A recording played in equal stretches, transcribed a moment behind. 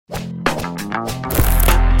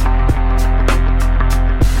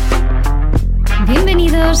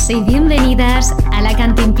Bienvenidos y bienvenidas a la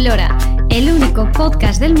Cantimplora, el único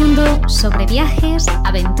podcast del mundo sobre viajes,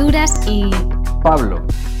 aventuras y... Pablo.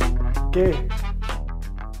 ¿Qué?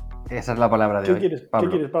 Esa es la palabra de hoy. ¿Qué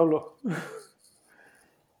quieres, Pablo?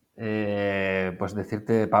 Pues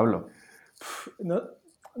decirte Pablo.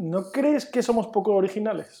 ¿No crees que somos poco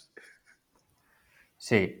originales?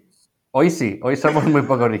 Sí. Hoy somos muy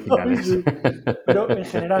poco originales. Sí. Pero en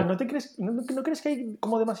general, ¿no crees que hay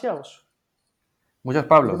como demasiados? Muchos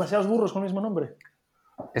Pablos. Demasiados burros con el mismo nombre.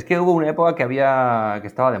 Es que hubo una época que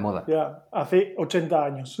estaba de moda. Ya, hace 80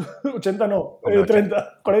 años. 80 no, Bueno,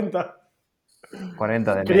 30, 40.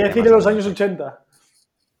 40 de Quería media, decir más en o los menos. años 80.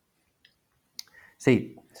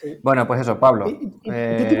 Sí. Sí. Bueno, pues eso, Pablo. ¿Y tú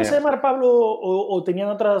te ibas a llamar Pablo o tenían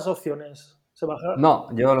otras opciones? ¿Se bajaron?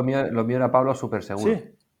 No, yo lo mío era Pablo súper seguro.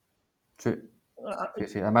 Sí. Sí. Ah,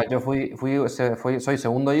 Sí. Además, yo soy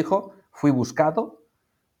segundo hijo, fui buscado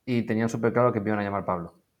y tenían súper claro que me iban a llamar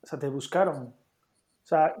Pablo. O sea, te buscaron. O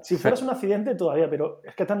sea, si Sí. fueras un accidente todavía, pero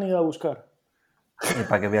es que te han ido a buscar. Y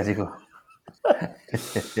para que veas, hijo.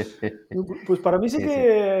 Pues para mí sí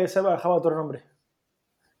que se bajaba otro nombre.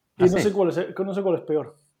 Y ¿Ah, no sí? sé cuál es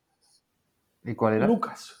peor. ¿Y cuál era?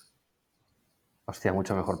 Lucas. Hostia,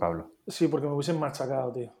 mucho mejor Pablo. Sí, porque me hubiesen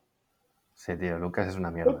machacado, tío. Sí, tío, Lucas es una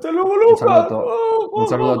mierda. ¡Hasta luego, Lucas! Un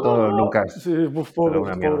saludo a todos los Lucas. Sí, pues Pero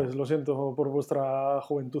una mierda. pobres, lo siento por vuestra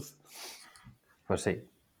juventud. Pues sí.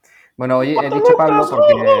 Bueno, hoy he ¡Hasta dicho Pablo Lucas!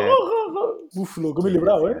 porque... Uf, lo que me he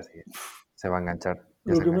librado, ¿eh? Sí. Se va a enganchar.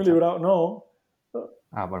 Ya Lo se que me he engancha. librado, no.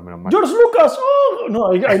 Ah, pues menos mal. ¡George Lucas! ¡Oh! No,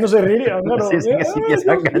 ahí no se reiría, claro. Sí que se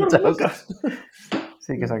ha George enganchado. Lucas.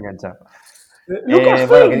 Sí que se ha enganchado. Lucas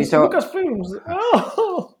Bueno, que he Films, dicho... Lucas Films.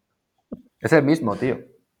 ¡Oh! Es el mismo, tío.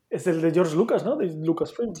 Es el de George Lucas, ¿no? De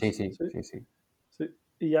Lucas Films. Sí. Sí.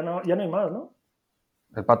 Y ya no hay más, ¿no?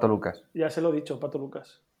 El Pato Lucas. Ya se lo he dicho, Pato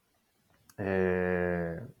Lucas.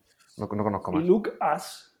 No conozco más. Y Luke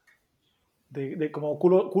As, de como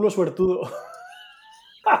culo suertudo.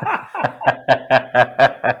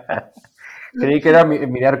 Creí que era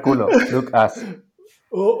mirar culo. Look as.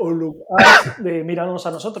 O Luke As de Míranos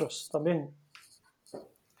a nosotros, también.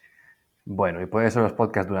 Bueno, y por eso los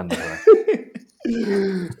podcasts duran 2 horas.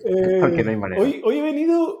 Porque no hay manera. Hoy he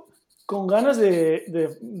venido con ganas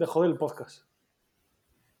de joder el podcast.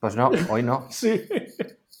 Pues no, hoy no. Sí.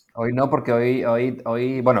 Hoy no, porque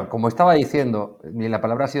hoy, bueno, como estaba diciendo, la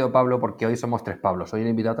palabra ha sido Pablo porque hoy somos 3 Pablos. Hoy el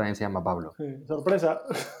invitado también se llama Pablo. Sí, sorpresa.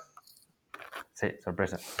 Sí,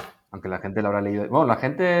 sorpresa. Aunque la gente lo habrá leído. Bueno, la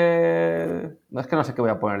gente... No es que no sé qué voy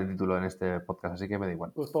a poner el título en este podcast, así que me da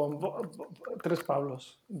igual. Pues pon 3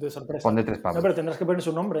 Pablos de sorpresa. Pon de 3 Pablos. No, pero tendrás que poner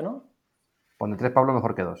su nombre, ¿no? Pon de 3 Pablos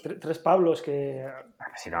mejor que 2. 3 Pablos que...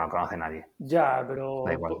 Si no lo conoce nadie. Ya, pero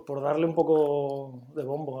Da igual. por darle un poco de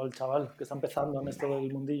bombo al chaval que está empezando en esto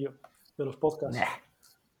del mundillo de los podcasts.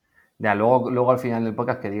 Ya, luego al final del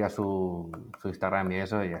podcast que diga su Instagram y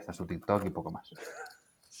eso, y ya está su TikTok y poco más.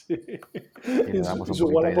 Sí. Y le damos Y un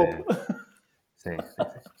su poquito ahí de... Wallapop. Sí.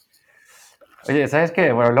 Oye, ¿sabes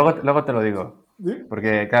qué? Bueno, luego te lo digo. ¿Sí?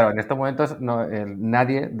 Porque, claro, en estos momentos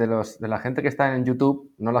nadie de la gente que está en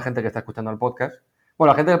YouTube, no la gente que está escuchando el podcast,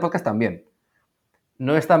 bueno, la gente del podcast también,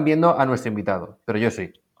 no están viendo a nuestro invitado, pero yo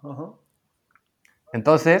sí. Ajá.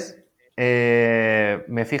 Entonces,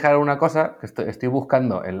 me fija en una cosa que estoy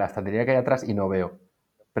buscando en la estantería que hay atrás y no veo.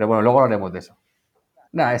 Pero bueno, luego hablaremos de eso.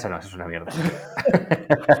 Nada, eso es una mierda.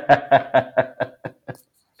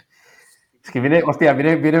 Es que viene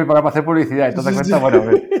el programa a hacer publicidad, entonces cuenta, bueno, a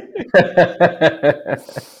ver.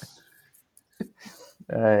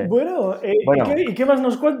 Bueno, Bueno. ¿y qué más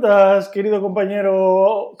nos cuentas, querido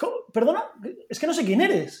compañero? Perdona, es que no sé quién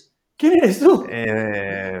eres. ¿Quién eres tú?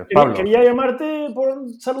 Pablo. Quería llamarte por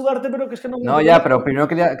saludarte, pero que es que no... No, ya, pero primero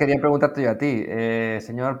quería preguntarte yo a ti.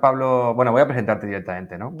 Señor Pablo... Bueno, voy a presentarte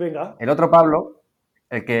directamente, ¿no? Venga. El otro Pablo,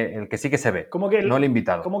 el que sí que se ve. ¿Cómo que no el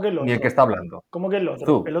invitado. ¿Cómo que el otro? Ni el que está hablando. ¿Cómo que el otro?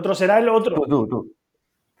 Tú. El otro será el otro. Tú.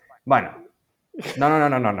 Bueno.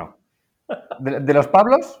 No. De los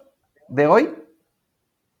Pablos de hoy,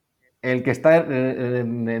 el que está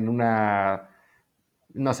en una...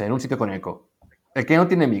 No sé, en un sitio con eco. El que no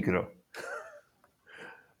tiene micro.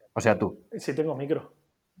 O sea, tú. Sí, tengo micro.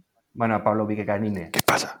 Bueno, Pablo Viquecanine. ¿Qué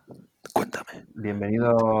pasa? Cuéntame.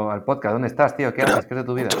 Bienvenido al podcast. ¿Dónde estás, tío? ¿Qué haces? ¿Qué es de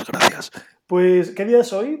tu vida? Muchas gracias. Pues, ¿qué día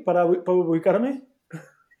es hoy para ubicarme?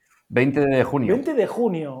 20 de junio. 20 de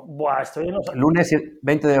junio. Buah, estoy en los... Lunes,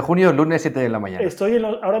 20 de junio, lunes 7 de la mañana. Estoy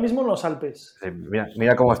ahora mismo en los Alpes. Sí,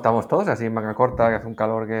 mira cómo estamos todos, así en manga corta, que hace un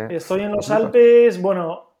calor que... Estoy en los Alpes,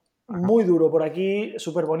 bueno, muy duro por aquí,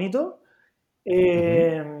 súper bonito.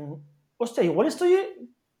 Hostia, igual estoy...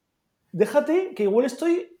 Déjate, que igual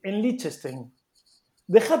estoy en Liechtenstein.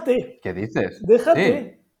 Déjate. ¿Qué dices?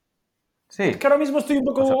 Déjate. Sí. Es que ahora mismo estoy un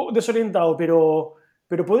poco desorientado, pero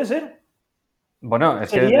puede ser. Bueno,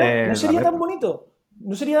 es ¿No sería tan bonito?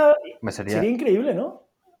 ¿No sería...? Sería increíble, ¿no?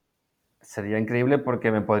 Sería increíble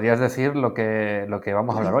porque me podrías decir lo que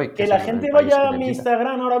vamos a hablar hoy. Que la gente vaya a mi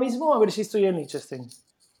Instagram ahora mismo a ver si estoy en Liechtenstein.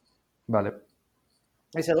 Vale.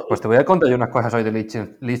 Pues te voy a contar yo unas cosas hoy de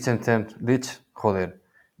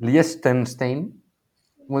Liechtenstein.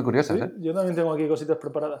 Muy curiosas, ¿Sí? ¿eh? Yo también tengo aquí cositas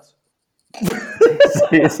preparadas.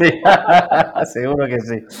 Sí. Seguro que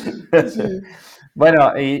sí.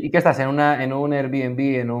 Bueno, ¿y qué estás? ¿En un Airbnb?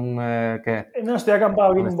 ¿En un qué? No, estoy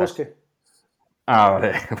acampado aquí en un bosque. Ah,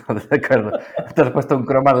 vale, de acuerdo. Te has puesto un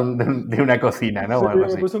croma de una cocina, ¿no? Sí, O algo me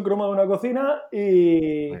he así. puesto un croma de una cocina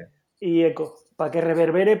y eco. Para que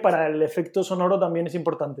reverbere, para el efecto sonoro también es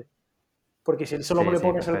importante. Porque si solo le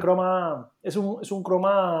pones el croma, es un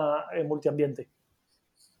croma multiambiente.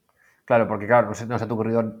 Claro, porque claro, no se te ha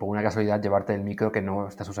ocurrido por una casualidad llevarte el micro que no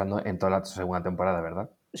estás usando en toda la segunda temporada, ¿verdad?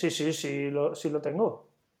 Sí lo tengo.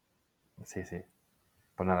 Sí.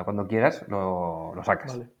 Pues nada, cuando quieras lo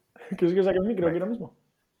sacas. Vale. ¿Quieres que saque el micro aquí ahora mismo?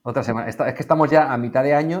 Otra semana. Es que estamos ya a mitad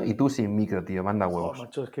de año y tú sin micro, tío. Manda huevos.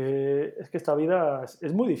 Macho, es que esta vida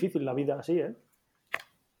es muy difícil, la vida así, ¿eh?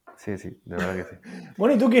 Sí, de verdad que sí.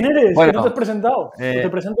 Bueno, ¿y tú quién eres? Bueno, ¿Que no te has presentado? ¿Te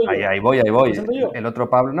presento yo? Ahí voy. ¿Te presento yo? El otro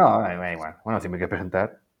Pablo, no, da igual. Bueno, si me quieres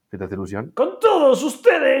presentar, si te hace ilusión. Con todos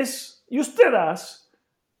ustedes y ustedes,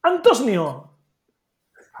 Antosnio.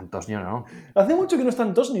 Antosnio, no. Hace mucho que no está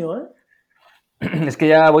Antosnio, ¿eh? Es que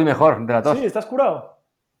ya voy mejor de la tos. Sí, ¿estás curado?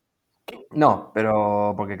 No,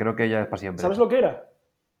 pero porque creo que ya es para siempre. ¿Sabes lo que era?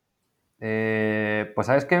 Pues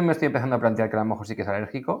sabes que me estoy empezando a plantear que a lo mejor sí que es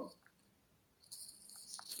alérgico.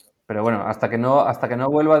 Pero bueno, hasta que no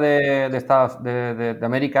vuelva de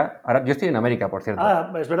América. Ahora, yo estoy en América, por cierto.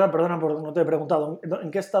 Ah, es verdad, perdona, no te he preguntado. ¿En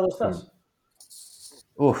qué estado estás?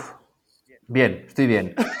 Uf, bien, estoy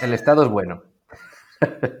bien. El estado es bueno.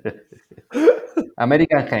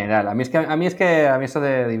 América en general. A mí eso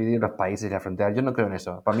de dividir los países y las fronteras, yo no creo en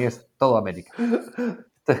eso. Para mí es todo América.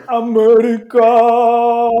 América.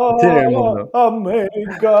 Sí, en el mundo.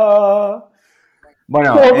 América.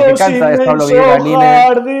 Bueno, Todo el que canta es Pablo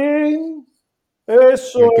jardín.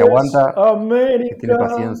 Eso y el que aguanta, es América. que tiene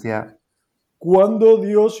paciencia. Cuando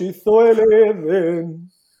Dios hizo el Edén,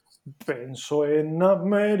 pensó en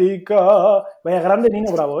América. Vaya grande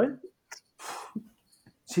Nino Bravo, ¿eh?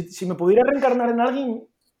 Si me pudiera reencarnar en alguien,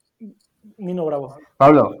 Nino Bravo.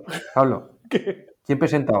 Pablo, ¿Qué? ¿quién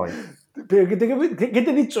presenta hoy? ¿Pero qué te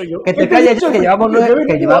he dicho yo? Que te calles ya, que llevamos,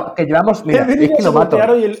 mira, es que lo mato.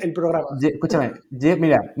 Hoy el programa. Escúchame,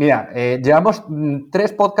 mira, llevamos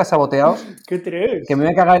 3 podcasts saboteados. ¿Qué 3? Que me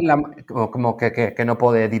voy a cagar en la... Como que no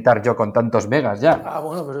puedo editar yo con tantos megas ya. Ah,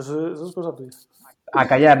 bueno, pero eso es cosa tuya. A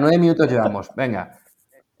callar, 9 minutos llevamos, venga.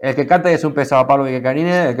 El que canta es un pesado, Pablo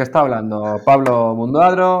Viquecanine. El que está hablando, Pablo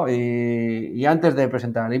Mundoadro. Y antes de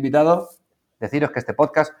presentar al invitado, deciros que este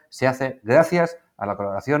podcast se hace gracias a la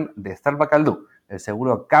colaboración de Zalba Caldú, el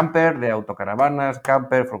seguro camper de autocaravanas,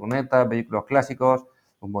 camper, furgonetas, vehículos clásicos,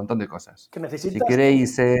 un montón de cosas. ¿Qué necesitas? Si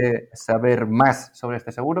queréis saber más sobre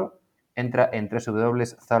este seguro, entra en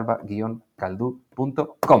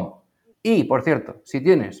www.zalba-caldú.com. Y, por cierto, si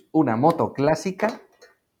tienes una moto clásica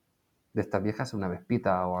de estas viejas, una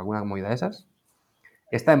Vespita o alguna movida de esas,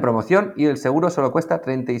 está en promoción y el seguro solo cuesta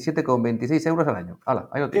 37,26 euros al año. ¡Hala!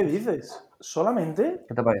 Ahí lo tienes. ¿Qué dices? ¿Solamente?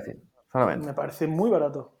 ¿Qué te parece? Solamente. Me parece muy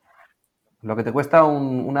barato. Lo que te cuesta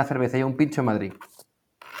una cerveza y un pincho en Madrid.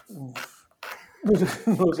 No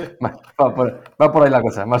sé. Va por ahí la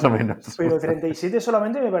cosa, más o menos. Pero 37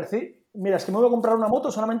 solamente me parece... Mira, es que me voy a comprar una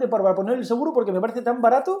moto solamente para poner el seguro porque me parece tan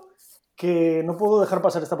barato que no puedo dejar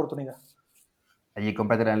pasar esta oportunidad. Allí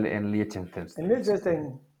cómpratela en Liechtenstein. En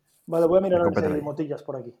Liechtenstein. Vale, voy a mirar a ver motillas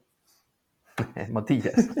por aquí.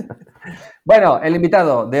 Motillas. Bueno, el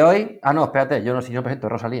invitado de hoy... Ah, no, espérate, yo presento a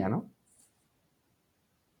Rosalía, ¿no?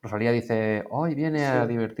 Rosalía dice, hoy viene a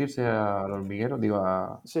divertirse al hormiguero,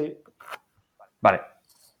 Sí. Vale,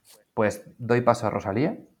 pues doy paso a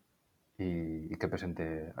Rosalía y que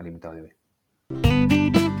presente al invitado de hoy.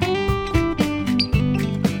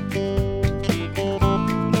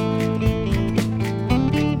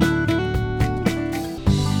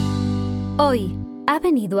 Hoy, ¿ha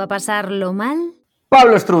venido a pasarlo mal?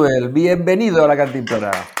 Pablo Strubell, bienvenido a la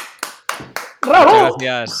Cantimplora.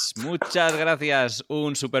 Muchas gracias.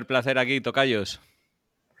 Un súper placer aquí, tocayos.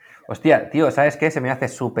 Hostia, tío, ¿sabes qué? Se me hace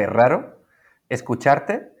súper raro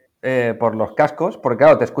escucharte por los cascos, porque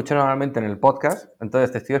claro, te escucho normalmente en el podcast,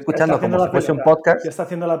 entonces te estoy escuchando como si fuese un podcast, Ya está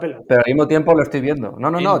haciendo la pelota. pero al mismo tiempo lo estoy viendo.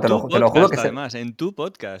 No, te lo juro que además, en tu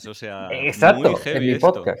podcast, o sea, Exacto, muy heavy en mi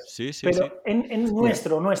esto. podcast. Sí, sí, Pero sí. en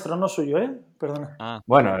nuestro, no suyo, ¿eh? Perdona. Ah,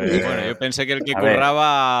 Bueno, bueno, yo pensé que el que a ver.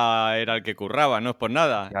 curraba era el que curraba, no es por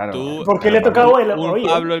nada. Claro. Tú, Porque Claro, le he tocado el. un Oye,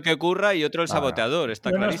 Pablo el que curra y otro el No, no. saboteador,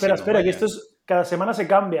 está no, clarísimo. espera, que vaya. esto es. Cada semana se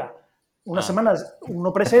cambia. Una Ah. semana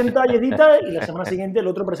uno presenta y edita, y la semana siguiente el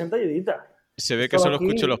otro presenta y edita. Se ve Esto que solo aquí-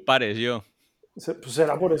 escucho los pares yo. Pues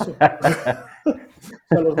será por eso. O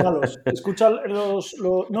sea, los malos. Escucha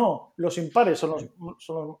no, los impares son los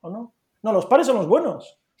 ¿o no? No, los pares son los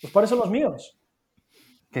buenos. Los pares son los míos.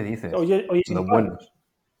 ¿Qué dices? Oye, Los impar. buenos.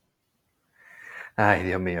 Ay,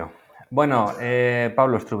 Dios mío. Bueno,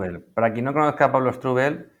 Pablo Strubell. Para quien no conozca a Pablo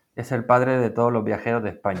Strubell, es el padre de todos los viajeros de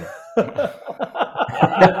España.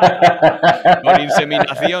 Por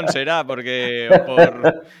inseminación será, porque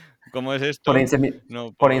por... ¿Cómo es esto?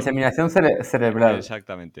 No, por inseminación cerebral.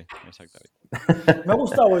 Exactamente. Me ha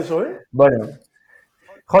gustado eso, ¿eh? Bueno.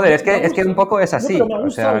 Joder, es que un poco es así. No, pero me ha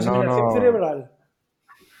gustado, o sea, inseminación cerebral.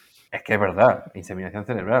 Es que es verdad, inseminación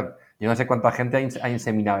cerebral. Yo no sé cuánta gente ha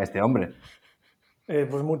inseminado a este hombre.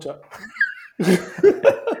 Pues mucha.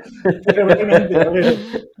 Cerebralmente, a ver.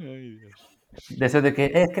 Ay, Dios. De eso de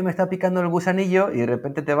que es que me está picando el gusanillo y de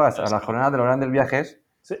repente te vas a la jornada de los grandes viajes.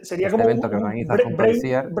 Sería este como evento que organizas con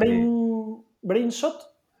policía. brain shot.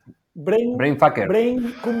 Brain fucker.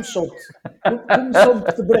 Brain cum shot. Cum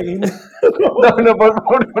shot brain. No,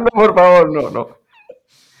 por favor, no.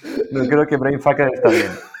 No creo que brain fucker está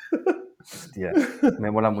bien. Hostia,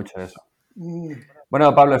 me mola mucho eso.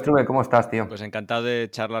 Bueno, Pablo Strubell, ¿cómo estás, tío? Pues encantado de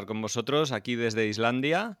charlar con vosotros aquí desde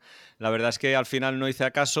Islandia. La verdad es que al final no hice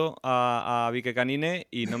caso a Vique Canine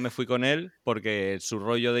y no me fui con él porque su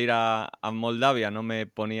rollo de ir a Moldavia no me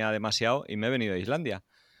ponía demasiado y me he venido a Islandia.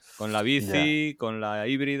 Con la bici, con la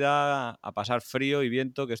híbrida, a pasar frío y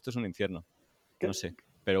viento, que esto es un infierno. No sé.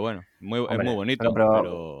 Pero bueno, es muy bonito.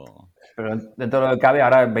 Pero dentro de lo que cabe,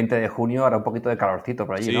 ahora el 20 de junio hará un poquito de calorcito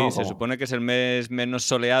por allí, sí, ¿no? se supone que es el mes menos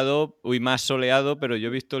soleado, más soleado, pero yo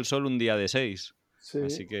he visto el sol un día de 6. Sí.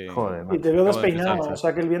 Así que... Joder, Y te veo acabo de despeinado, empezar. o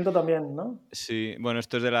sea que el viento también, ¿no? Sí, bueno,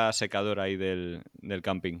 esto es de la secadora ahí del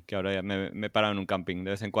camping, que ahora ya me he parado en un camping.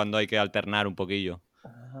 De vez en cuando hay que alternar un poquillo.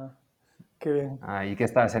 Ajá. Qué bien. ¿Y qué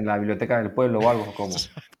estás? ¿En la biblioteca del pueblo o algo? ¿Cómo?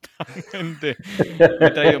 Exactamente. Me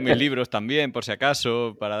he traído mis libros también, por si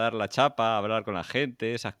acaso, para dar la chapa, hablar con la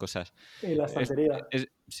gente, esas cosas. Y la estantería.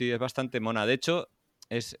 Sí, es bastante mona. De hecho,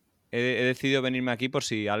 he decidido venirme aquí por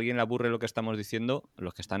si a alguien le aburre lo que estamos diciendo.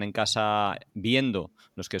 Los que están en casa viendo,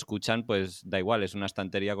 los que escuchan, pues da igual, es una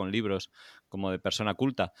estantería con libros como de persona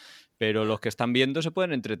culta. Pero los que están viendo se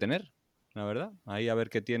pueden entretener, la verdad. Ahí a ver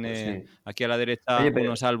qué tiene. Pues sí. Aquí a la derecha Oye, pero-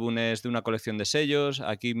 unos álbumes de una colección de sellos.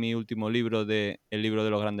 Aquí mi último libro el libro de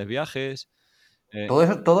los grandes viajes.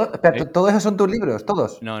 Espera, ¿todo eso son tus libros?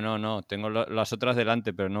 ¿Todos? No. Tengo las otras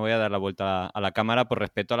delante, pero no voy a dar la vuelta a la cámara por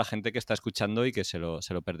respeto a la gente que está escuchando y que se lo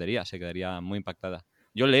perdería, se quedaría muy impactada.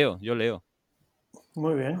 Yo leo.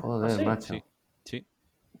 Muy bien. Joder, ¿Sí? macho. Sí.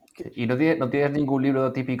 ¿Y no tienes ningún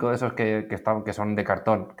libro típico de esos que son de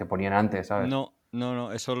cartón, que ponían antes, ¿sabes?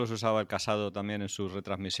 No, eso los usaba el Casado también en sus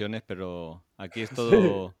retransmisiones, pero aquí es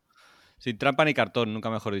todo sin trampa ni cartón, nunca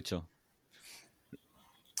mejor dicho.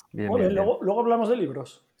 Bien, Muy bien. Luego hablamos de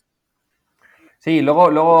libros. Sí,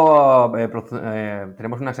 luego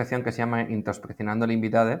tenemos una sección que se llama Introspeccionando al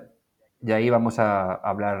invitado y ahí vamos a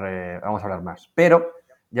hablar más. Pero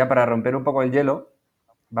ya para romper un poco el hielo,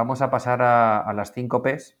 vamos a pasar a las 5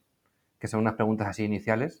 Ps, que son unas preguntas así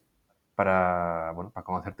iniciales para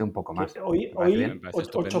conocerte un poco más. Hoy Me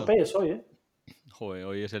parece 8 P's hoy, ¿eh? Joder,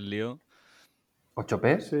 hoy es el lío. ¿8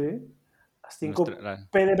 Ps? Sí. Las 5 Nuestra-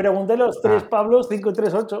 P de pregunté, los 3 Pablos, 5 y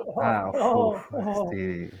 3, 8.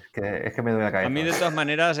 Sí, es que me duele la cabeza. A mí, de todas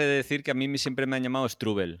maneras, he de decir que a mí siempre me han llamado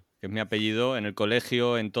Strubell, que es mi apellido en el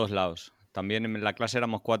colegio, en todos lados. También en la clase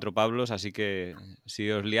éramos 4 Pablos, así que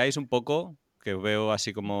si os liáis un poco, que os veo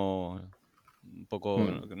así como un poco,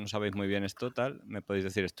 que no sabéis muy bien esto, tal, me podéis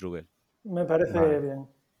decir Strubell. Me parece bien.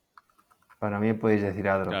 Para mí podéis decir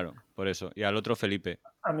Adro. Claro, por eso. Y al otro Felipe.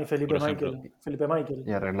 A mí Felipe por ejemplo. Michael. Felipe Michael.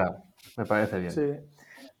 Y arreglado. Me parece bien. Sí.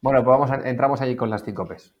 Bueno, pues entramos allí con las 5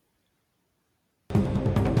 Ps.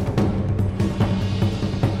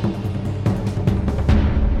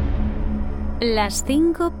 Las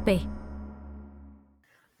 5P.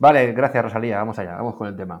 Vale, gracias Rosalía. Vamos allá, vamos con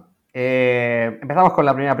el tema. Empezamos con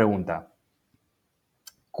la primera pregunta.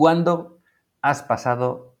 ¿Cuándo has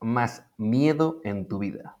pasado más miedo en tu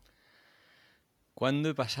vida? ¿Cuándo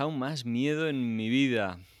he pasado más miedo en mi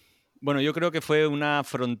vida? Bueno, yo creo que fue un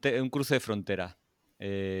cruce de frontera.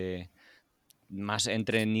 más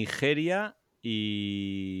entre Nigeria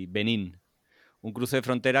y Benín. Un cruce de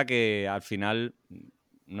frontera que al final,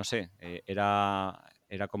 no sé, era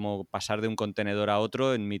como pasar de un contenedor a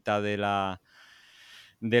otro en mitad de la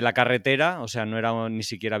carretera, o sea, no era ni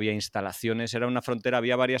siquiera había instalaciones, era una frontera,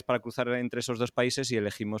 había varias para cruzar entre esos dos países y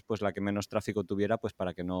elegimos pues la que menos tráfico tuviera, pues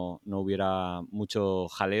para que no hubiera mucho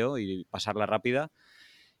jaleo y pasarla rápida.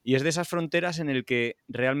 Y es de esas fronteras en el que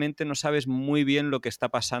realmente no sabes muy bien lo que está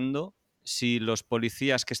pasando, si los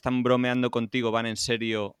policías que están bromeando contigo van en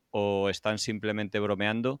serio o están simplemente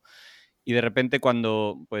bromeando. Y de repente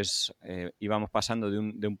cuando pues íbamos pasando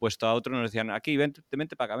de un puesto a otro nos decían, aquí, vente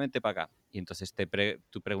para acá, vente para acá. Y entonces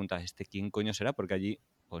tú preguntas, ¿quién coño será? Porque allí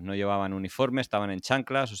pues no llevaban uniforme, estaban en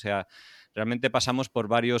chanclas, o sea, realmente pasamos por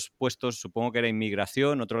varios puestos, supongo que era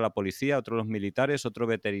inmigración, otro la policía, otro los militares, otro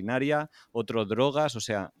veterinaria, otro drogas, o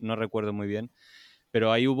sea, no recuerdo muy bien.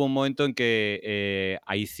 Pero ahí hubo un momento en que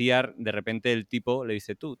a Iciar, de repente el tipo le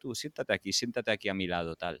dice, tú, siéntate aquí a mi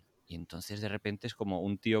lado, tal. Y entonces de repente es como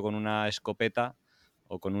un tío con una escopeta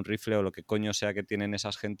o con un rifle o lo que coño sea que tienen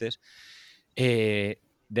esas gentes, de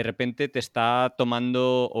repente te está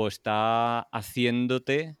tomando o está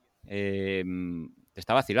haciéndote, te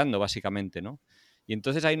está vacilando básicamente, ¿no? Y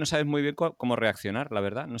entonces ahí no sabes muy bien cómo reaccionar, la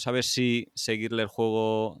verdad. No sabes si seguirle el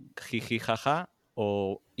juego jiji jaja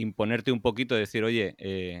o imponerte un poquito, decir, oye,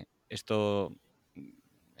 esto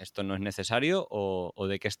no es necesario o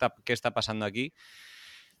de qué está pasando aquí.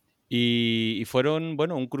 Y fueron,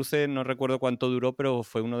 bueno, un cruce, no recuerdo cuánto duró, pero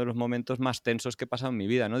fue uno de los momentos más tensos que he pasado en mi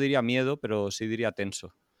vida. No diría miedo, pero sí diría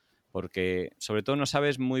tenso. Porque sobre todo no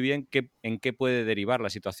sabes muy bien en qué puede derivar la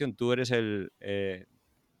situación. Tú eres él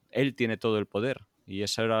tiene todo el poder. Y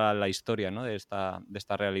esa era la historia, ¿no? de esta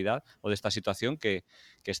realidad o de esta situación que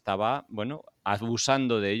estaba, bueno,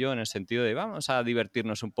 abusando de ello en el sentido de vamos a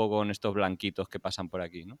divertirnos un poco con estos blanquitos que pasan por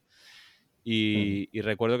aquí, ¿no? Y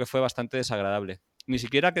recuerdo que fue bastante desagradable. Ni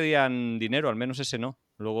siquiera querían dinero, al menos ese no.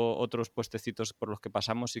 Luego otros puestecitos por los que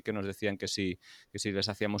pasamos sí que nos decían que si les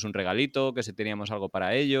hacíamos un regalito, que si teníamos algo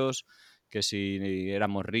para ellos, que si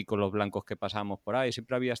éramos ricos los blancos que pasábamos por ahí.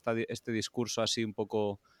 Siempre había este discurso así un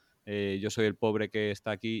poco, yo soy el pobre que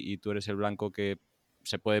está aquí y tú eres el blanco que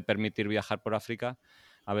se puede permitir viajar por África,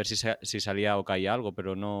 a ver si salía o caía algo,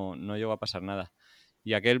 pero no llegó a pasar nada.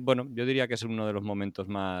 Y aquel, bueno, yo diría que es uno de los momentos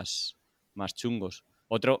más chungos.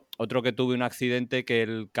 Otro que tuve un accidente, que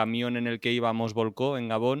el camión en el que íbamos volcó en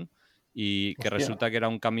Gabón y que Hostia. resulta que era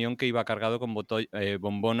un camión que iba cargado con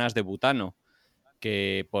bombonas de butano,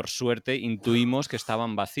 que por suerte intuimos que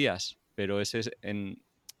estaban vacías, pero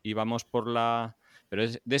íbamos por la... Pero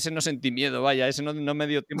de ese no sentí miedo, vaya, ese no me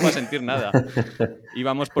dio tiempo a sentir nada.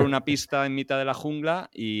 Íbamos por una pista en mitad de la jungla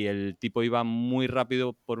y el tipo iba muy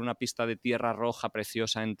rápido por una pista de tierra roja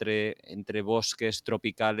preciosa entre bosques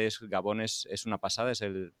tropicales. Gabón es una pasada, es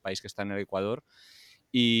el país que está en el Ecuador.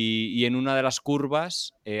 Y en una de las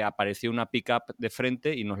curvas apareció una pick-up de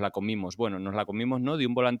frente y nos la comimos. Bueno, nos la comimos, ¿no? De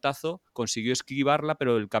un volantazo, consiguió esquivarla,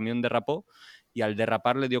 pero el camión derrapó y al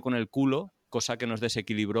derrapar le dio con el culo, cosa que nos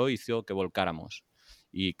desequilibró y hizo que volcáramos.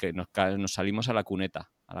 Y que nos salimos a la cuneta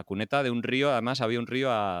de un río. Además había un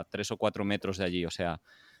río a 3 o 4 metros de allí, o sea,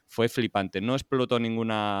 fue flipante. No explotó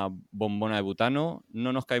ninguna bombona de butano,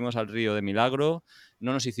 no nos caímos al río de milagro,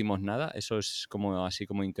 no nos hicimos nada, eso es como así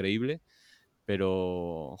como increíble,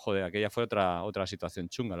 pero joder, aquella fue otra situación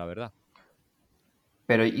chunga, la verdad.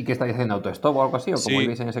 Pero, ¿y qué estáis haciendo? ¿Autostop o algo así? ¿O cómo Sí,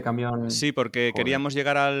 ibais en ese camión? sí, porque Joder. queríamos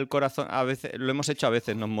llegar al corazón. A veces, lo hemos hecho a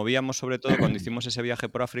veces, nos movíamos sobre todo cuando hicimos ese viaje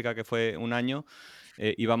por África, que fue un año,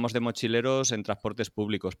 íbamos de mochileros en transportes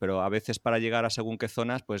públicos, pero a veces para llegar a según qué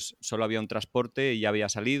zonas, pues solo había un transporte y ya había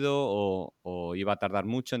salido o iba a tardar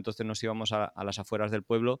mucho, entonces nos íbamos a las afueras del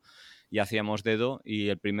pueblo y hacíamos dedo y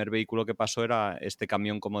el primer vehículo que pasó era este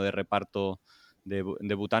camión como de reparto de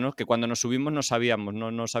butanos, que cuando nos subimos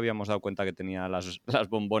no nos habíamos dado cuenta que tenía las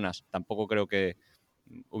bombonas. Tampoco creo que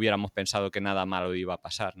hubiéramos pensado que nada malo iba a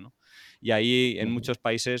pasar, ¿no? Y ahí en muchos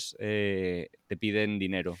países te piden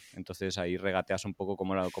dinero, entonces ahí regateas un poco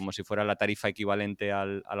como si fuera la tarifa equivalente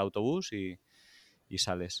al autobús y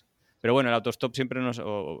sales. Pero bueno, el autostop siempre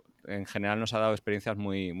en general nos ha dado experiencias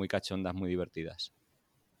muy, muy cachondas, muy divertidas.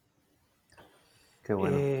 Qué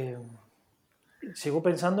bueno. Sigo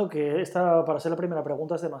pensando que esta, para ser la primera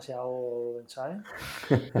pregunta, es demasiado densa, ¿eh?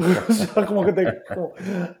 O sea, como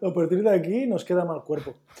a partir de aquí nos queda mal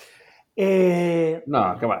cuerpo.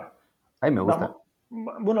 No, qué va. A mí me gusta.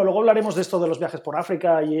 Bueno, luego hablaremos de esto de los viajes por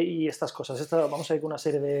África y estas cosas. Vamos a ir con una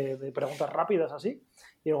serie de preguntas rápidas así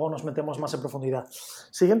y luego nos metemos más en profundidad.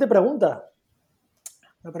 Siguiente pregunta.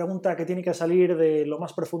 Una pregunta que tiene que salir de lo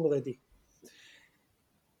más profundo de ti.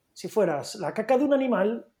 si fueras la caca de un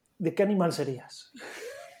animal, ¿de qué animal serías?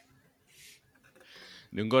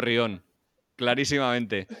 De un gorrión,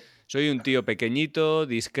 clarísimamente. Soy un tío pequeñito,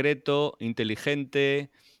 discreto,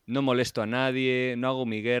 inteligente, no molesto a nadie, no hago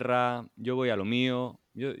mi guerra, yo voy a lo mío.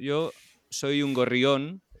 Yo soy un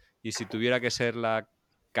gorrión y si tuviera que ser la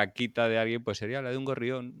caquita de alguien, pues sería la de un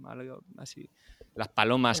gorrión, algo así. Las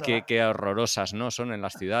palomas Bueno, que horrorosas, ¿no? Son en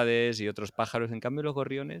las ciudades y otros pájaros. En cambio, los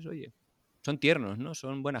gorriones, oye, son tiernos, ¿no?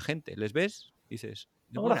 Son buena gente. ¿Les ves? Dices,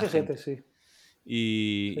 es no, buena graciosete, gente. sí.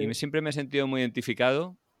 Y Sí. siempre me he sentido muy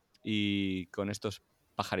identificado y con estos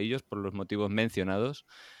pajarillos por los motivos mencionados.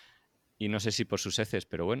 Y no sé si por sus heces,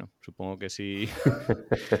 pero bueno, supongo que sí,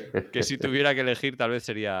 que si tuviera que elegir tal vez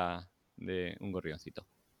sería de un gorrioncito.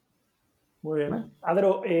 Muy bien.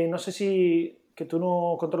 Adro, no sé si que tú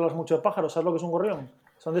no controlas mucho de pájaros, ¿sabes lo que es un gorrión?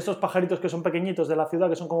 Son de estos pajaritos que son pequeñitos de la ciudad,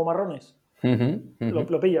 que son como marrones.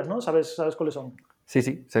 Lo pillas, ¿no? ¿Sabes cuáles son? Sí,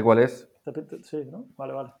 sí, sé cuál es. Sí, ¿no?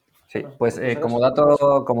 Vale, vale. Sí, Bueno, pues pues como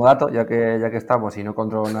dato, ya que estamos y no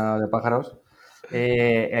controlo nada de pájaros,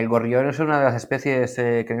 el gorrión es una de las especies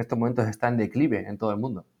que en estos momentos está en declive en todo el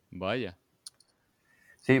mundo. Vaya.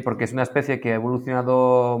 Sí, porque es una especie que ha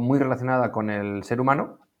evolucionado muy relacionada con el ser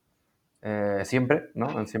humano, siempre,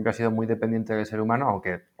 ¿no? Siempre ha sido muy dependiente del ser humano,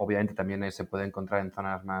 aunque obviamente también se puede encontrar en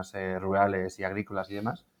zonas más rurales y agrícolas y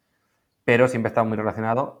demás, pero siempre ha estado muy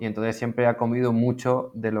relacionado y entonces siempre ha comido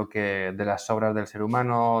mucho de de las sobras del ser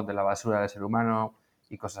humano, de la basura del ser humano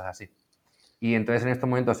y cosas así. Y entonces en estos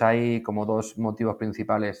momentos hay como dos motivos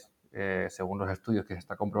principales, según los estudios que se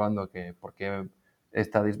está comprobando que por qué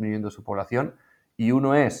está disminuyendo su población. Y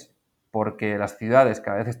uno es porque las ciudades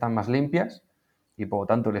cada vez están más limpias y por lo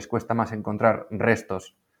tanto les cuesta más encontrar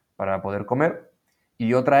restos para poder comer.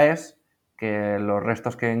 Y otra es que los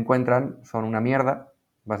restos que encuentran son una mierda,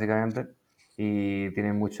 básicamente, y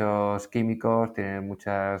tienen muchos químicos, tienen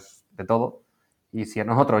muchas de todo. Y si a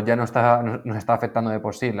nosotros ya nos está afectando de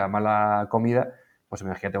por sí la mala comida, pues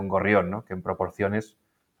imagínate un gorrión, ¿no? Que en proporciones,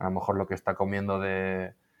 a lo mejor lo que está comiendo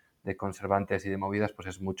de conservantes y de movidas, pues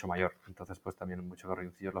es mucho mayor. Entonces, pues también muchos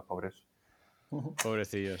gorrioncillos, los pobres,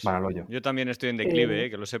 Pobrecillos. van al hoyo. Yo también estoy en Eh, declive,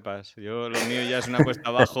 que lo sepas. Lo mío ya es una cuesta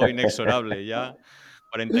abajo inexorable. Ya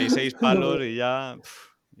 46 no, palos y ya...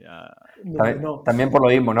 ya... no. También por lo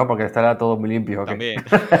mismo, ¿no? Porque estará todo muy limpio. ¿O qué?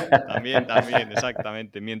 También, también,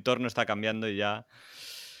 exactamente. Mi entorno está cambiando y ya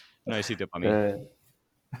no hay sitio para mí.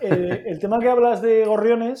 El tema que hablas de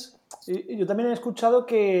gorriones, yo también he escuchado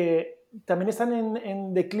que también están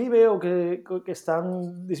en declive o que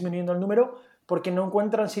están disminuyendo el número porque no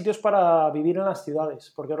encuentran sitios para vivir en las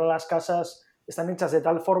ciudades, porque ahora las casas están hechas de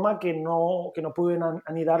tal forma que no pueden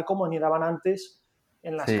anidar como anidaban antes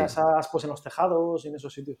en las Sí. casas, pues en los tejados y en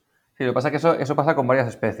esos sitios. Sí, lo que pasa es que eso pasa con varias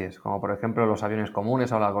especies, como por ejemplo los aviones comunes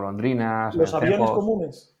o las golondrinas, Los aviones vencejos.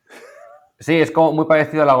 comunes. Sí, es como muy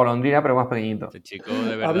parecido a la golondrina, pero más pequeñito. Este chico,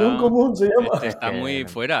 de Avión verdad, común se llama. este está muy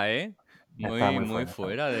fuera, ¿eh? Está Muy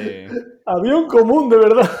fuera de... Avión común, de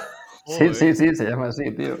verdad. Sí, Joder. se llama así,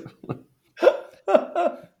 tío.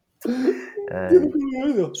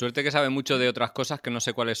 Suerte que sabe mucho de otras cosas que no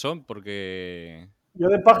sé cuáles son, porque... Yo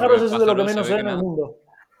de pájaros porque es de lo que pájaros se menos ve sé que en el nada. mundo.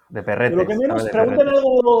 De De lo que perretes, menos, sabe de pregunten perretes.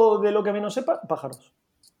 algo de lo que menos sepa, pájaros.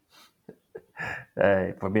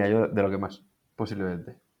 Pues mira, yo de lo que más,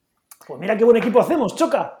 posiblemente. Pues mira qué buen equipo hacemos,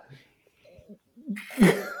 choca.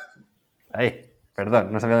 Ahí,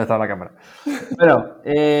 perdón, no sabía dónde estaba la cámara. Bueno,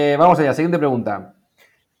 vamos allá, siguiente pregunta.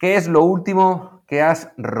 ¿Qué es lo último que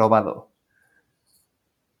has robado?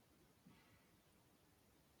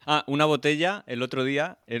 Ah, una botella el otro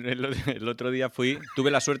día. El otro día tuve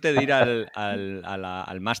la suerte de ir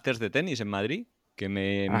al Masters de tenis en Madrid, que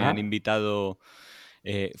me han invitado.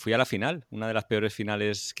 Fui a la final, una de las peores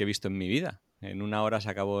finales que he visto en mi vida. En 1 hora se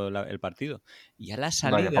acabó el partido. Y a la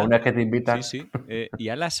salida. Vaya, para una vez que te invitan. Sí. Y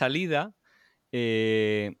a la salida,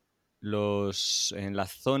 en la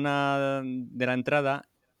zona de la entrada.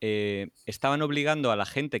 Estaban obligando a la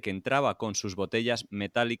gente que entraba con sus botellas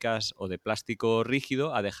metálicas o de plástico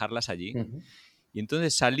rígido a dejarlas allí. Y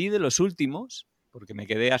entonces salí de los últimos, porque me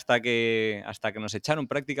quedé hasta que nos echaron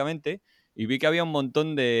prácticamente, y vi que había un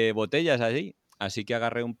montón de botellas allí. Así que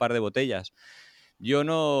agarré un par de botellas. Yo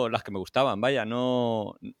no, las que me gustaban, vaya,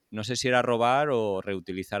 no sé si era robar o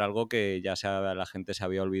reutilizar algo que ya la gente se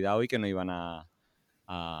había olvidado y que no iban a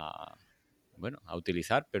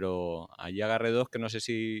utilizar, pero allí agarré 2 que no sé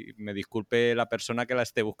si me disculpe la persona que la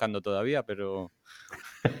esté buscando todavía, pero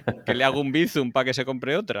que le hago un bizum para que se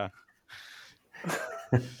compre otra.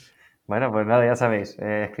 Bueno, pues nada, ya sabéis,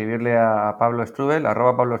 escribirle a Pablo Strubell,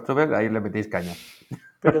 @PabloStrubell, ahí le metéis caña.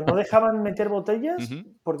 Pero no dejaban meter botellas,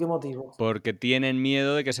 ¿por qué motivo? Porque tienen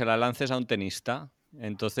miedo de que se la lances a un tenista.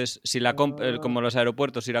 Entonces, si como los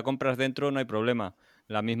aeropuertos, si la compras dentro no hay problema.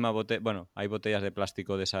 La misma botella, bueno, hay botellas de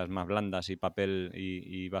plástico de esas más blandas y papel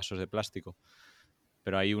y vasos de plástico.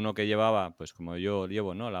 Pero hay uno que llevaba, pues como yo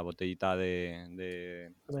llevo, ¿no? La botellita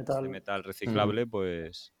de metal reciclable,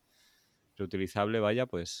 pues reutilizable, vaya,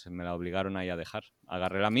 pues me la obligaron ahí a dejar.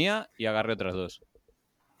 Agarré la mía y agarré otras 2.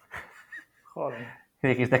 Joder. Y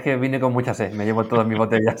dijiste que vine con mucha sed, me llevo todas mis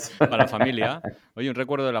botellas. Para la familia. Oye, un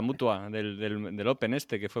recuerdo de la mutua, del Open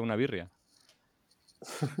que fue una birria.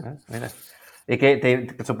 Mira. Y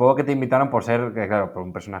que supongo que te invitaron por ser, claro, por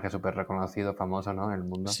un personaje súper reconocido, famoso, ¿no? En el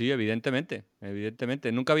mundo. Sí, evidentemente.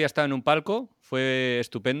 Nunca había estado en un palco, fue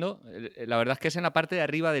estupendo. La verdad es que es en la parte de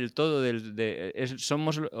arriba del todo,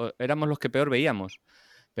 éramos los que peor veíamos.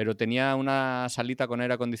 Pero tenía una salita con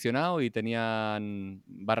aire acondicionado y tenían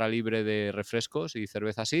barra libre de refrescos y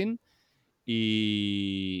cerveza sin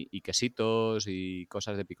y quesitos y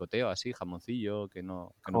cosas de picoteo así, jamoncillo que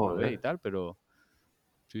no probé y tal, pero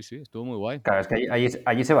sí, estuvo muy guay. Claro, es que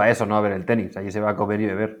allí se va eso, ¿no? A ver el tenis, allí se va a comer y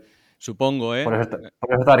beber. Supongo, ¿eh? Por eso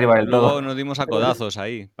está arriba del Luego todo. nos dimos a codazos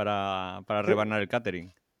ahí para rebanar el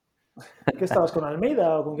catering. ¿Qué estabas, con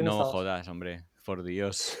Almeida o con quién No estabas? jodas, hombre, por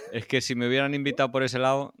Dios. Es que si me hubieran invitado por ese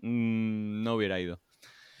lado, no hubiera ido.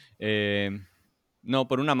 No,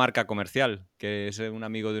 por una marca comercial, que es un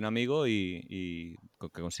amigo de un amigo y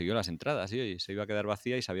que consiguió las entradas. Y se iba a quedar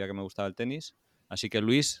vacía y sabía que me gustaba el tenis. Así que,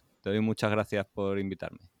 Luis, te doy muchas gracias por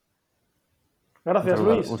invitarme. Gracias,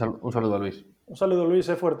 Luis. Un saludo a Luis. Un saludo, Luis,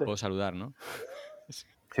 sé fuerte. Puedo saludar, ¿no?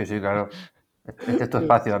 Sí, claro. Este es tu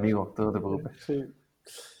espacio, amigo, tú no te preocupes. Sí.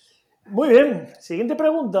 Muy bien. Siguiente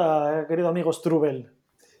pregunta, querido amigo Strubell.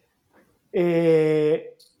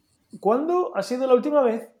 ¿Cuándo ha sido la última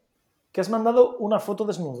vez que has mandado una foto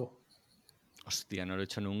desnudo? Hostia, no lo he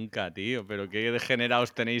hecho nunca, tío. Pero qué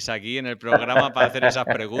degenerados tenéis aquí en el programa para hacer esas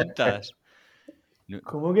preguntas.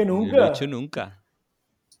 ¿Cómo que nunca? No lo he hecho nunca.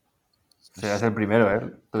 Serás el primero, ¿eh?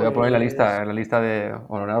 Te voy a poner en la lista de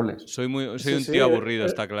honorables. Soy un tío aburrido,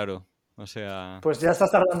 está claro. O sea... Pues ya estás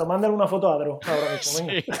tardando. Mándale una foto a Adro ahora mismo.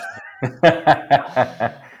 Sí.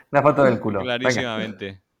 Una foto del culo. Clarísimamente.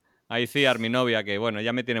 Venga. Ahí Ciar, mi novia, que bueno,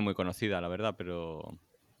 ya me tiene muy conocida, la verdad, pero...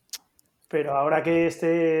 Pero ahora que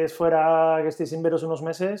estés fuera, que estés sin veros unos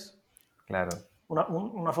meses... Claro.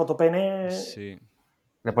 Una foto pene... Sí.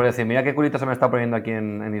 Le puedes decir, mira qué culito se me está poniendo aquí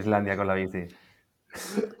en Islandia con la bici.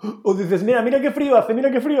 O dices, mira qué frío hace, Y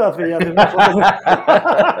haces una foto.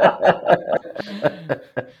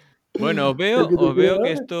 Bueno, os veo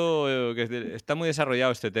que esto que está muy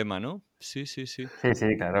desarrollado este tema, ¿no? Sí. Sí,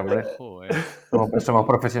 claro, hombre. Joder. Somos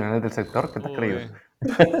profesionales del sector, ¿qué te has creído?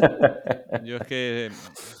 Yo es que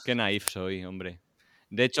qué naif soy, hombre.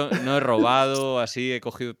 De hecho, no he robado, así he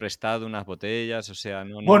cogido prestado unas botellas, o sea,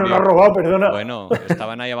 no. Bueno, no has robado, perdona. Bueno,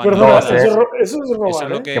 estaban ahí abandonadas. Perdona, eso es robar, Eso es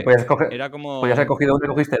lo que era como... Podías haber cogido uno y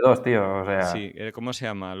cogiste 2, tío, o sea... Sí, ¿cómo se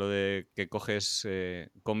llama? Lo de que coges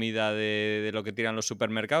comida de lo que tiran los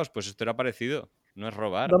supermercados, pues esto era parecido. No es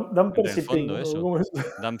robar. Dumpster en el fondo, eso. ¿Cómo es?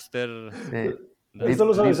 Dumpster... Sí. Esto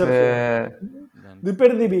lo sabe Sergio.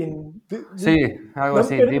 Dipper divin. Sí, algo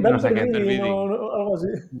así, dip no sé qué. Algo así.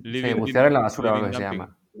 Sí, bucear en la basura, algo que se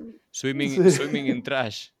llama. Swimming in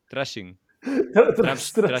trash. Trashing.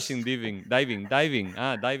 Trashing, diving.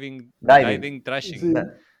 Ah, diving, trashing. Sí.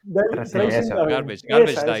 Garbage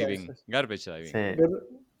diving. Garbage diving. Sí.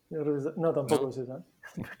 No, tampoco es esa.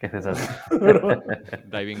 ¿Qué es eso?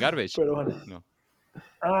 Diving garbage. Pero bueno. No.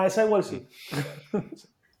 Ah, esa igual sí.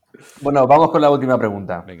 Bueno, vamos con la última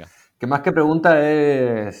pregunta. Venga. Que más que pregunta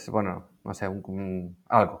es, bueno, no sé,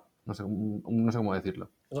 algo. No sé cómo decirlo.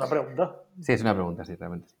 ¿Es una pregunta? Sí, es una pregunta, sí,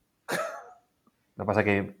 realmente. Lo que pasa es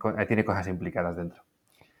que tiene cosas implicadas dentro.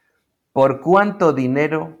 ¿Por cuánto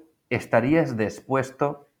dinero estarías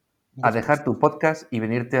dispuesto a dejar tu podcast y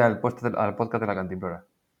venirte al podcast de la Cantimplora?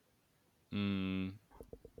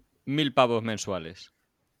 1.000 pavos mensuales.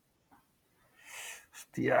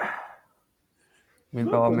 Hostia. 1.000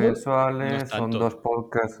 pavos mensuales, son 2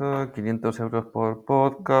 podcasts, 500 euros por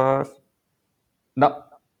podcast. No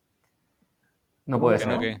puede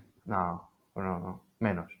ser. ¿Qué? No,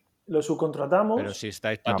 menos. Lo subcontratamos. Pero si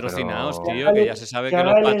estáis patrocinados, tío, que que ya se sabe que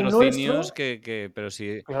los patrocinios, pero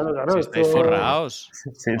si, claro, si estáis forrados.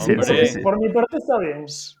 Sí. Por mi parte está bien.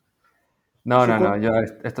 No, yo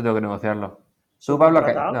esto tengo que negociarlo. Tú, Pablo,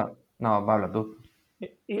 no, Pablo, tú.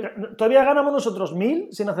 Y todavía ganamos nosotros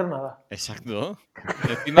 1.000 sin hacer nada. Exacto.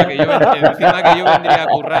 Encima que yo vendría a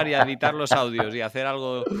currar y a editar los audios y hacer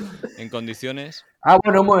algo en condiciones. Ah,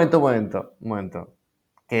 bueno, un momento.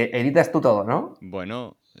 Que editas tú todo, ¿no?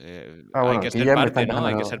 Bueno, bueno, hay que ser parte, ¿no?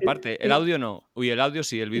 Hay que ser parte. El audio no. Uy, el audio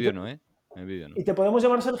sí, el vídeo no, ¿eh? En el vídeo no. ¿Y te podemos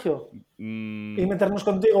llamar Sergio? Y meternos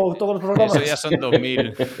contigo todos los programas. Eso ya son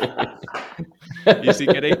 2.000. Y si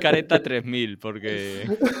queréis careta, 3.000, porque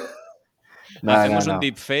hacemos un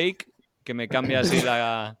deepfake que me cambia así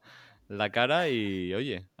la cara y,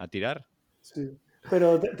 oye, a tirar. Sí.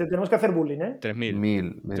 Pero te tenemos que hacer bullying, ¿eh? 3.000.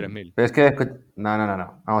 1.000. 3.000. Pero es que...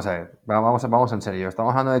 No. Vamos a ver. Vamos en serio.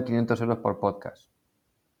 Estamos hablando de 500 euros por podcast.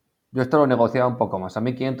 Yo esto lo negociaba un poco más. A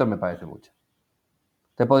mí 500 me parece mucho.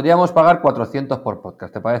 Te podríamos pagar 400 por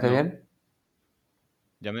podcast. ¿Te parece bien?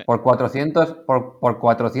 Por 400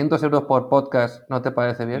 euros por podcast, ¿no te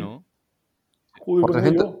parece bien? No. Uy,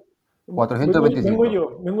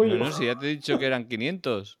 425. Vengo yo. No, si ya te he dicho que eran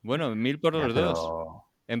 500. Bueno, 1.000 por los dos.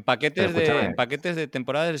 En paquetes de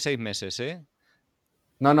temporada de 6 meses, ¿eh?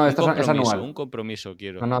 No, esto es anual. Un compromiso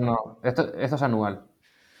quiero. No. Esto es anual.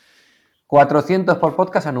 400 por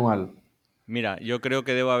podcast anual. Mira, yo creo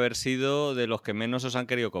que debo haber sido de los que menos os han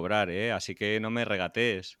querido cobrar, ¿eh? Así que no me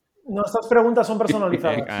regatees. No, estas preguntas son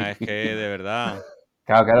personalizadas. Es que, de verdad.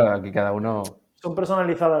 Claro, aquí cada uno... Son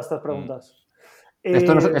personalizadas estas preguntas.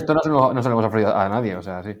 Esto no se lo hemos ofrecido a nadie, o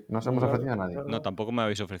sea, sí. No se hemos ofrecido a nadie. No, tampoco me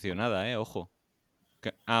habéis ofrecido nada, ojo.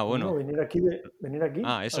 Bueno. No, venir aquí.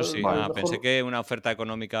 Eso sí. Mejor... Pensé que una oferta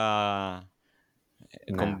económica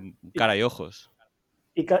con cara y ojos.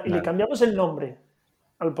 Y le cambiamos el nombre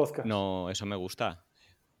al podcast. No, eso me gusta.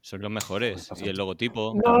 Son los mejores. Y el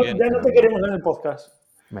logotipo. No, también. ya no te queremos en el podcast.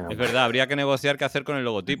 Es verdad, habría que negociar qué hacer con el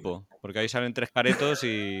logotipo. Porque ahí salen 3 caretos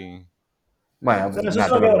y... Bueno, pero eso se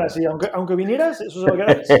va a quedar así. Aunque vinieras, eso se va a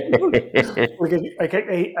quedar así.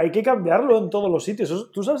 Porque hay que cambiarlo en todos los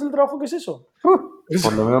sitios. ¿Tú sabes el trabajo que es eso?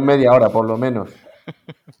 Por lo menos media hora, por lo menos.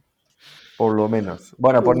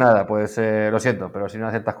 Bueno, pues nada, pues lo siento, pero si no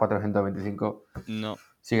aceptas 425... No.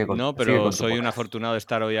 Pero soy un afortunado de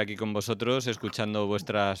estar hoy aquí con vosotros, escuchando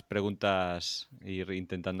vuestras preguntas e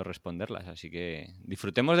intentando responderlas. Así que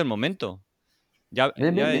disfrutemos del momento. Ya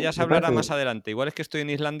se hablará más adelante. Igual es que estoy en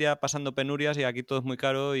Islandia pasando penurias y aquí todo es muy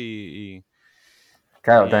caro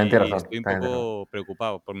Claro, también tienes razón. Estoy un poco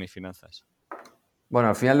preocupado por mis finanzas. Bueno,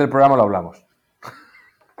 al final del programa lo hablamos.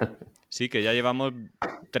 Sí, que ya llevamos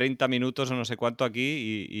 30 minutos o no sé cuánto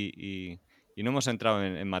aquí y no hemos entrado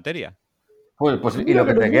en materia. Pues y lo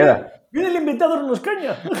que te queda. Viene el invitado, no nos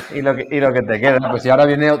caña. Y lo que te queda. Pues si ahora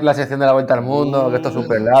viene la sección de la vuelta al mundo, que esto es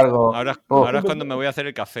súper largo. Ahora es cuando me voy a hacer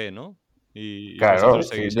el café, ¿no? Claro,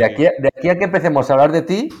 de aquí a que empecemos a hablar de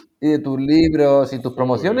ti y de tus libros y tus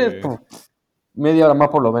promociones, media hora más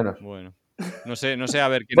por lo menos. Bueno, no sé a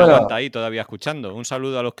ver quién aguanta ahí todavía escuchando. Un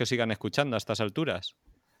saludo a los que sigan escuchando a estas alturas.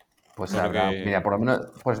 Pues mira, por lo menos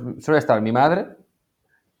pues suele estar mi madre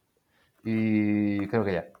y creo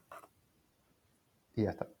que ya. Y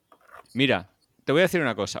ya está. Mira, os voy a decir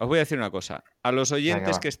una cosa. A los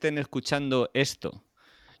oyentes que estén escuchando esto...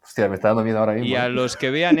 Hostia, me está dando miedo ahora mismo. Y a los que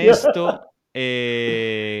vean esto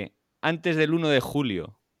antes del 1 de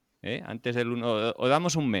julio, antes del 1, o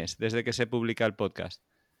damos un mes desde que se publica el podcast.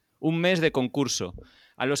 Un mes de concurso.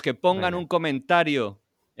 A los que pongan un comentario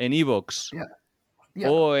en iVoox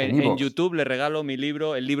o en YouTube, les regalo mi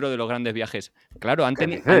libro, el libro de los grandes viajes. Claro, han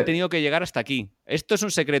tenido que llegar hasta aquí. Esto es un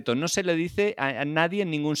secreto, no se le dice a nadie en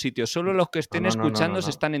ningún sitio. Solo los que estén escuchando se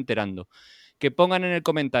están enterando. Que pongan en el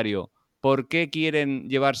comentario ¿por qué quieren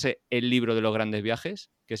llevarse el libro de los grandes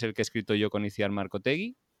viajes? Que es el que he escrito yo con Iciar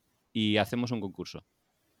Marcotegui. Y hacemos un concurso.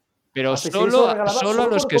 Pero solo a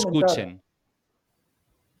los que escuchen.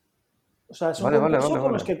 O sea, es un concurso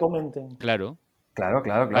con los que comenten. Claro.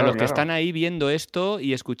 A los que están ahí viendo esto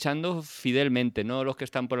y escuchando fidelmente, no los que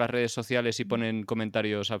están por las redes sociales y ponen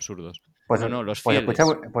comentarios absurdos. No, los fieles.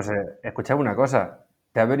 Escuchad una cosa.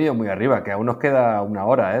 Te ha venido muy arriba, que aún nos queda 1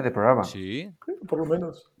 hora de programa. Sí. Por lo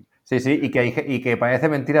menos. Sí, y que parece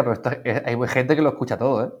mentira, pero hay gente que lo escucha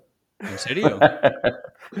todo, ¿eh? ¿En serio?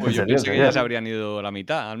 Pues yo pensé que ya se habrían ido la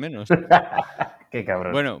mitad, al menos. Qué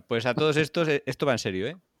cabrón. Bueno, pues a todos estos, esto va en serio,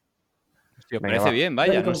 ¿eh? Si os parece bien,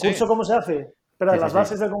 vaya, ¿El concurso cómo se hace? Espera, las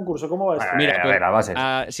bases del concurso, ¿cómo va esto? Mira, a ver, las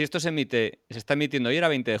bases. Si esto se está emitiendo, hoy era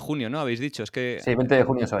 20 de junio, ¿no? Habéis dicho, es que... Sí, 20 de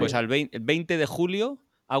junio soy. Pues el 20 de julio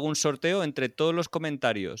hago un sorteo entre todos los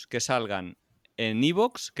comentarios que salgan en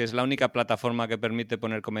iVoox, que es la única plataforma que permite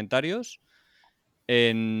poner comentarios,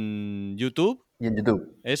 en YouTube. Y en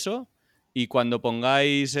YouTube. Eso. Y cuando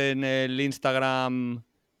pongáis en el Instagram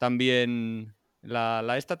también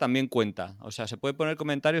también cuenta. O sea, se puede poner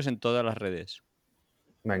comentarios en todas las redes.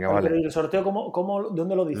 Venga, vale. ¿Y el sorteo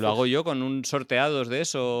dónde lo dices? Lo hago yo con un sorteados de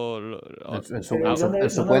eso. En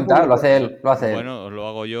su cuenta, lo hace él. Bueno, lo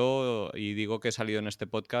hago yo y digo que he salido en este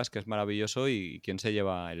podcast, que es maravilloso, y quién se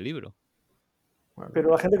lleva el libro. ¿Pero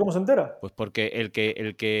la gente cómo se entera? Pues porque el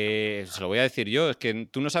que se lo voy a decir yo, es que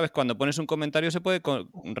tú no sabes cuando pones un comentario se puede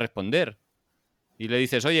responder. Y le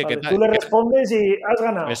dices, oye, ¿qué Vale, tal? tú le respondes y has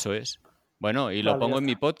ganado. Eso es. Bueno, y lo Vale, pongo ya en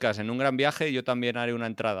mi está. podcast, en un gran viaje, y yo también haré una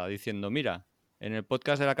entrada diciendo, mira, en el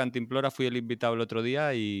podcast de la Cantimplora fui el invitado el otro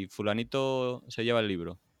día y fulanito se lleva el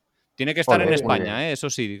libro. Tiene que estar en Joder, muy España, bien. eso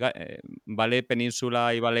sí, vale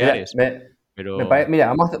Península y Mira, Baleares, pero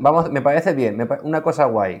mira, me parece bien, una cosa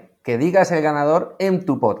guay, que digas el ganador en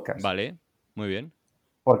tu podcast. vale, muy bien.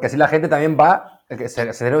 Porque así la gente también va,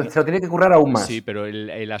 se lo tiene que currar aún más. Sí, pero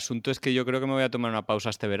el asunto es que yo creo que me voy a tomar una pausa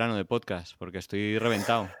este verano de podcast, porque estoy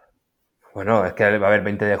reventado. Bueno, es que va a haber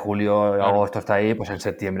 20 de julio, Claro. agosto está ahí, pues en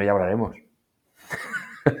septiembre ya hablaremos.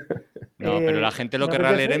 No, pero la gente lo ¿me querrá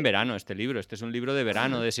leer apetece? en verano, este libro. Este es un libro de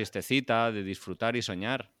verano, de siestecita, de disfrutar y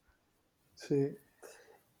soñar. Sí.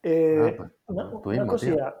 Pues Una, tú una mismo, tío.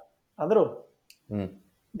 cosilla, Andro, Mm.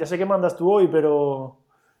 ya sé que mandas tú hoy, pero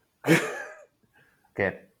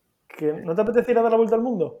 ¿Qué? ¿que no te apetece ir a dar la vuelta al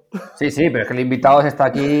mundo? Sí, pero es que el invitado está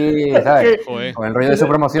aquí, ¿sabes? Joder. Con el rollo de su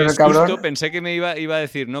promoción, Qué el cabrón. susto, pensé que me iba a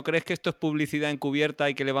decir, ¿no crees que esto es publicidad encubierta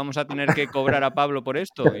y que le vamos a tener que cobrar a Pablo por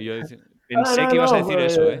esto? Y yo pensé que ibas a decir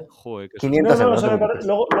eso, ¿eh? Joder, qué susto. 500 No, euros, no eso te me preocupes.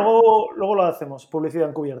 luego lo hacemos, publicidad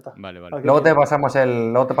encubierta. Vale. Luego te pasamos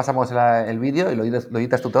el vídeo y lo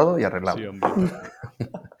editas tú todo y arreglado. Sí, hombre.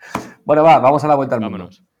 Bueno, vamos a la vuelta al mundo.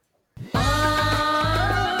 Vámonos.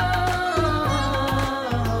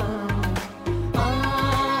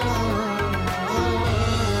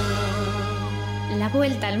 La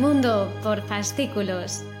vuelta al mundo por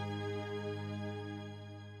fascículos.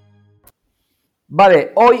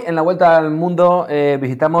 Vale, hoy en la vuelta al mundo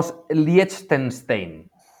visitamos Liechtenstein,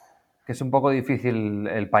 que es un poco difícil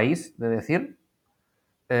el país de decir,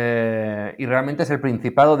 y realmente es el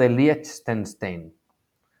Principado de Liechtenstein.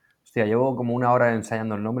 Hostia, llevo como una hora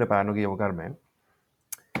ensayando el nombre para no equivocarme, ¿eh?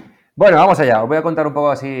 Bueno, vamos allá. Os voy a contar un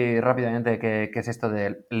poco así rápidamente qué es esto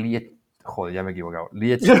de Joder, ya me he equivocado.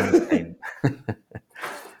 Liechtenstein.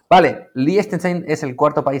 Vale, Liechtenstein es el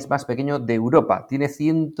cuarto país más pequeño de Europa. Tiene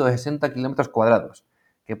 160 kilómetros cuadrados.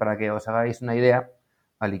 Que para que os hagáis una idea,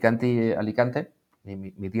 Alicante,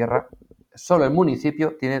 mi tierra, solo el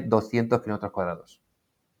municipio tiene 200 kilómetros cuadrados.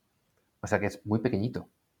 O sea que es muy pequeñito.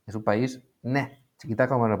 Es un país, chiquita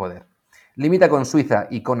como no poder. Limita con Suiza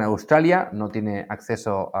y con Australia. No tiene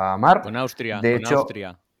acceso a mar. Con Austria, De con hecho,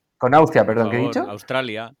 Austria. Con Austria, perdón, Por ¿qué he favor, dicho?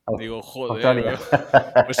 Australia. Digo, joder. Australia.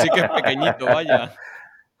 Pues sí que es pequeñito, vaya.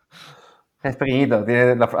 Es pequeñito,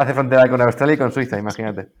 hace frontera con Australia y con Suiza,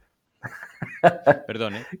 imagínate.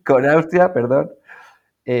 Perdón, ¿eh? Con Austria, perdón.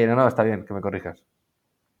 No, está bien que me corrijas.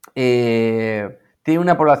 Tiene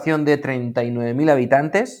una población de 39.000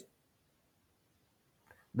 habitantes,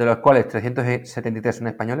 de los cuales 373 son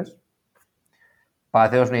españoles. Para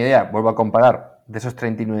haceros una idea, vuelvo a comparar, de esos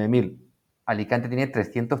 39.000, Alicante tiene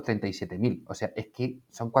 337.000. O sea, es que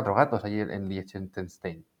son 4 gatos allí en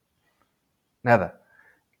Liechtenstein. Nada.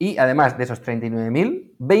 Y además de esos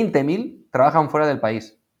 39.000, 20.000 trabajan fuera del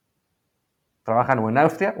país. Trabajan o en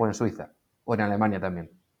Austria o en Suiza. O en Alemania también.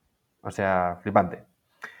 O sea, flipante.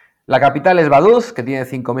 La capital es Vaduz, que tiene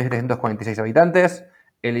 5.746 habitantes.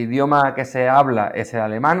 El idioma que se habla es el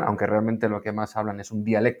alemán, aunque realmente lo que más hablan es un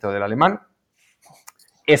dialecto del alemán.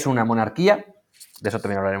 Es una monarquía, de eso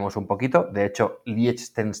también hablaremos un poquito. De hecho,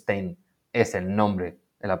 Liechtenstein es el nombre,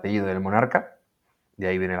 el apellido del monarca. De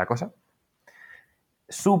ahí viene la cosa.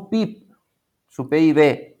 Su PIB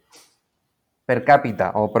per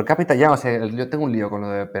cápita, o per cápita, ya no sé, yo tengo un lío con lo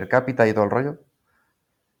de per cápita y todo el rollo.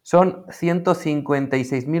 Son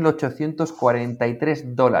 156.843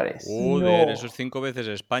 dólares. Joder, No. eso es 5 veces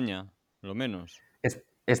España, lo menos.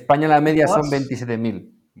 España la media son ¿Más?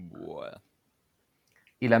 27.000. Buah.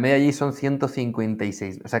 Y la media allí son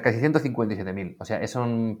 156, o sea, casi 157.000. O sea, es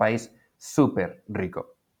un país súper rico.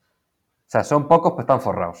 O sea, son pocos, pues están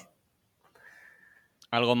forrados.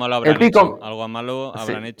 Algo malo habrán pico. hecho. Algo malo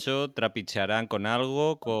habrán Sí. hecho, trapichearán con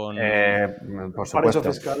algo, con Por Paraíso supuesto.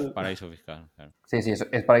 fiscal. paraíso fiscal. Claro. Sí,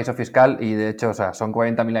 es paraíso fiscal y de hecho, o sea, son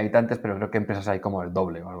 40.000 habitantes, pero creo que empresas hay como el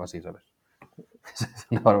doble o algo así, ¿sabes? Es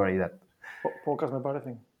una barbaridad. Pocas me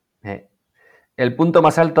parecen. El punto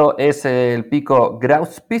más alto es el pico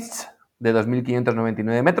Grauspitz, de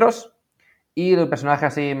 2.599 metros. Y el personaje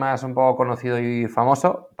así más un poco conocido y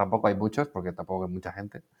famoso, tampoco hay muchos, porque tampoco hay mucha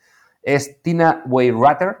gente, es Tina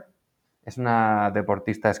Weirater. Es una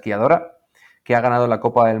deportista esquiadora que ha ganado la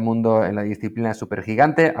Copa del Mundo en la disciplina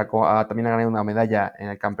supergigante. También ha ganado una medalla en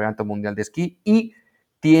el Campeonato Mundial de Esquí y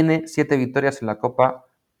tiene 7 victorias en la Copa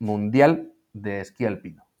Mundial de Esquí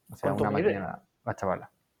Alpino. O sea, ¿Cuánto una mide? máquina, la chavala.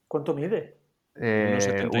 ¿Cuánto mide?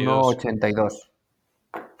 1,72. 1,82.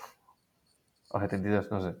 O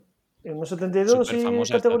 72, no sé. ¿En unos 72 y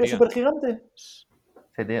Superfamosa categoría esta tía. supergigante?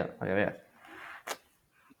 Sí, tío, para que veas.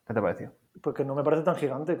 ¿Qué te pareció? Porque no me parece tan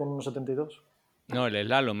gigante con unos 72. No, el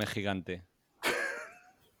slalom es gigante.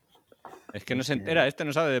 Es que no se entera, este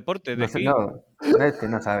no sabe de deporte, de No sé, esquí. no, este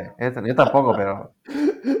no sabe. Yo tampoco, pero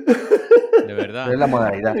De verdad. es la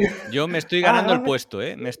modalidad. Yo me estoy Ah, ganando el gracias. puesto,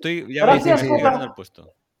 ¿eh? Ya Gracias veis, me sí, estoy sí. ganando el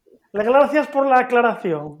puesto. Gracias por la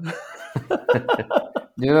aclaración.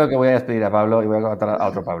 Yo creo que voy a despedir a Pablo y voy a contar a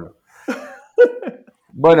otro Pablo.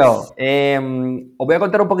 Bueno, os voy a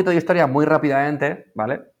contar un poquito de historia muy rápidamente,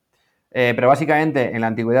 ¿vale? Pero básicamente en la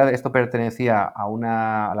antigüedad esto pertenecía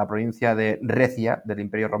a la provincia de Recia del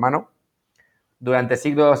Imperio Romano. Durante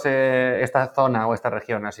siglos esta zona o esta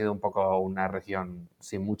región ha sido un poco una región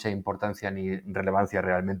sin mucha importancia ni relevancia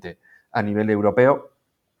realmente a nivel europeo.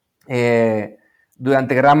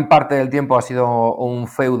 Durante gran parte del tiempo ha sido un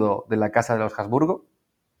feudo de la Casa de los Habsburgo.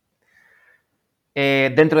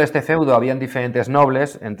 Dentro de este feudo habían diferentes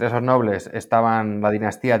nobles. Entre esos nobles estaban la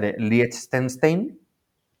dinastía de Liechtenstein.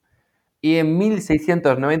 Y en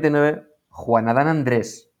 1699, Juan Adán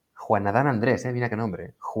Andrés, mira qué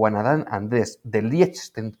nombre, Juan Adán Andrés de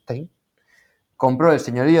Liechtenstein, compró el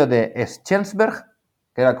señorío de Schensberg,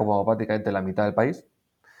 que era como prácticamente la mitad del país,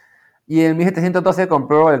 y en 1712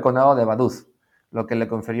 compró el condado de Vaduz, lo que le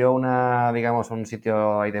confirió un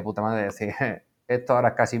sitio ahí de puta madre de decir, esto ahora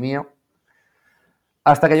es casi mío.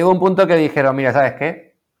 Hasta que llegó un punto que dijeron, mira, ¿sabes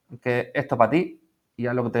qué? Que esto para ti y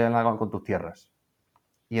haz lo que te den la gana con tus tierras.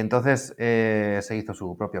 Y entonces se hizo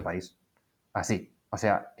su propio país. Así. O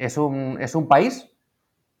sea, es un país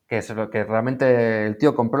que realmente el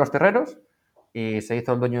tío compró los terrenos y se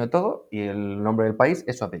hizo el dueño de todo y el nombre del país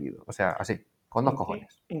es su apellido. O sea, así, con dos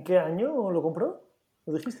cojones. ¿En qué año lo compró?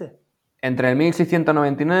 ¿Lo dijiste? Entre el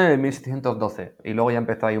 1699 y el 1612. Y luego ya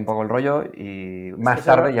empezó ahí un poco el rollo y más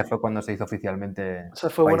tarde ya fue cuando se hizo oficialmente O sea,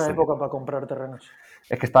 fue país buena suyo. época para comprar terrenos.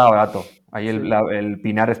 Es que estaba barato. Ahí Sí. el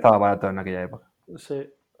pinar estaba barato en aquella época. Sí.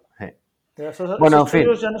 Sí. Esos Bueno, en fin.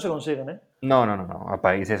 chollos ya no se consiguen, ¿eh? No. A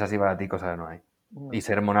países así baraticos ahora no hay. No. Y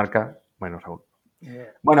ser monarca, bueno, seguro.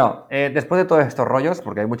 Yeah. Bueno, después de todos estos rollos,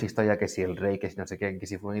 porque hay mucha historia que si el rey, que si no sé qué, que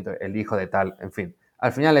si fue el hijo de tal, en fin.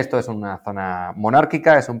 Al final esto es una zona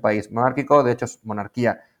monárquica, es un país monárquico, de hecho es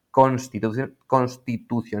monarquía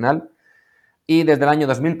constitucional y desde el año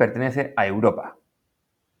 2000 pertenece a Europa.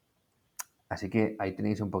 Así que ahí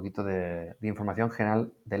tenéis un poquito de información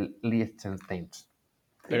general del Liechtenstein.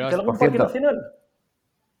 Pero ¿Tiene algún parque nacional?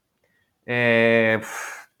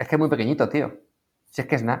 Es que es muy pequeñito, tío. Si es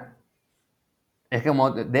que es nada. Es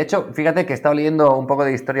como, de hecho, fíjate que he estado leyendo un poco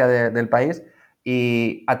de historia del país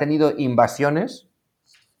y ha tenido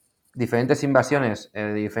diferentes invasiones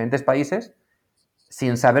de diferentes países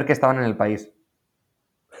sin saber que estaban en el país.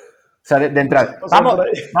 O sea, de entrar, O sea,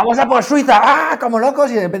 vamos a por Suiza, ¡ah! Como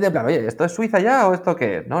locos, y de repente, en plan, oye, ¿esto es Suiza ya o esto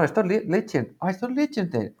qué? No, esto es Liechtenstein. Ah, esto es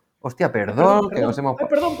Liechtenstein. Hostia, perdón, que nos hemos...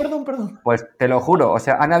 Perdón. Pues te lo juro, o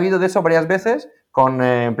sea, han habido de eso varias veces con,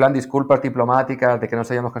 en plan, disculpas diplomáticas de que no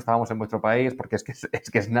sabíamos que estábamos en vuestro país, porque es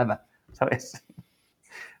que es nada, ¿sabes?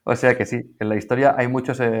 O sea que sí, en la historia hay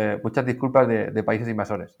muchas disculpas de países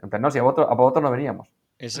invasores. En plan, no, si a vosotros no veníamos.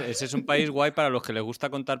 Ese es un país guay para los que les gusta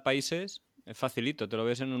contar países. Es facilito, te lo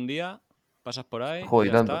ves en un día, pasas por ahí,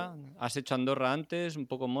 Joder, ya tanto. está. Has hecho Andorra antes, un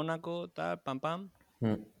poco Mónaco, tal, pam.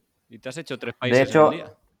 Y te has hecho 3 De países en un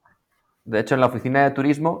día. hecho, en la oficina de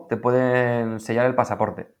turismo te pueden sellar el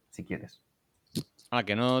pasaporte, si quieres. Ah,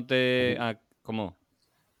 que no te... Ah, ¿cómo?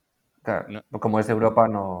 Claro, No. como es de Europa,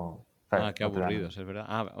 no... ¿sabes? Ah, qué No te dan aburridos, es verdad.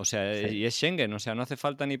 Ah, o sea, Sí. y es Schengen, o sea, no hace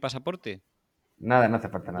falta ni pasaporte. Nada, no hace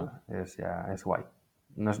falta nada. Es guay.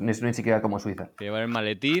 No es ni siquiera como Suiza. Que llevar el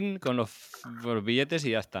maletín con los billetes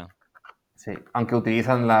y ya está. Sí, aunque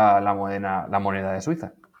utilizan la moneda de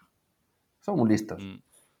Suiza. Son muy listos.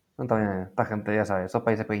 Son también, esta gente, ya sabes, esos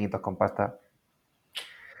países pequeñitos con pasta.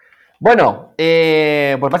 Bueno,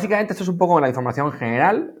 pues básicamente esto es un poco la información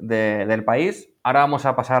general del país. Ahora vamos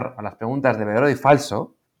a pasar a las preguntas de verdadero y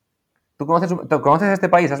falso. ¿Tú conoces este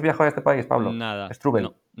país? ¿Has viajado a este país, Pablo? Nada.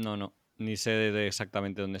 Strubell. No. Ni sé de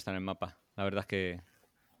exactamente dónde está en el mapa. La verdad es que...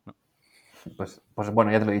 Pues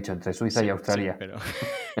bueno, ya te lo he dicho, entre Suiza y Australia. Sí, pero...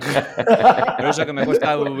 Por eso que me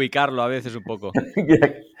cuesta ubicarlo a veces un poco.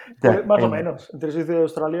 Ya, más o menos. Entre Suiza y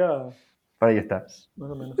Australia, por ahí está.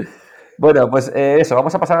 más o menos. Bueno, pues eso,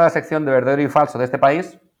 vamos a pasar a la sección de verdadero y falso de este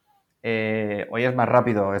país. Hoy es más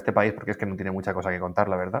rápido este país porque es que no tiene mucha cosa que contar,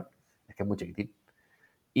 la verdad. Es que es muy chiquitín.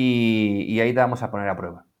 Y ahí te vamos a poner a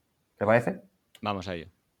prueba. ¿Te parece? Vamos a ello.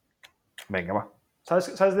 Venga, va.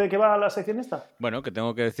 ¿Sabes de qué va la sección esta? Bueno, que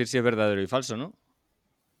tengo que decir si es verdadero y falso, ¿no?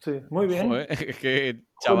 Sí, muy bien. Joder, es que,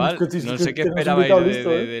 chaval, Joder, no que sé qué tenemos esperabais invitado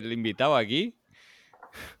listo, ¿eh? del invitado aquí.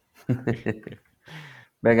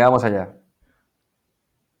 Venga, vamos allá.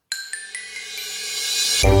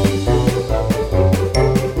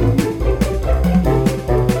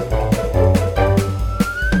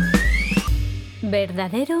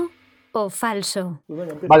 ¿Verdadero o falso?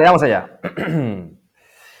 Vale, vamos allá.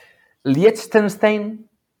 Liechtenstein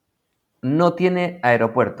no tiene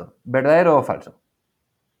aeropuerto. ¿Verdadero o falso?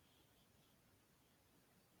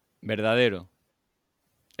 Verdadero.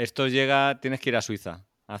 Esto llega, tienes que ir a Suiza,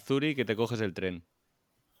 a Zúrich, que te coges el tren.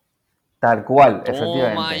 Tal cual, ¡Toma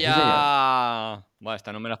efectivamente. Sí, señor. ya! Buah,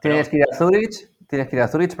 esta no me la esperaba. Tienes que ir a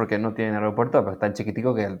Zúrich porque no tienen aeropuerto, pero es tan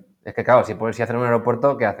chiquitico que es que claro, si hacen un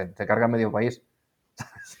aeropuerto, ¿qué hacen? Se carga medio país.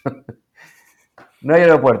 No hay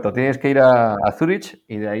aeropuerto, tienes que ir a Zúrich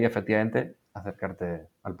y de ahí efectivamente acercarte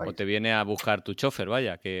al O país. te viene a buscar tu chofer,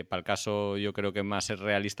 vaya, que para el caso yo creo que es más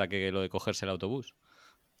realista que lo de cogerse el autobús.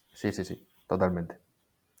 Sí, totalmente.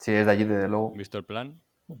 Si es de allí, desde luego. ¿Visto el plan?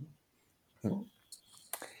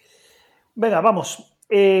 Venga, vamos.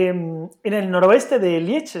 En el noroeste de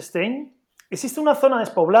Liechtenstein existe una zona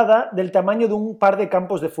despoblada del tamaño de un par de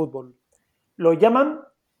campos de fútbol. Lo llaman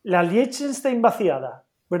la Liechtenstein vaciada.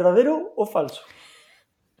 ¿Verdadero o falso?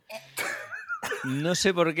 No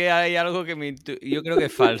sé por qué hay algo que yo creo que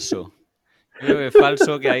es falso. Yo creo que es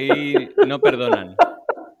falso, que ahí no perdonan.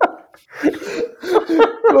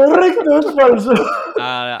 Correcto, es falso. Es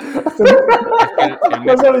que el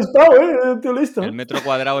Lo has avispado, tío listo. el metro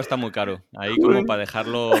cuadrado está muy caro. Ahí como para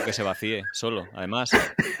dejarlo que se vacíe solo, además.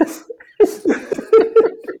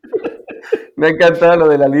 Me ha encantado lo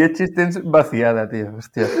de la Liechtenstein vaciada, tío.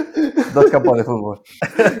 Hostia. 2 campos de fútbol.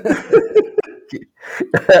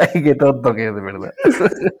 Ay, qué tonto que es, de verdad.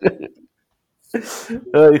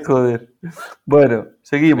 Ay, joder. Bueno,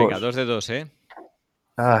 seguimos. Venga, 2 de 2, ¿eh?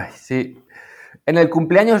 Ay, sí. En el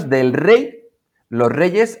cumpleaños del rey, los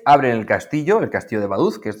reyes abren el castillo de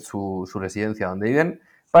Vaduz, que es su residencia donde viven,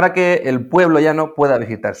 para que el pueblo llano pueda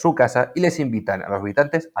visitar su casa y les invitan a los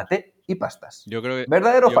visitantes a té y pastas. Yo creo que,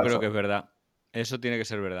 ¿Verdadero o yo falso? creo que es verdad. Eso tiene que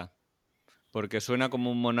ser verdad. Porque suena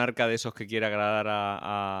como un monarca de esos que quiere agradar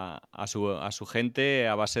a su gente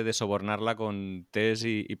a base de sobornarla con tés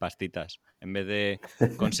y pastitas, en vez de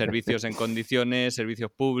con servicios en condiciones,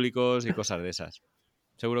 servicios públicos y cosas de esas.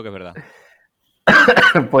 Seguro que es verdad.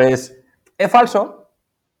 Pues es falso,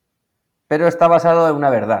 pero está basado en una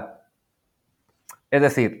verdad. Es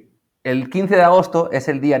decir, el 15 de agosto es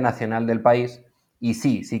el Día Nacional del país y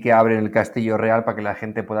sí que abren el Castillo Real para que la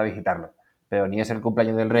gente pueda visitarlo. Pero ni es el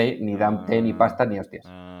cumpleaños del rey, ni dan té, ni pasta, ni hostias.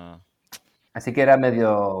 Así que era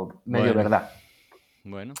medio Bueno. verdad.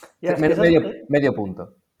 Bueno. Ya, es que Medio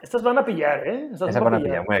punto. Estas van a pillar, ¿eh? Esas van a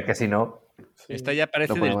pillar. Bueno, que si no... Sí. Esta ya parece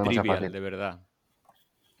Lo del ponemos demasiado trivial, fácil. de verdad.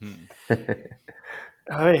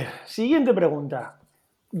 A ver, siguiente pregunta.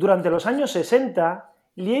 Durante los años 60,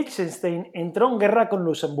 Liechtenstein entró en guerra con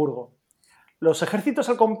Luxemburgo. Los ejércitos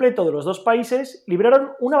al completo de los dos países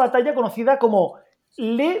libraron una batalla conocida como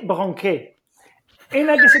Le Bronquet, en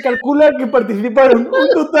la que se calcula que participaron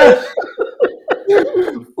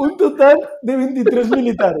un total de 23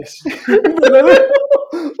 militares. ¿Verdadero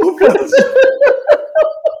o falso?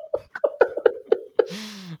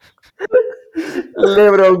 Le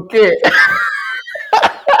bronqué.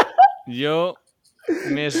 Yo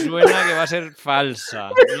me suena que va a ser falsa.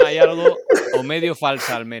 Hay algo, o medio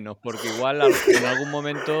falsa al menos, porque igual en algún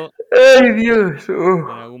momento ¡Ay, Dios! se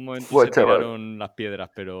tiraron las piedras,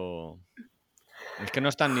 pero es que no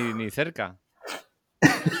están ni cerca.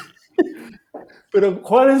 Pero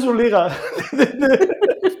juegan en su liga.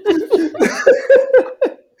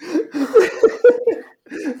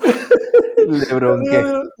 Le bronqué.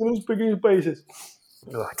 De los pequeños países.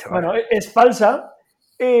 Chaval. Bueno, es falsa.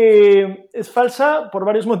 Es falsa por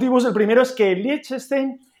varios motivos. El primero es que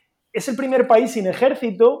Liechtenstein es el primer país sin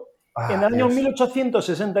ejército. En el año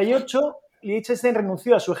 1868, Liechtenstein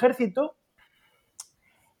renunció a su ejército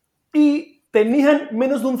y tenían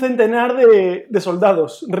menos de un centenar de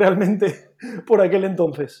soldados realmente por aquel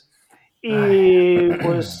entonces. Y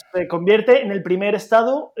pues se convierte en el primer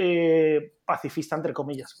estado pacifista, entre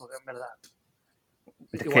comillas, porque en verdad...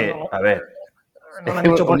 Es igual que, no, a ver... no lo han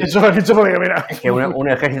dicho por eso, lo han dicho porque, mira... Es que un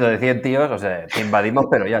ejército de 100 tíos, o sea, te invadimos,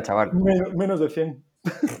 pero ya, chaval. Menos de 100.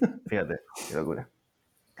 Fíjate, qué locura.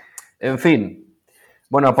 En fin,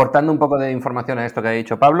 bueno, aportando un poco de información a esto que ha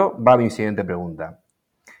dicho Pablo, va mi siguiente pregunta.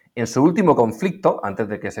 En su último conflicto, antes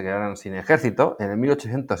de que se quedaran sin ejército, en el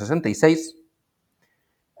 1866,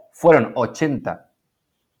 fueron 80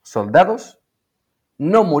 soldados,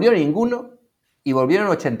 no murió ninguno y volvieron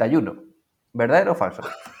 81. ¿Verdadero o falso?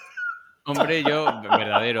 Hombre,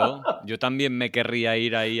 yo también me querría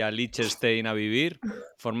ir ahí a Liechtenstein a vivir,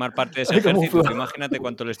 formar parte de ese Hay ejército. camuflaje. Tú imagínate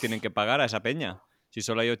cuánto les tienen que pagar a esa peña. Si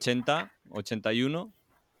solo hay 80, 81,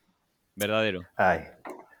 verdadero. Ay.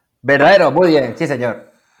 Verdadero, muy bien, sí,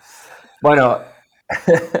 señor. Bueno,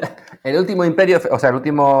 el último imperio, o sea, la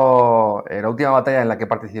última batalla en la que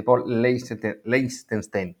participó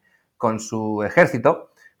Liechtenstein con su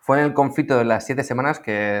ejército fue en el conflicto de las 7 semanas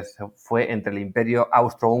que fue entre el imperio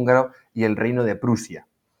austrohúngaro y el reino de Prusia.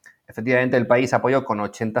 Efectivamente, el país apoyó con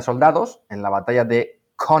 80 soldados en la batalla de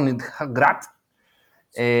Königsgrad.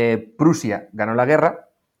 Prusia ganó la guerra,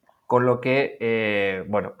 con lo que,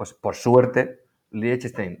 bueno, pues por suerte,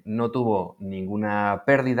 Liechtenstein no tuvo ninguna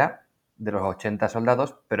pérdida de los 80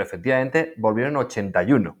 soldados, pero efectivamente volvieron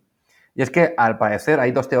 81. Y es que, al parecer,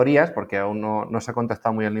 hay dos teorías, porque aún no se ha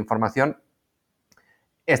contestado muy bien la información.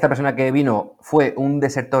 Esta persona que vino fue un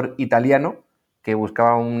desertor italiano que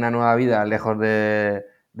buscaba una nueva vida lejos de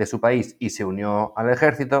su país y se unió al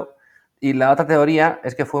ejército. Y la otra teoría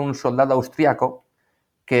es que fue un soldado austriaco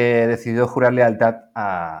que decidió jurar lealtad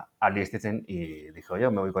a Liechtenstein y dijo,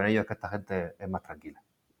 yo me voy con ellos, que esta gente es más tranquila.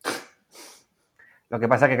 Lo que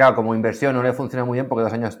pasa es que, claro, como inversión no le funcionó muy bien porque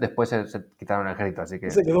 2 años después se quitaron el ejército, así que...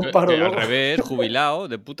 Se quedó paro Que al luego. revés, jubilado,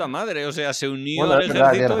 de puta madre. O sea, se unió Bueno, al es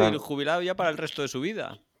verdad, ejército tienes y razón. jubilado ya para el resto de su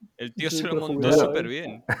vida. El tío Sí, se lo pero montó jubilado, súper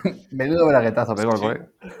bien. Menudo braguetazo pegó el Sí. colega.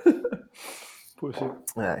 Pues sí.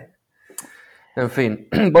 Ay. En fin.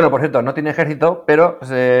 Bueno, por cierto, no tiene ejército, pero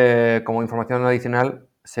como información adicional,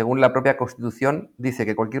 según la propia Constitución, dice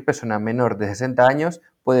que cualquier persona menor de 60 años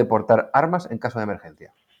puede portar armas en caso de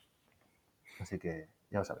emergencia. Así que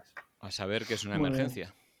ya lo sabes. A saber que es una Muy bien.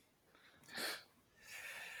 emergencia.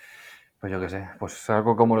 Pues yo qué sé, pues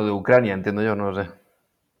algo como lo de Ucrania, entiendo yo, no lo sé.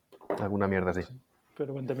 Alguna mierda así.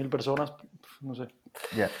 Pero 20.000 personas, no sé.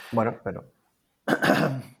 Ya, bueno, pero...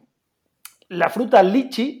 La fruta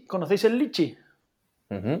lichi, ¿conocéis el lichi?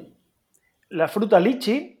 Uh-huh. La fruta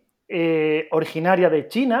lichi, originaria de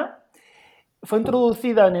China, fue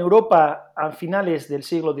introducida en Europa a finales del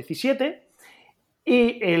siglo XVII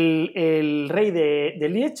y el rey de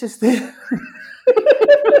Liechtenstein...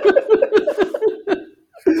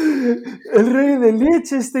 El rey de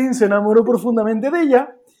Liechtenstein se enamoró profundamente de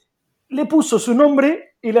ella, le puso su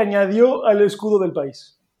nombre y le añadió al escudo del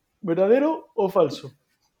país. ¿Verdadero o falso?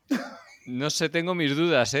 No sé, tengo mis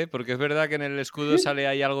dudas, ¿eh? Porque es verdad que en el escudo sale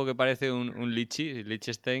ahí algo que parece un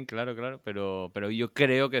Liechtenstein, claro, pero yo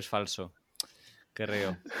creo que es falso.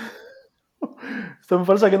 Creo. Es tan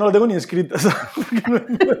falsa que no la tengo ni escrita. Porque me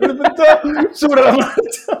lo he inventado sobre la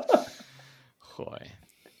marcha. Joder.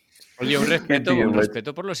 Oye, un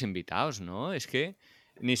respeto por los invitados, ¿no? Es que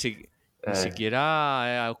ni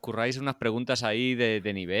siquiera curráis unas preguntas ahí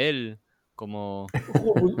de nivel, como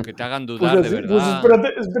que te hagan dudar Pues, de pues verdad.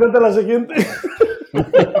 espérate a la siguiente.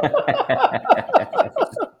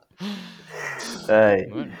 Ay.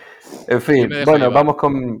 Bueno, En yo fin, me dejo bueno, llevar.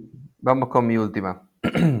 vamos con mi última.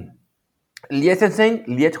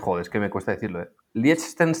 Joder, es que me cuesta decirlo.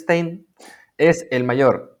 Liechtenstein es el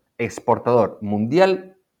mayor exportador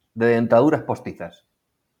mundial de dentaduras postizas.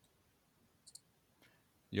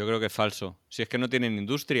 Yo creo que es falso. Si es que no tienen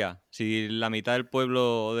industria, si la mitad del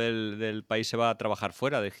pueblo del país se va a trabajar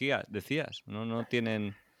fuera, decías. No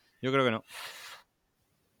tienen... Yo creo que no.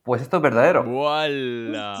 Pues esto es verdadero.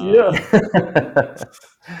 ¡Vuala!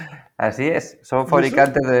 Así es, son ¿Y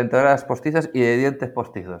fabricantes de dentaduras postizas y de dientes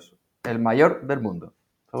postizos. El mayor del mundo.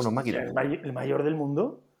 Son unos máquinas. ¿El mayor del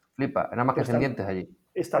mundo? Flipa, nada más que Pero hacen dientes allí.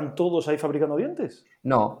 ¿Están todos ahí fabricando dientes?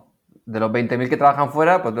 No, de los 20.000 que trabajan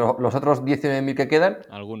fuera, pues los otros 19.000 que quedan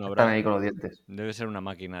Alguno están habrá. ahí con los dientes. Debe ser una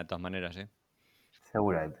máquina de todas maneras, ¿eh?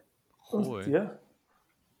 Seguramente. Joder. Hostia.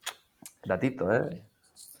 Datito, ¿eh? Joder.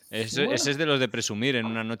 Ese es de los de presumir en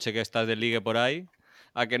una noche que estás de ligue por ahí.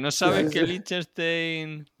 A que no sabes Sí, que sí.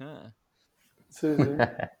 Liechtenstein... Sí.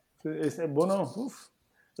 Bueno,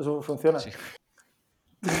 eso funciona. Sí.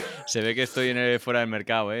 Se ve que estoy fuera del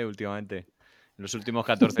mercado, últimamente. En los últimos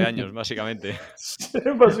 14 años, básicamente. Sí,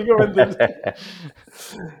 básicamente.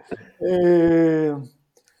 Sí.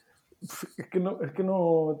 Es que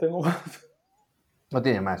no tengo más. No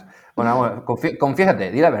tiene más. Bueno, vamos,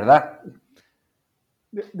 confiésate, di la verdad.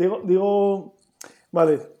 Digo,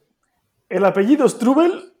 vale. El apellido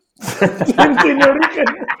Strubell tiene origen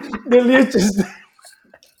de Liechtenstein.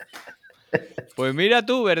 Pues mira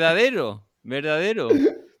tú, verdadero.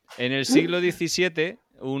 En el siglo XVII,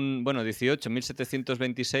 XVIII,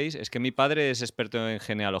 1726, es que mi padre es experto en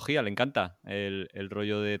genealogía, le encanta el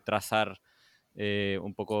rollo de trazar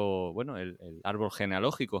un poco, el árbol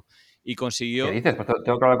genealógico. Y consiguió... ¿Qué dices? Pues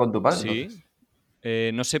tengo que hablar con tu padre, Sí, entonces.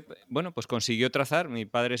 No sé, bueno, pues consiguió trazar, mi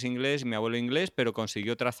padre es inglés y mi abuelo inglés, pero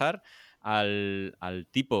consiguió trazar al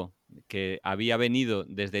tipo que había venido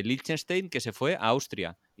desde Liechtenstein, que se fue a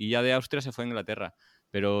Austria, y ya de Austria se fue a Inglaterra.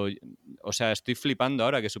 Pero, o sea, estoy flipando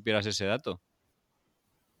ahora que supieras ese dato.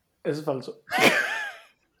 Es falso.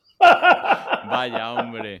 Vaya,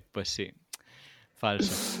 hombre. Pues sí,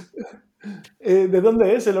 falso. ¿De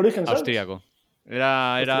dónde es el origen, sabes? Austríaco.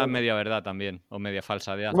 Era Austríaco. media verdad también, o media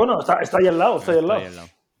falsa. Bueno, está ahí al lado, está ahí al Está lado. ahí al lado.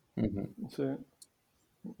 Sí.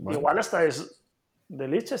 Bueno. Igual hasta es de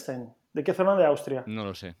Liechtenstein. ¿De qué zona de Austria? No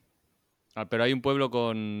lo sé. Pero hay un pueblo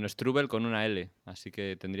con Strubell con una L, así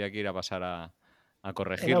que tendría que ir a pasar a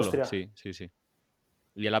corregirlo. Austria. Sí.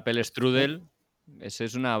 Y el Apple Strudel, esa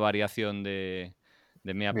es una variación de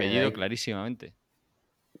mi apellido, ahí. clarísimamente.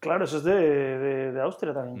 Claro, eso es de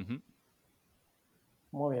Austria también. Ujú.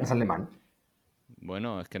 Muy bien. Es alemán.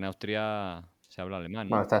 Bueno, es que en Austria se habla alemán,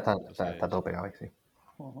 ¿no? Bueno, está Entonces, todo pegado ahí, sí.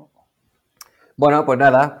 Ujú. Bueno, pues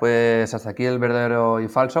nada, pues hasta aquí el verdadero y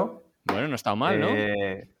falso. bueno, no está mal, ¿no?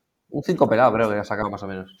 Un 5 pelado creo que ha sacado más o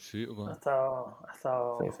menos. Sí, Ha estado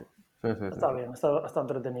Sí. bien, ha estado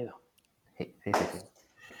entretenido. Sí.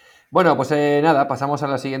 Bueno, pues nada, pasamos a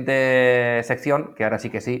la siguiente sección, que ahora sí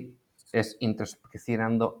que sí, es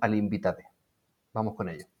introspeccionando al invitado. Vamos con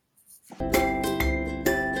ello.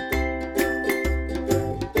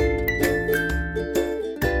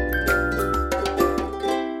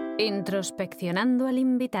 Introspeccionando al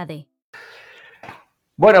invitade.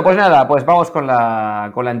 Bueno, pues nada, pues vamos con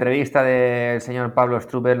la entrevista del señor Pablo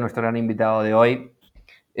Strubell, nuestro gran invitado de hoy.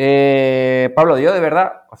 Pablo, yo de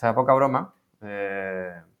verdad, o sea, poca broma,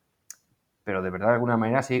 pero de verdad de alguna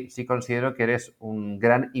manera sí considero que eres un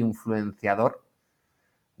gran influenciador.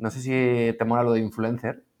 No sé si te mola lo de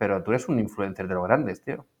influencer, pero tú eres un influencer de los grandes,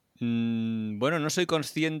 tío. Bueno, no soy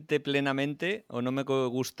consciente plenamente o no me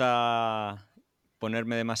gusta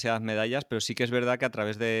ponerme demasiadas medallas, pero sí que es verdad que a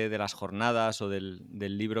través de las jornadas o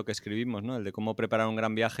del libro que escribimos, ¿no? El de cómo preparar un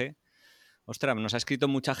gran viaje, ostras, nos ha escrito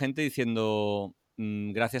mucha gente diciendo,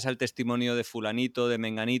 gracias al testimonio de fulanito, de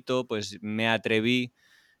menganito, pues me atreví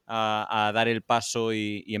a dar el paso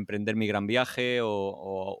y emprender mi gran viaje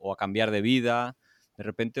o a cambiar de vida. De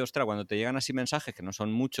repente, ostras, cuando te llegan así mensajes, que no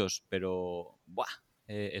son muchos, pero ¡buah!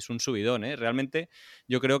 Es un subidón, ¿eh? Realmente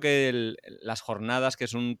yo creo que las jornadas, que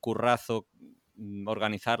es un currazo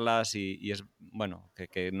organizarlas y es, bueno,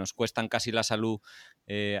 que nos cuestan casi la salud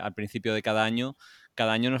al principio de cada año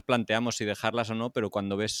nos planteamos si dejarlas o no, pero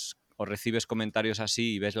cuando ves o recibes comentarios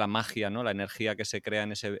así y ves la magia, ¿no? La energía que se crea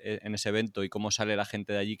en ese evento y cómo sale la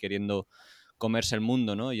gente de allí queriendo comerse el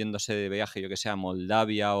mundo, ¿no? Yéndose de viaje, yo que sé, a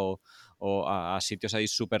Moldavia o a sitios ahí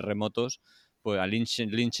súper remotos, pues a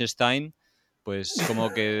Liechtenstein, pues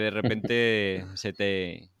como que de repente se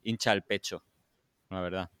te hincha el pecho, la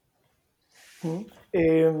verdad.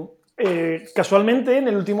 Casualmente, en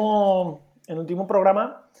el último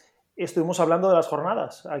programa estuvimos hablando de las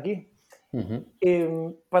jornadas aquí.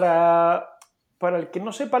 Para el que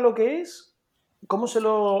no sepa lo que es, ¿cómo se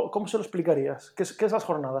lo explicarías? ¿Qué es las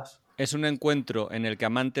jornadas? Es un encuentro en el que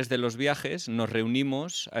amantes de los viajes nos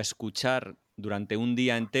reunimos a escuchar durante un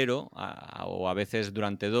día entero, o a veces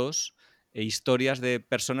durante 2, historias de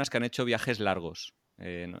personas que han hecho viajes largos.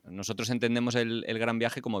 Nosotros entendemos el gran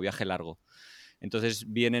viaje como viaje largo.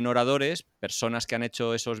 Entonces vienen oradores, personas que han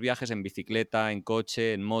hecho esos viajes en bicicleta, en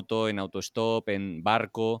coche, en moto, en autostop, en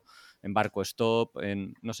barco stop,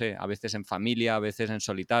 no sé, a veces en familia, a veces en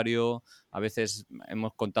solitario, a veces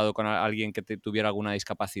hemos contado con alguien que tuviera alguna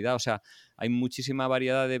discapacidad. O sea, hay muchísima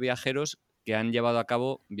variedad de viajeros que han llevado a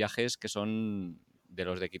cabo viajes que son de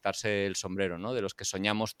los de quitarse el sombrero, ¿no? De los que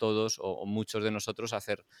soñamos todos o muchos de nosotros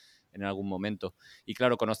hacer en algún momento. Y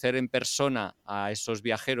claro, conocer en persona a esos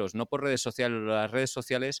viajeros, no por redes sociales, las redes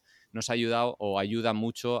sociales nos ha ayudado o ayuda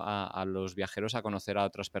mucho a los viajeros a conocer a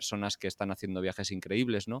otras personas que están haciendo viajes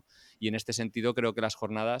increíbles, ¿no? Y en este sentido creo que las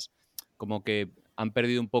jornadas como que han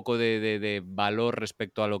perdido un poco de valor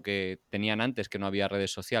respecto a lo que tenían antes, que no había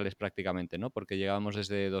redes sociales prácticamente, ¿no? Porque llegábamos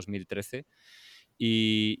desde 2013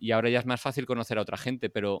 y ahora ya es más fácil conocer a otra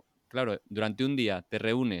gente, pero claro, durante un día te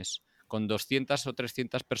reúnes con 200 o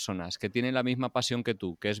 300 personas que tienen la misma pasión que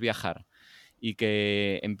tú, que es viajar, y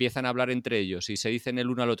que empiezan a hablar entre ellos y se dicen el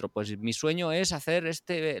uno al otro, pues mi sueño es hacer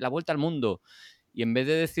la vuelta al mundo. Y en vez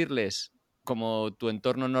de decirles, como tu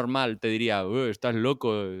entorno normal te diría, estás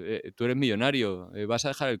loco, tú eres millonario, vas a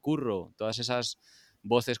dejar el curro, todas esas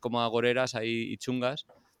voces como agoreras ahí y chungas,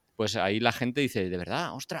 pues ahí la gente dice, de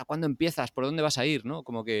verdad, ostras, ¿cuándo empiezas? ¿Por dónde vas a ir? ¿No?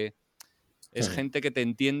 Como que es gente que te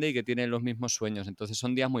entiende y que tiene los mismos sueños. Entonces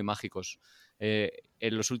son días muy mágicos.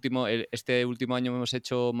 Este último año hemos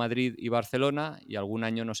hecho Madrid y Barcelona y algún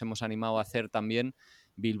año nos hemos animado a hacer también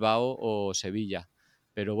Bilbao o Sevilla.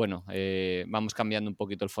 Pero bueno, vamos cambiando un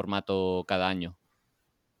poquito el formato cada año.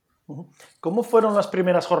 ¿Cómo fueron las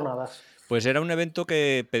primeras jornadas? Pues era un evento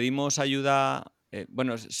que pedimos ayuda.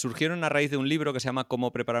 Surgieron a raíz de un libro que se llama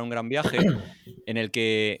Cómo preparar un gran viaje, en el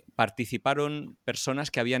que participaron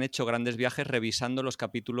personas que habían hecho grandes viajes revisando los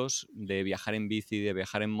capítulos de viajar en bici, de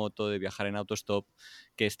viajar en moto, de viajar en autostop,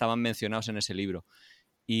 que estaban mencionados en ese libro.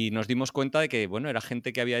 Y nos dimos cuenta de que, bueno, era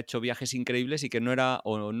gente que había hecho viajes increíbles y que no era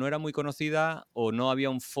muy conocida o no había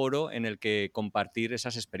un foro en el que compartir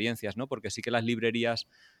esas experiencias, ¿no? Porque sí que las librerías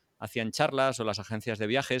hacían charlas o las agencias de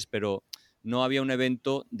viajes, pero no había un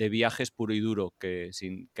evento de viajes puro y duro, que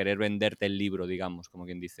sin querer venderte el libro, digamos, como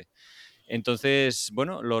quien dice. Entonces,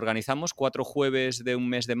 bueno, lo organizamos 4 jueves de un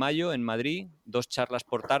mes de mayo en Madrid, 2 charlas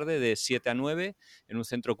por tarde de 7 a 9 en un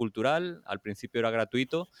centro cultural. Al principio era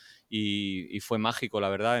gratuito y fue mágico, la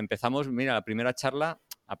verdad. Empezamos, mira, la primera charla,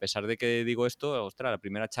 a pesar de que digo esto, ostras, la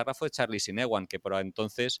primera charla fue Charlie Sinewan, que por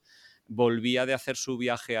entonces volvía de hacer su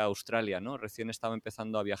viaje a Australia, ¿no? Recién estaba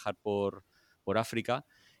empezando a viajar por África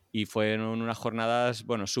y fueron unas jornadas,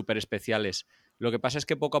 bueno, súper especiales. Lo que pasa es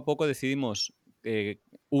que poco a poco decidimos,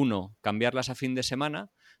 cambiarlas a fin de semana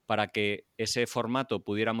para que ese formato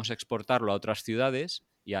pudiéramos exportarlo a otras ciudades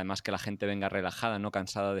y además que la gente venga relajada, no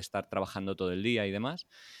cansada de estar trabajando todo el día y demás.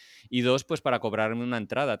 Y 2, pues para cobrarme una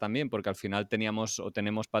entrada también, porque al final tenemos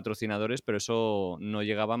patrocinadores, pero eso no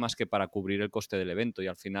llegaba más que para cubrir el coste del evento y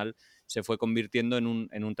al final se fue convirtiendo en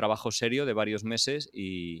un trabajo serio de varios meses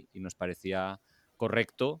y nos parecía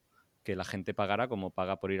correcto que la gente pagara como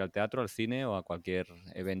paga por ir al teatro, al cine o a cualquier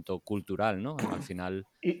evento cultural, ¿no? Al final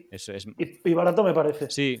eso es... Y barato me parece.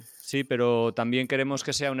 Sí, sí, pero también queremos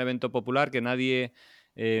que sea un evento popular, que nadie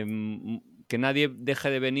deje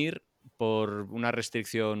de venir por una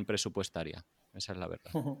restricción presupuestaria. Esa es la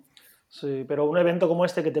verdad. Sí, pero un evento como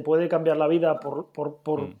este que te puede cambiar la vida por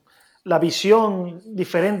la visión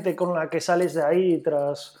diferente con la que sales de ahí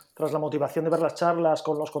tras la motivación de ver las charlas,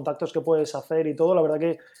 con los contactos que puedes hacer y todo, la verdad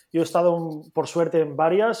que yo he estado, por suerte, en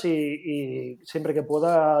varias y siempre que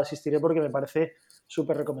pueda asistiré porque me parece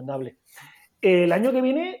súper recomendable. El año que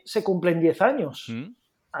viene se cumplen 10 años.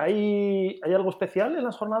 ¿Hay algo especial en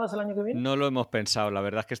las jornadas del año que viene? No lo hemos pensado. La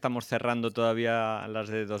verdad es que estamos cerrando todavía las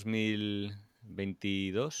de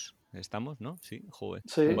 2022. Estamos, ¿no? Sí, joder.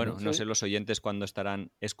 Sí, Bueno, no sí. sé los oyentes cuándo estarán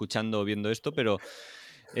escuchando o viendo esto, pero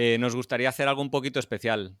nos gustaría hacer algo un poquito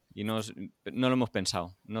especial y no lo hemos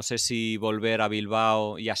pensado. No sé si volver a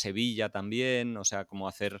Bilbao y a Sevilla también, o sea, como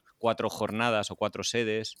hacer 4 jornadas o 4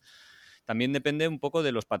 sedes. También depende un poco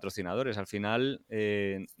de los patrocinadores. Al final,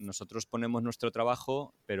 nosotros ponemos nuestro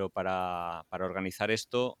trabajo, pero para organizar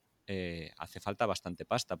esto hace falta bastante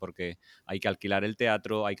pasta porque hay que alquilar el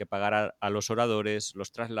teatro, hay que pagar a los oradores,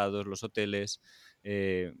 los traslados, los hoteles,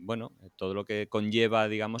 todo lo que conlleva,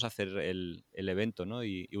 digamos, hacer el evento, ¿no?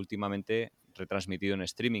 Y últimamente retransmitido en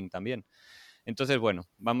streaming también. Entonces, bueno,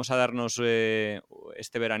 vamos a darnos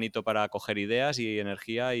este veranito para coger ideas y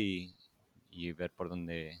energía y ver por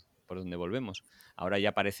dónde volvemos. Ahora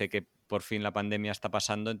ya parece que por fin la pandemia está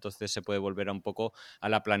pasando, entonces se puede volver un poco a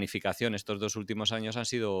la planificación. Estos 2 últimos años han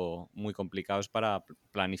sido muy complicados para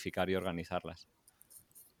planificar y organizarlas.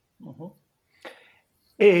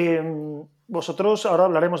 Vosotros, ahora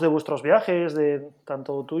hablaremos de vuestros viajes, de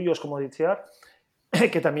tanto tuyos como de Itziar,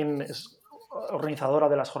 que también es organizadora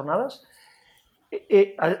de las jornadas.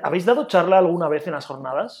 ¿Habéis dado charla alguna vez en las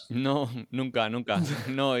jornadas? No, nunca.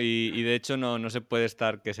 No, y de hecho no se puede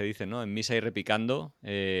estar, que se dice, ¿no? En misa y repicando.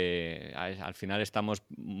 Al final estamos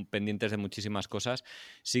pendientes de muchísimas cosas.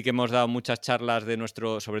 Sí que hemos dado muchas charlas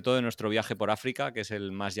sobre todo de nuestro viaje por África, que es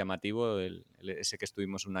el más llamativo, ese que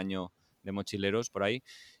estuvimos un año de mochileros por ahí.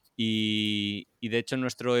 Y de hecho en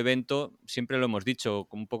nuestro evento siempre lo hemos dicho,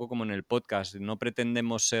 un poco como en el podcast, no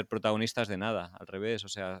pretendemos ser protagonistas de nada, al revés, o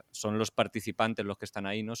sea, son los participantes los que están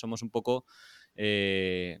ahí, ¿no? Somos un poco,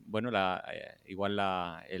 la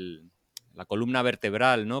columna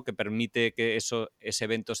vertebral, ¿no? Que permite que ese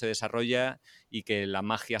evento se desarrolle y que la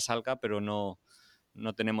magia salga, pero no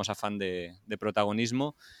tenemos afán de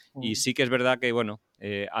protagonismo. Y sí que es verdad que,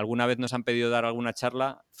 alguna vez nos han pedido dar alguna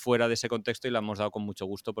charla fuera de ese contexto y la hemos dado con mucho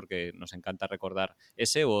gusto porque nos encanta recordar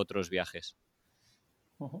ese u otros viajes.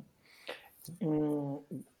 No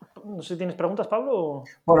sé si tienes preguntas, Pablo.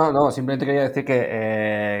 Bueno, no, simplemente quería decir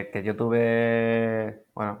que yo tuve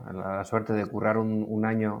la suerte de currar un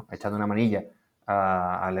año echando una manilla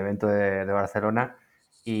al evento de Barcelona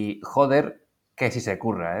y joder, que sí se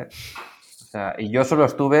curra, ¿eh? O sea, y yo solo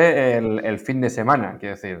estuve el fin de semana,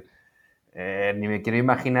 quiero decir. Ni me quiero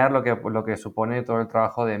imaginar lo que supone todo el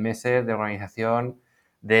trabajo de meses de organización.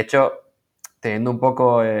 De hecho, teniendo un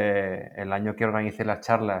poco el año que organicé las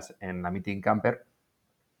charlas en la Meeting Camper,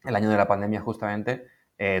 el año de la pandemia justamente,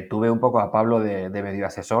 tuve un poco a Pablo de medio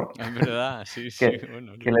asesor. Es verdad, sí,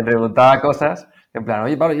 bueno. Que le preguntaba cosas, en plan,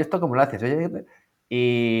 oye Pablo, ¿y esto cómo lo haces? Oye,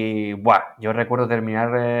 y buah, yo recuerdo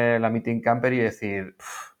terminar la Meeting Camper y decir,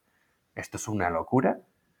 esto es una locura.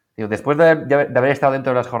 Digo, después de haber estado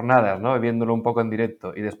dentro de las jornadas, ¿no? Viéndolo un poco en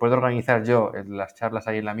directo, y después de organizar yo las charlas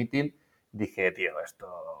ahí en la meeting, dije, tío, esto,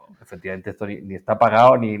 efectivamente, esto ni está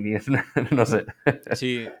pagado, ni es una, no sé.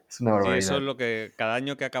 Sí, Es una sí, barbaridad. eso es lo que cada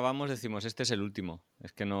año que acabamos decimos, este es el último.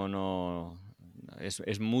 Es que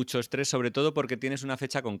es mucho estrés, sobre todo porque tienes una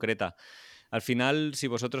fecha concreta. Al final, si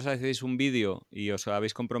vosotros hacéis un vídeo y os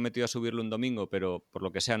habéis comprometido a subirlo un domingo, pero por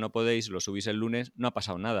lo que sea no podéis, lo subís el lunes, no ha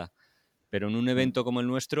pasado nada. Pero en un evento como el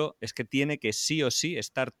nuestro es que tiene que sí o sí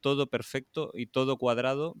estar todo perfecto y todo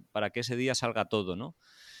cuadrado para que ese día salga todo, ¿no?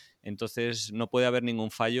 Entonces no puede haber ningún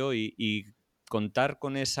fallo y contar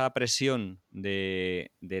con esa presión de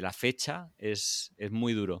la fecha es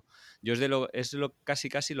muy duro. Yo es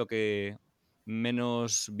casi lo que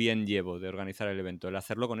menos bien llevo de organizar el evento, el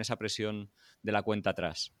hacerlo con esa presión de la cuenta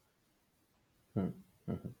atrás.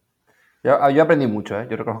 Yo aprendí mucho, ¿eh?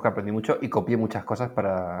 Yo reconozco que aprendí mucho y copié muchas cosas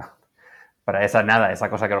para esa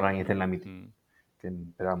cosa que organicé en la meeting.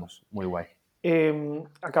 Pero vamos, muy guay.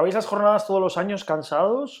 ¿Acabáis las jornadas todos los años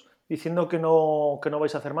cansados, diciendo que no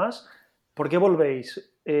vais a hacer más? ¿Por qué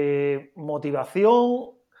volvéis?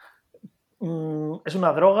 ¿Motivación? ¿Es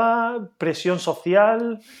una droga? ¿Presión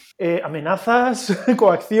social? ¿Amenazas?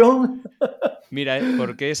 ¿Coacción? Mira,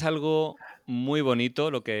 porque es algo muy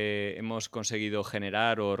bonito lo que hemos conseguido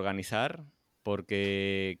generar o organizar,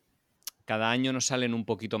 porque cada año nos salen un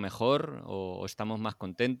poquito mejor o estamos más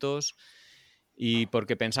contentos y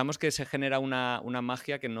porque pensamos que se genera una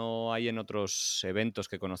magia que no hay en otros eventos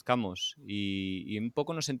que conozcamos y un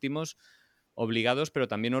poco nos sentimos obligados pero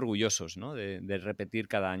también orgullosos, ¿no? de repetir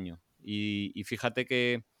cada año. Y fíjate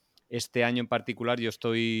que este año en particular yo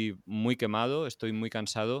estoy muy quemado, estoy muy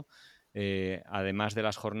cansado. Además de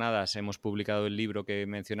las jornadas, hemos publicado el libro que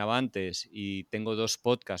mencionaba antes y tengo 2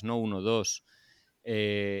 podcasts, no uno, 2.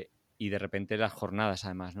 Y de repente las jornadas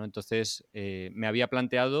además, ¿no? Entonces me había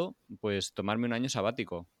planteado pues tomarme un año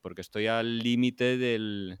sabático porque estoy al límite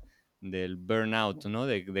del burnout, ¿no?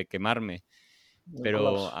 De quemarme.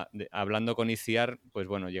 Pero hablando con ICIAR, pues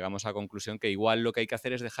bueno, llegamos a la conclusión que igual lo que hay que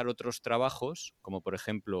hacer es dejar otros trabajos, como por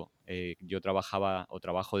ejemplo yo trabajaba o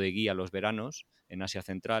trabajo de guía los veranos en Asia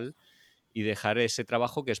Central, y dejar ese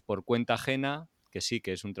trabajo que es por cuenta ajena, que sí,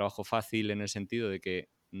 que es un trabajo fácil en el sentido de que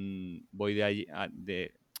voy de allí,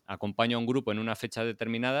 acompaño a un grupo en unas fechas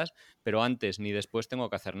determinadas, pero antes ni después tengo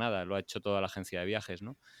que hacer nada, lo ha hecho toda la agencia de viajes,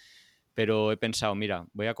 ¿no? Pero he pensado, mira,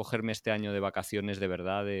 voy a cogerme este año de vacaciones de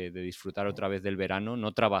verdad, de disfrutar otra vez del verano,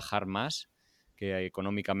 no trabajar más, que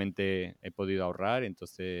económicamente he podido ahorrar,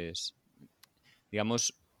 entonces,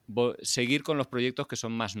 digamos, seguir con los proyectos que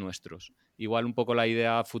son más nuestros. Igual un poco la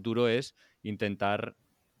idea a futuro es intentar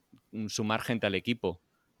sumar gente al equipo,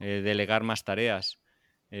 delegar más tareas,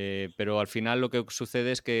 pero al final lo que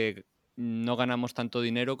sucede es que no ganamos tanto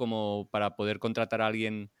dinero como para poder contratar a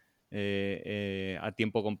alguien a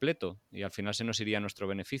tiempo completo y al final se nos iría a nuestro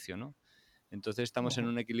beneficio, ¿no? Entonces estamos en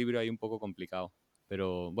un equilibrio ahí un poco complicado.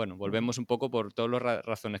 Pero bueno, volvemos un poco por todas las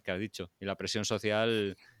razones que has dicho y la presión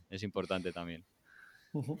social es importante también.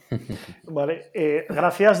 Vale,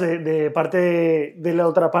 gracias de parte de la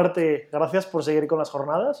otra parte, gracias por seguir con las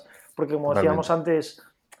jornadas, porque como decíamos antes,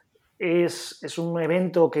 es un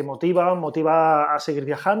evento que motiva a seguir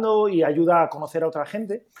viajando y ayuda a conocer a otra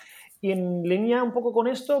gente. Y en línea un poco con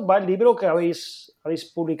esto va el libro que habéis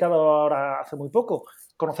publicado ahora hace muy poco,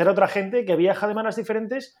 Conocer a otra gente que viaja de maneras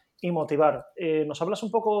diferentes y motivar. ¿Nos hablas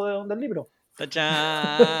un poco del libro?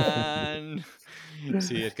 ¡Tachán!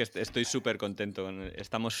 Sí, es que estoy súper contento.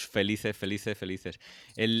 Estamos felices.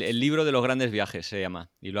 El libro de los grandes viajes se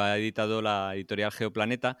llama y lo ha editado la editorial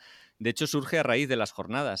Geoplaneta. De hecho, surge a raíz de las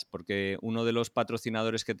jornadas, porque uno de los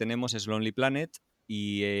patrocinadores que tenemos es Lonely Planet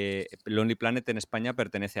y Lonely Planet en España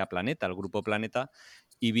pertenece a Planeta, al grupo Planeta,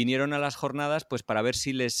 y vinieron a las jornadas pues para ver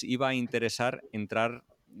si les iba a interesar entrar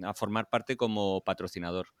a formar parte como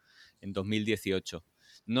patrocinador en 2018.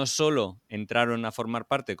 No solo entraron a formar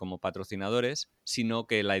parte como patrocinadores, sino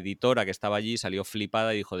que la editora que estaba allí salió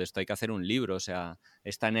flipada y dijo, de esto hay que hacer un libro, o sea,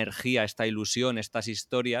 esta energía, esta ilusión, estas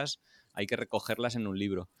historias, hay que recogerlas en un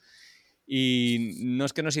libro. Y no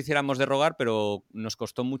es que nos hiciéramos de rogar, pero nos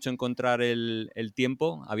costó mucho encontrar el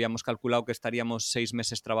tiempo. Habíamos calculado que estaríamos 6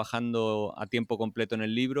 meses trabajando a tiempo completo en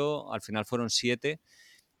el libro, al final fueron 7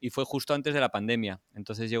 y fue justo antes de la pandemia.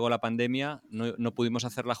 Entonces llegó la pandemia, no pudimos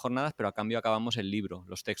hacer las jornadas, pero a cambio acabamos el libro,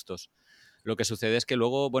 los textos. Lo que sucede es que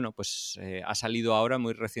luego, bueno, pues ha salido ahora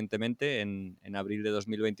muy recientemente, en abril de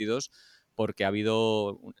 2022, porque ha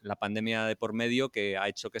habido la pandemia de por medio que ha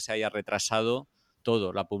hecho que se haya retrasado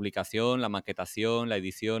todo, la publicación, la maquetación, la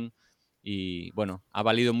edición y bueno, ha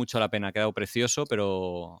valido mucho la pena, ha quedado precioso,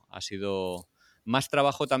 pero ha sido más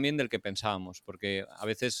trabajo también del que pensábamos, porque a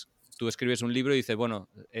veces tú escribes un libro y dices, bueno,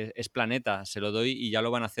 es Planeta, se lo doy y ya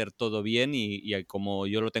lo van a hacer todo bien y como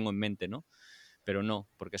yo lo tengo en mente, ¿no? Pero no,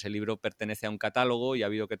 porque ese libro pertenece a un catálogo y ha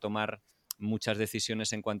habido que tomar muchas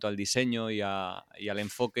decisiones en cuanto al diseño y al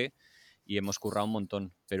enfoque y hemos currado un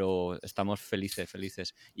montón, pero estamos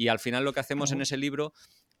felices. Y al final lo que hacemos en ese libro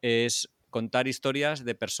es contar historias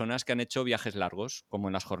de personas que han hecho viajes largos, como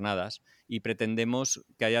en las jornadas, y pretendemos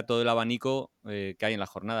que haya todo el abanico que hay en las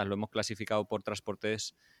jornadas. Lo hemos clasificado por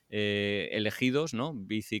transportes elegidos, ¿no?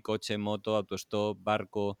 Bici, coche, moto, autostop,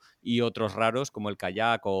 barco y otros raros como el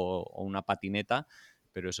kayak o una patineta,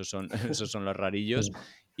 pero esos son los rarillos.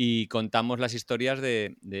 Y contamos las historias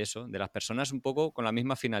de eso, de las personas un poco con la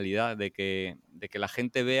misma finalidad, de que la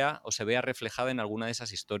gente vea o se vea reflejada en alguna de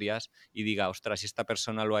esas historias y diga, ostras, si esta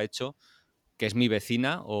persona lo ha hecho, que es mi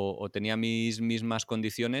vecina o tenía mis mismas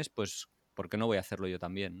condiciones, pues ¿por qué no voy a hacerlo yo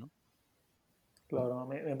también, ¿no? Claro,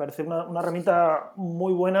 me parece una herramienta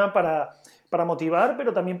muy buena para motivar,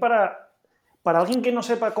 pero también para alguien que no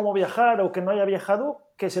sepa cómo viajar o que no haya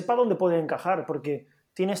viajado, que sepa dónde puede encajar, porque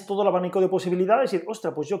tienes todo el abanico de posibilidades y decir,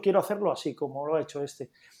 ostras, pues yo quiero hacerlo así, como lo ha hecho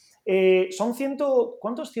este. Son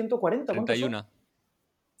 ¿cuántos? 140, ¿cuántos son? 31.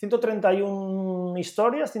 131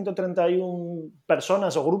 historias, 131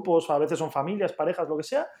 personas o grupos, a veces son familias, parejas, lo que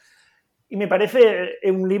sea, y me parece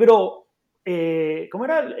un libro... ¿cómo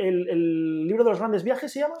era? ¿El libro de los grandes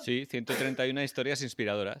viajes se llama? Sí, 131 historias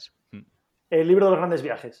inspiradoras. El libro de los grandes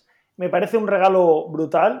viajes. Me parece un regalo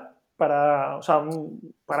brutal para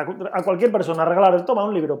a cualquier persona regalar, toma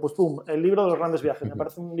un libro, pues pum, el libro de los grandes viajes. Me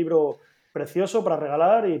parece un libro precioso para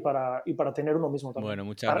regalar y para tener uno mismo también. Bueno,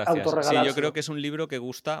 muchas para gracias. Sí, yo creo que es un libro que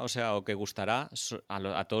gusta, o sea, o que gustará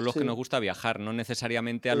a todos los que nos gusta viajar, no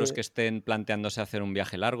necesariamente a los que estén planteándose hacer un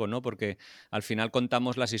viaje largo, ¿no? Porque al final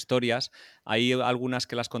contamos las historias, hay algunas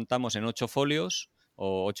que las contamos en 8 folios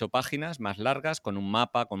o 8 páginas más largas, con un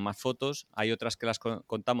mapa, con más fotos, hay otras que las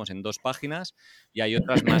contamos en 2 páginas y hay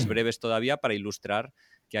otras más breves todavía para ilustrar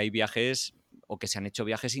que hay viajes o que se han hecho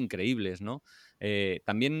viajes increíbles, ¿no?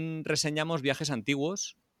 También reseñamos viajes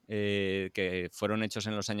antiguos que fueron hechos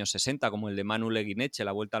en los años 60, como el de Manu Leguineche,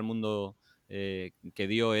 la vuelta al mundo que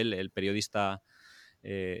dio él, el periodista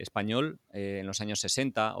español, en los años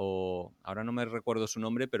 60, o ahora no me recuerdo su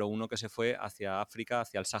nombre, pero uno que se fue hacia África,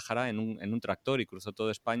 hacia el Sáhara, en un tractor y cruzó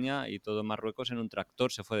toda España y todo Marruecos en un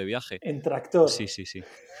tractor, se fue de viaje. En tractor. Sí.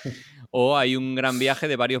 O hay un gran viaje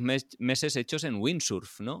de varios meses hechos en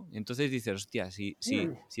windsurf, ¿no? Entonces dices, hostia, si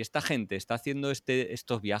esta gente está haciendo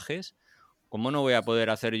estos viajes, ¿cómo no voy a poder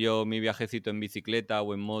hacer yo mi viajecito en bicicleta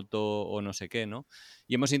o en moto o no sé qué, ¿no?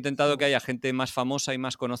 Y hemos intentado que haya gente más famosa y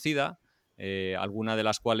más conocida, alguna de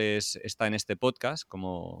las cuales está en este podcast,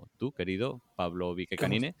 como tú, querido Pablo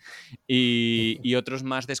Viquecanine, y otros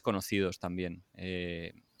más desconocidos también.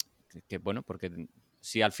 Bueno, porque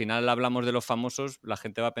si al final hablamos de los famosos, la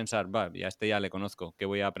gente va a pensar, va, ya le conozco, ¿qué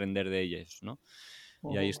voy a aprender de ellos, ¿no?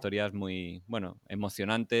 Y hay historias muy, bueno,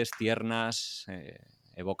 emocionantes, tiernas,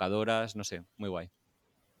 evocadoras, no sé, muy guay.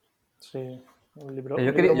 Sí, un libro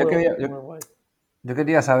muy guay. Yo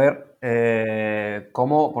quería saber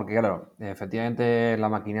cómo, porque claro, efectivamente la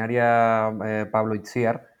maquinaria Pablo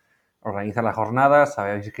Itziar organiza las jornadas,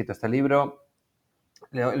 habéis escrito este libro,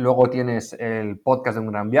 luego tienes el podcast de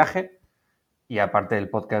Un Gran Viaje y aparte el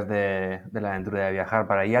podcast de la aventura de viajar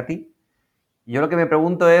para Yati. Yo lo que me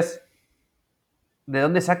pregunto es, ¿de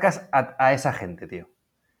dónde sacas a esa gente, tío?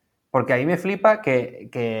 Porque a mí me flipa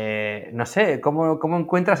que no sé, ¿cómo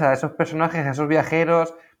encuentras a esos personajes, a esos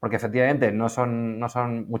viajeros? Porque efectivamente no son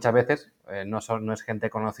muchas veces, no es gente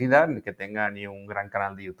conocida, ni que tenga ni un gran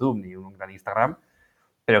canal de YouTube, ni un gran Instagram,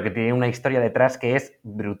 pero que tiene una historia detrás que es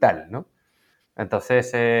brutal, ¿no? Entonces,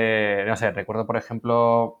 no sé, recuerdo, por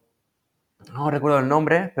ejemplo, no recuerdo el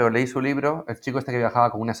nombre, pero leí su libro, el chico este que viajaba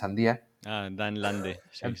con una sandía. Ah, Dan Lande,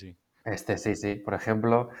 sí. Sí, por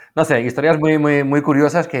ejemplo. No sé, historias muy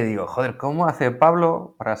curiosas que digo, joder, ¿cómo hace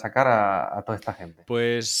Pablo para sacar a toda esta gente?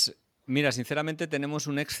 Pues Mira, sinceramente tenemos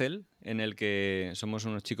un Excel en el que somos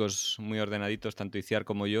unos chicos muy ordenaditos, tanto Iciar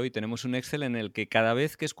como yo, y tenemos un Excel en el que cada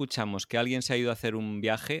vez que escuchamos que alguien se ha ido a hacer un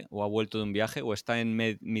viaje o ha vuelto de un viaje o está en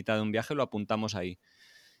mitad de un viaje, lo apuntamos ahí.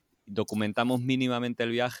 Documentamos mínimamente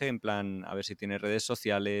el viaje, en plan, a ver si tiene redes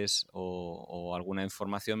sociales o alguna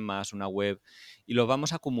información más, una web, y lo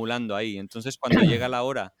vamos acumulando ahí. Entonces, cuando llega la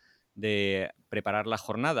hora de preparar las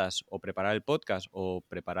jornadas o preparar el podcast o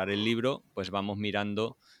preparar el libro, pues vamos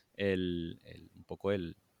mirando un poco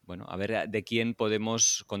bueno, a ver de quién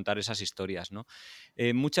podemos contar esas historias, ¿no?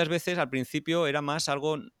 Muchas veces al principio era más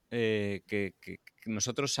algo que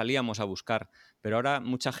nosotros salíamos a buscar, pero ahora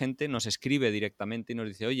mucha gente nos escribe directamente y nos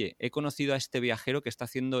dice, oye, he conocido a este viajero que está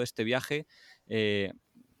haciendo este viaje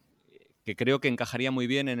que creo que encajaría muy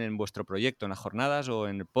bien en vuestro proyecto, en las jornadas o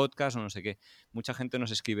en el podcast o no sé qué. Mucha gente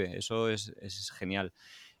nos escribe, eso es genial.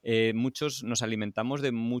 Muchos nos alimentamos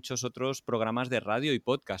de muchos otros programas de radio y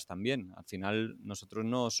podcast también. Al final nosotros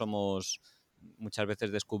no somos muchas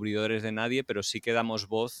veces descubridores de nadie, pero sí que damos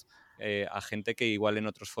voz a gente que igual en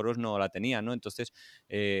otros foros no la tenía, ¿no? Entonces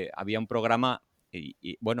había un programa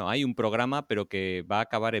bueno, hay un programa, pero que va a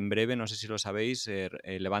acabar en breve, no sé si lo sabéis,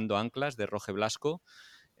 Levando Anclas, de Roge Blasco.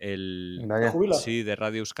 ¿Se jubila? Sí, de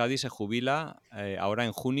Radio Euskadi se jubila ahora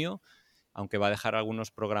en junio, aunque va a dejar algunos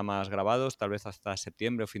programas grabados, tal vez hasta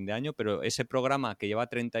septiembre o fin de año, pero ese programa que lleva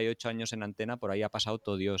 38 años en antena, por ahí ha pasado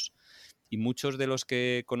todo Dios. Y muchos de los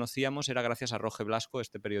que conocíamos era gracias a Roge Blasco,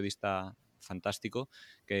 este periodista fantástico,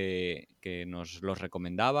 que nos los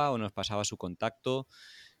recomendaba o nos pasaba su contacto.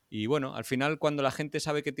 Y bueno, al final cuando la gente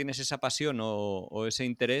sabe que tienes esa pasión o ese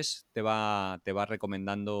interés, te va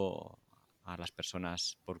recomendando a las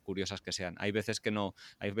personas, por curiosas que sean. Hay veces que nos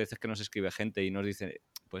escribe gente y nos dice,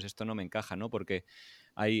 pues esto no me encaja, ¿no? Porque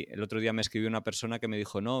el otro día me escribió una persona que me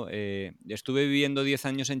dijo, no, estuve viviendo 10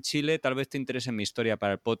 años en Chile, tal vez te interese mi historia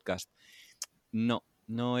para el podcast.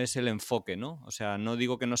 No es el enfoque, ¿no? O sea, no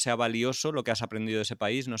digo que no sea valioso lo que has aprendido de ese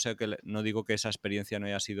país, no digo que esa experiencia no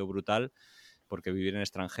haya sido brutal, porque vivir en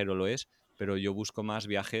extranjero lo es, pero yo busco más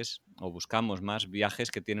viajes, o buscamos más viajes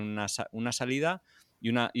que tienen una salida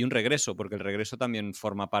y un regreso, porque el regreso también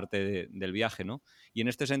forma parte del viaje, ¿no? Y en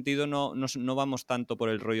este sentido no vamos tanto por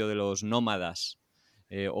el rollo de los nómadas,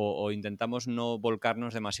 o intentamos no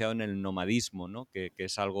volcarnos demasiado en el nomadismo, ¿no? Que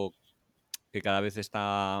es algo que cada vez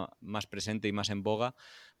está más presente y más en boga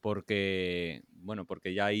porque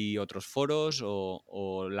ya hay otros foros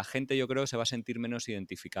o la gente, yo creo, se va a sentir menos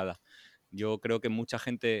identificada. Yo creo que mucha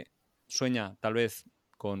gente sueña tal vez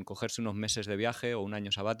con cogerse unos meses de viaje o un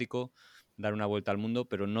año sabático, dar una vuelta al mundo,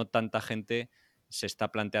 pero no tanta gente se está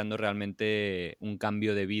planteando realmente un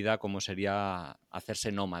cambio de vida como sería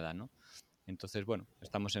hacerse nómada, ¿no? Entonces, bueno,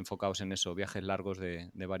 estamos enfocados en eso, viajes largos de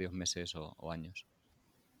varios meses o años.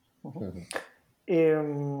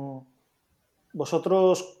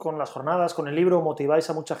 Vosotros con las jornadas, con el libro, motiváis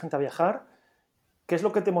a mucha gente a viajar. ¿Qué es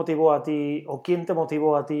lo que te motivó a ti o quién te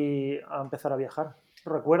motivó a ti a empezar a viajar?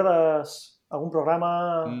 ¿Recuerdas algún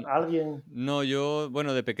programa, alguien? No, yo,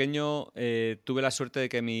 bueno, de pequeño tuve la suerte de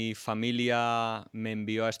que mi familia me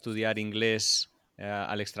envió a estudiar inglés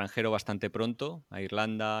al extranjero bastante pronto, a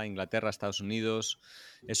Irlanda, Inglaterra, Estados Unidos.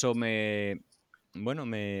 Eso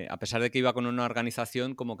a pesar de que iba con una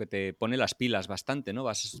organización, como que te pone las pilas bastante, ¿no?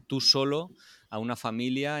 Vas tú solo a una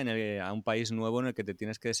familia, a un país nuevo en el que te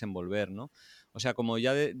tienes que desenvolver, ¿no? O sea, como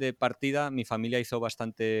ya de partida mi familia hizo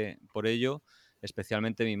bastante por ello,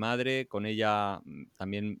 especialmente mi madre, con ella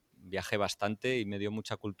también viajé bastante y me dio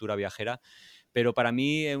mucha cultura viajera, pero para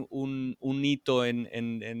mí un hito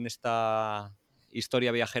en esta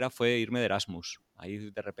historia viajera fue irme de Erasmus.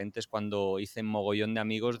 Ahí de repente es cuando hice un mogollón de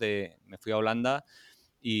amigos, me fui a Holanda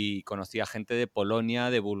y conocí a gente de Polonia,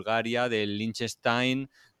 de Bulgaria, de Liechtenstein,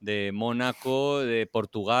 de Mónaco, de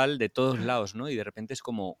Portugal, de todos lados, ¿no? Y de repente es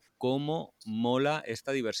como, ¿cómo mola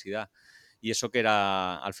esta diversidad? Y eso que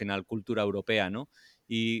era al final cultura europea, ¿no?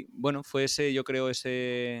 Y bueno, fue yo creo,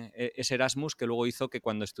 ese Erasmus que luego hizo que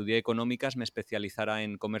cuando estudié económicas me especializara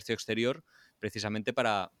en comercio exterior, precisamente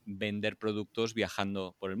para vender productos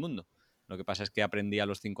viajando por el mundo. Lo que pasa es que aprendí a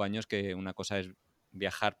los 5 años que una cosa es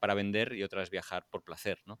viajar para vender y otra es viajar por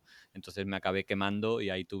placer, ¿no? Entonces me acabé quemando y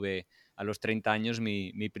ahí tuve a los 30 años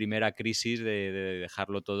mi primera crisis de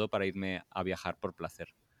dejarlo todo para irme a viajar por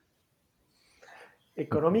placer.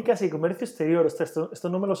 Económicas y comercio exterior. Esto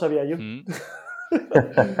no me lo sabía yo.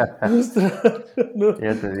 No.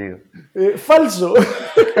 Ya te digo. ¡Falso!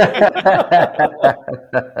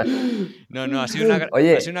 No, ha sido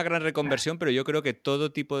una gran reconversión, pero yo creo que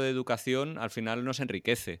todo tipo de educación al final nos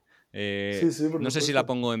enriquece. Sí, no sé si la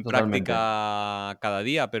pongo en Totalmente. práctica cada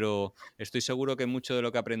día, pero estoy seguro que mucho de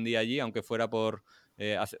lo que aprendí allí, aunque fuera por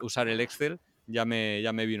usar el Excel ya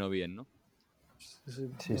me vino bien, ¿no?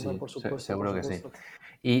 Sí, Por supuesto, seguro por que sí. supuesto.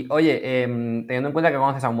 Y oye, teniendo en cuenta que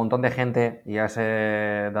conoces a un montón de gente y has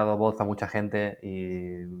dado voz a mucha gente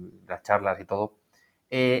y las charlas y todo,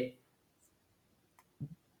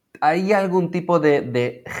 ¿hay algún tipo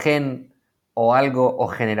de gen o algo o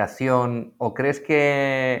generación o crees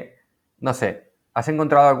que, no sé, has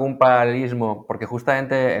encontrado algún paralelismo? Porque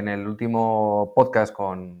justamente en el último podcast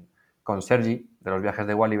con Sergi, de los viajes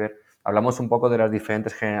de Walliver, hablamos un poco de las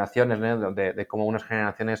diferentes generaciones, ¿no? De cómo unas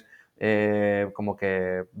generaciones como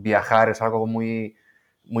que viajar es algo muy,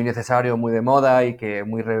 muy necesario, muy de moda y que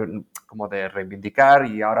muy como de reivindicar,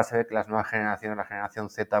 y ahora se ve que las nuevas generaciones, la generación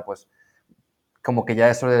Z, pues como que ya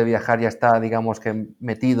eso de viajar ya está, digamos que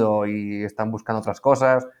metido y están buscando otras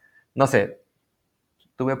cosas. No sé,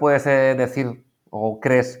 ¿tú me puedes decir o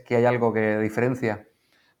crees que hay algo que diferencia?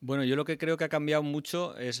 Bueno, yo lo que creo que ha cambiado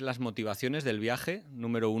mucho es las motivaciones del viaje,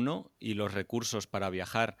 número uno, y los recursos para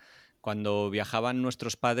viajar. Cuando viajaban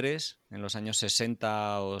nuestros padres en los años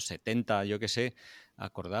 60 o 70, yo qué sé,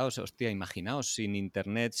 acordaos, hostia, imaginaos, sin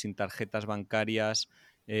internet, sin tarjetas bancarias,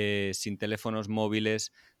 sin teléfonos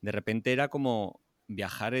móviles, de repente era como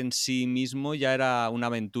viajar en sí mismo ya era una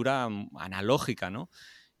aventura analógica, ¿no?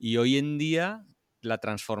 Y hoy en día la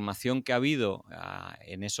transformación que ha habido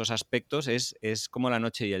en esos aspectos es como la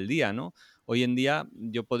noche y el día, ¿no? Hoy en día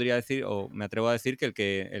yo podría decir, o me atrevo a decir, que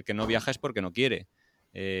el que no viaja es porque no quiere.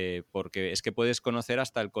 Porque es que puedes conocer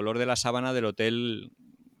hasta el color de la sábana del hotel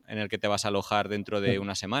en el que te vas a alojar dentro de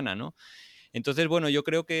una semana, ¿no? Entonces, bueno, yo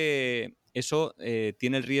creo que eso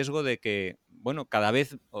tiene el riesgo de que, bueno, cada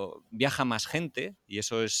vez viaja más gente, y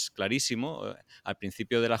eso es clarísimo. Al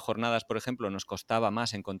principio de las jornadas, por ejemplo, nos costaba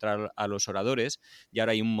más encontrar a los oradores, y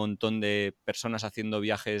ahora hay un montón de personas haciendo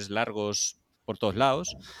viajes largos por todos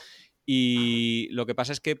lados. Y lo que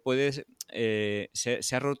pasa es que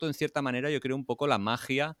se ha roto en cierta manera, yo creo, un poco la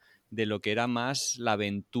magia de lo que era más la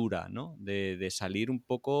aventura, ¿no? De salir un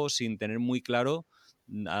poco sin tener muy claro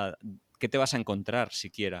qué te vas a encontrar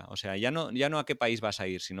siquiera. O sea, ya no a qué país vas a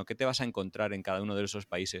ir, sino qué te vas a encontrar en cada uno de esos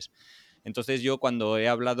países. Entonces yo cuando he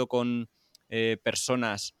hablado con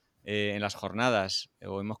personas en las jornadas,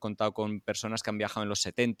 o hemos contado con personas que han viajado en los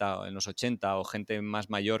 70 o en los 80, o gente más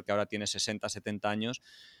mayor que ahora tiene 60, 70 años,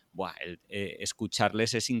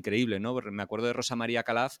 escucharles es increíble, ¿no? Me acuerdo de Rosa María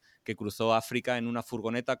Calaf, que cruzó África en una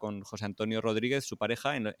furgoneta con José Antonio Rodríguez, su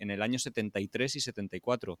pareja, en el año 73 y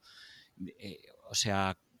 74. O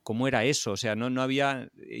sea, ¿cómo era eso? O sea, no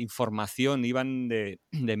había información, iban de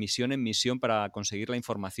misión en misión para conseguir la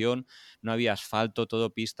información, no había asfalto,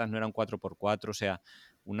 todo pistas, no era un 4x4, o sea,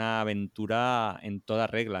 una aventura en toda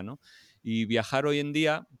regla, ¿no? Y viajar hoy en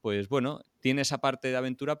día, pues bueno, tiene esa parte de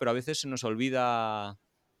aventura, pero a veces se nos olvida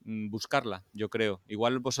buscarla, yo creo.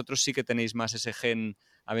 Igual vosotros sí que tenéis más ese gen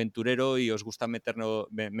aventurero y os gusta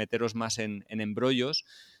meteros más en embrollos,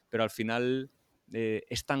 pero al final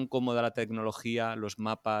es tan cómoda la tecnología, los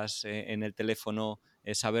mapas en el teléfono,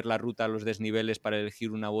 saber la ruta, los desniveles para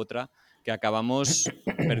elegir una u otra, que acabamos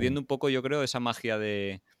perdiendo un poco, yo creo, esa magia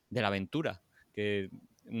de la aventura que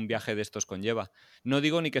un viaje de estos conlleva. No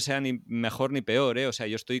digo ni que sea ni mejor ni peor, ¿eh? O sea,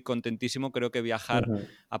 yo estoy contentísimo, creo que viajar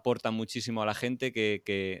aporta muchísimo a la gente,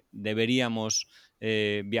 que deberíamos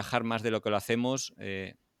viajar más de lo que lo hacemos,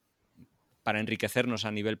 para enriquecernos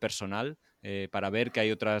a nivel personal, para ver que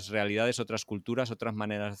hay otras realidades, otras culturas, otras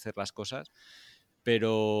maneras de hacer las cosas,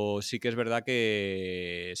 pero sí que es verdad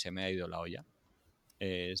que se me ha ido la olla.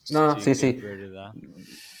 No, Sí sí, que es sí. verdad.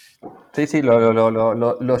 Sí, sí,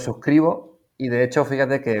 lo suscribo. Y de hecho,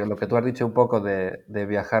 fíjate que lo que tú has dicho un poco de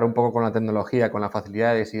viajar un poco con la tecnología, con las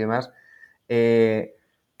facilidades y demás.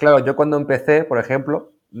 Claro, yo cuando empecé, por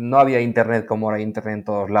ejemplo, no había internet como ahora hay internet en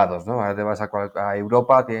todos lados, ¿no? Ahora te vas a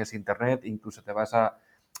Europa, tienes internet, incluso te vas a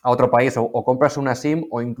otro país o compras una SIM,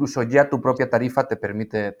 o incluso ya tu propia tarifa te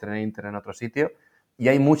permite tener internet en otro sitio. Y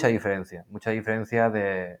hay mucha diferencia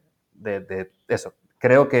de eso.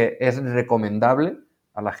 Creo que es recomendable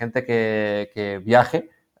a la gente que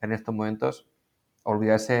viaje en estos momentos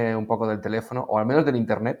olvidarse un poco del teléfono, o al menos del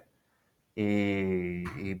internet,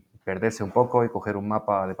 y perderse un poco y coger un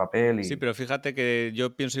mapa de papel Sí, y... pero fíjate que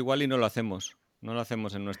yo pienso igual y no lo hacemos. No lo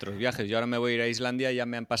hacemos en nuestros viajes. Yo ahora me voy a ir a Islandia y ya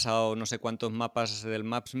me han pasado no sé cuántos mapas del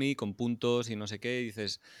Maps.me con puntos y no sé qué, y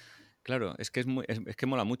dices, claro, es que es que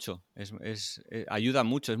mola mucho, ayuda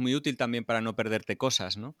mucho, es muy útil también para no perderte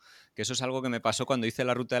cosas, ¿no? Que eso es algo que me pasó cuando hice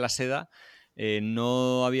la ruta de la seda.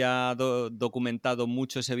 No había documentado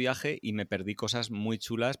mucho ese viaje y me perdí cosas muy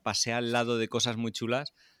chulas, pasé al lado de cosas muy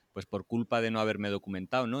chulas, pues por culpa de no haberme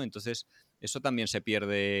documentado, ¿no? Entonces, eso también se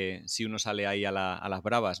pierde si uno sale ahí a las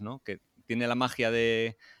bravas, ¿no? Que tiene la magia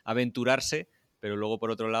de aventurarse, pero luego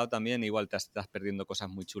por otro lado también igual te estás perdiendo cosas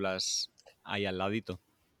muy chulas ahí al ladito.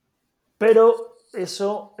 Pero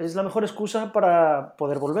eso es la mejor excusa para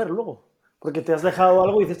poder volver luego. Porque te has dejado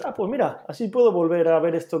algo y dices, pues mira, así puedo volver a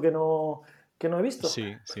ver esto que no he visto.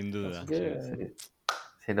 Sí, sin duda. Así que...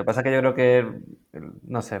 Sí, lo que pasa es que yo creo que,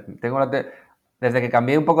 no sé, desde que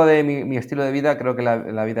cambié un poco de mi estilo de vida, creo que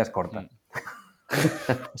la vida es corta.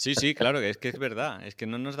 Sí, claro, es que es verdad, es que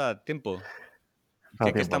no nos da tiempo.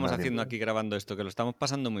 ¿Qué estamos haciendo aquí grabando esto? Que lo estamos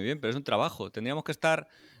pasando muy bien, pero es un trabajo. Tendríamos que estar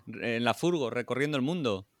en la furgo, recorriendo el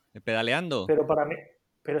mundo, pedaleando. Pero para mí,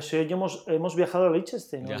 si hoy hemos viajado a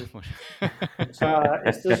Liechtenstein, ¿no? Ya, pues. O sea,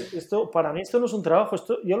 para mí esto no es un trabajo,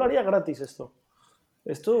 yo lo haría gratis esto.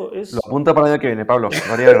 Esto es... Lo apunto para el año que viene, Pablo.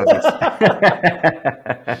 Lo haría gratis.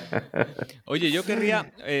 Oye, yo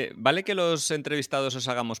querría... ¿vale que los entrevistados os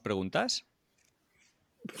hagamos preguntas?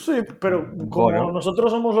 Sí, pero como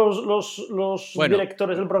nosotros somos los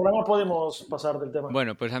directores del programa, podemos pasar del tema.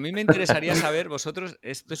 Bueno, pues a mí me interesaría saber, vosotros,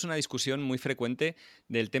 esto es una discusión muy frecuente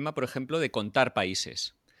del tema, por ejemplo, de contar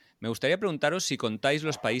países. Me gustaría preguntaros si contáis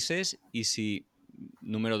los países y si,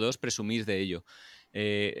 número 2, presumís de ello.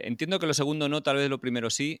 Entiendo que lo segundo no, tal vez lo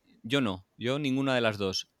primero sí. Yo no, yo ninguna de las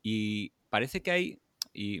dos. Y parece que hay,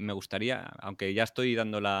 y me gustaría, aunque ya estoy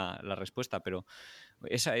dando la respuesta, pero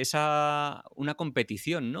una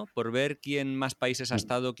competición, ¿no? Por ver quién más países ha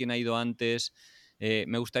estado, quién ha ido antes.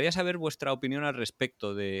 Me gustaría saber vuestra opinión al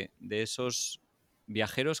respecto de esos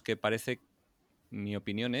viajeros que parece, mi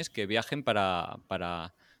opinión es, que viajen para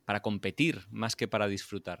competir más que para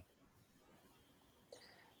disfrutar.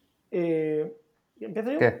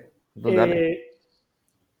 ¿Empiezo yo? ¿Qué? Dale.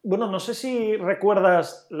 Bueno, no sé si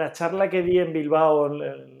recuerdas la charla que di en Bilbao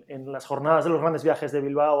en las jornadas de los grandes viajes de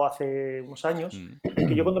Bilbao hace unos años,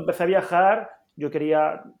 que yo cuando empecé a viajar,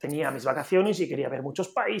 tenía mis vacaciones y quería ver muchos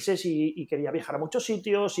países y quería viajar a muchos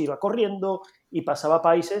sitios, iba corriendo y pasaba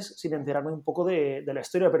países sin enterarme un poco de la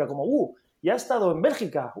historia, pero como, ya he estado en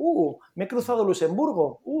Bélgica, me he cruzado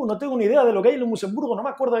Luxemburgo, no tengo ni idea de lo que hay en Luxemburgo, no me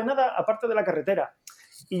acuerdo de nada aparte de la carretera.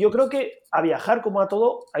 Y yo creo que a viajar, como a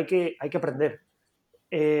todo, hay que aprender.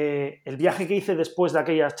 El viaje que hice después de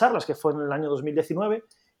aquellas charlas, que fue en el año 2019,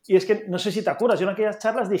 y es que, no sé si te acuerdas, yo en aquellas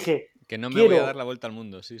charlas dije... Que no me voy a dar la vuelta al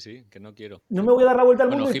mundo, sí, que no quiero. No me voy a dar la vuelta al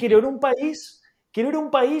mundo y quiero ir a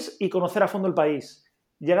un país y conocer a fondo el país.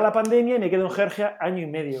 Llega la pandemia y me quedo en Georgia año y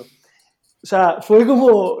medio. O sea, fue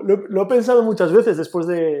como... Lo he pensado muchas veces después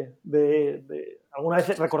de alguna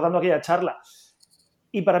vez recordando aquella charla.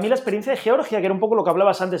 Y para mí la experiencia de Georgia, que era un poco lo que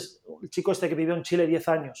hablabas antes, el chico este que vivió en Chile 10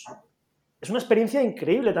 años, es una experiencia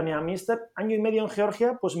increíble también. A mí este año y medio en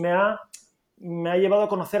Georgia pues me ha llevado a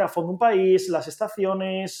conocer a fondo un país, las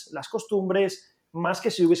estaciones, las costumbres, más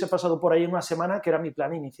que si hubiese pasado por ahí una semana, que era mi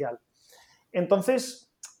plan inicial.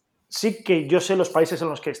 Entonces, sí que yo sé los países en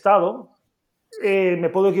los que he estado, me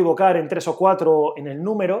puedo equivocar en 3 o 4 en el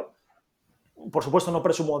número, por supuesto no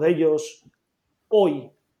presumo de ellos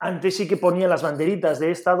hoy. Antes sí que ponía las banderitas de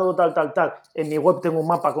estado tal. En mi web tengo un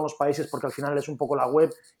mapa con los países porque al final es un poco la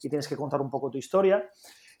web y tienes que contar un poco tu historia.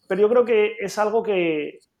 Pero yo creo que es algo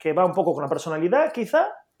que va un poco con la personalidad, quizá,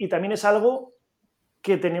 y también es algo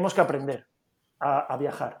que tenemos que aprender a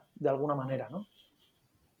viajar, de alguna manera, ¿no?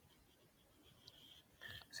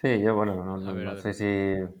 Sí, yo, bueno, no sé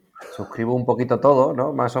si suscribo un poquito todo,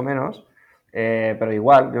 ¿no? Más o menos. Pero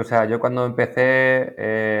igual, yo cuando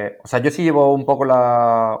empecé, yo sí llevo un poco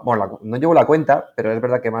no llevo la cuenta, pero es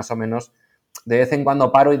verdad que más o menos de vez en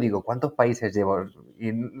cuando paro y digo, ¿cuántos países llevo?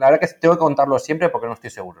 Y la verdad que tengo que contarlos siempre porque no estoy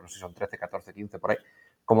seguro, no sé si son 13, 14, 15, por ahí.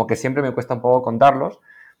 Como que siempre me cuesta un poco contarlos.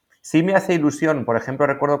 Sí me hace ilusión, por ejemplo,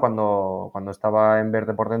 recuerdo cuando estaba en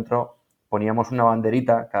Verde por Dentro, poníamos una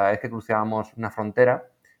banderita cada vez que cruzábamos una frontera.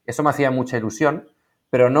 Eso me hacía mucha ilusión.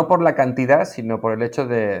 Pero no por la cantidad, sino por el hecho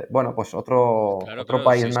de, pues otro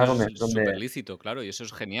país más donde... Es súper lícito, claro, y eso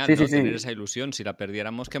es genial, sí, ¿no? Sí. Tener esa ilusión, si la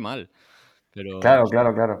perdiéramos, qué mal. Pero... Claro.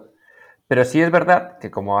 Pero sí es verdad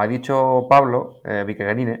que, como ha dicho Pablo,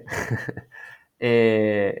 Viqueganine,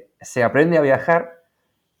 se aprende a viajar,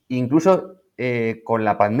 incluso con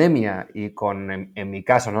la pandemia y con, en mi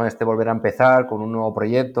caso, ¿no? Volver a empezar con un nuevo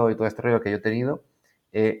proyecto y todo este rollo que yo he tenido,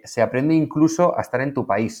 se aprende incluso a estar en tu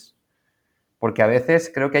país. Porque a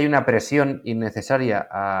veces creo que hay una presión innecesaria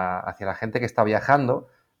hacia la gente que está viajando,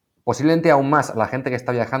 posiblemente aún más a la gente que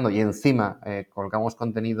está viajando y encima colgamos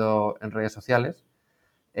contenido en redes sociales,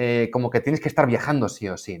 como que tienes que estar viajando sí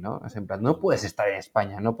o sí, ¿no? Es en plan, no puedes estar en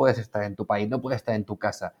España, no puedes estar en tu país, no puedes estar en tu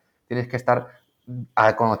casa, tienes que estar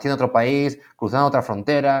conociendo otro país, cruzando otra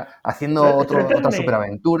frontera, haciendo otra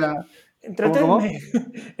superaventura. Entretenme.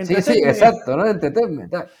 Sí, exacto, ¿no? Entretenme,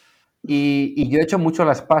 tal. Y yo he hecho mucho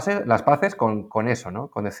las paces con eso, ¿no?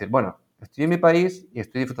 Con decir, bueno, Estoy en mi país y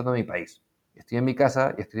estoy disfrutando de mi país. Estoy en mi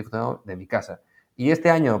casa y estoy disfrutando de mi casa. Y este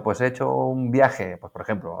año, pues he hecho un viaje, pues por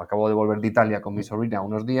ejemplo, acabo de volver de Italia con mi sobrina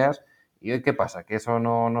unos días. ¿Y hoy qué pasa? Que eso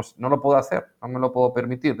no lo puedo hacer, no me lo puedo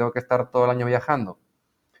permitir, tengo que estar todo el año viajando.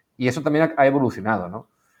 Y eso también ha evolucionado, ¿no?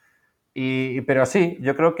 Pero sí,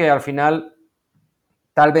 yo creo que al final,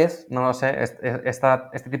 tal vez, no lo sé,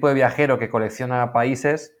 este tipo de viajero que colecciona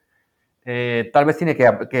países, tal vez tiene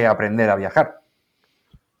que aprender a viajar.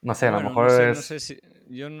 No sé, a lo Bueno, mejor no es... sé si,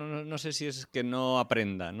 yo no sé si es que no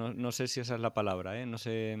aprenda, no sé si esa es la palabra, ¿eh? No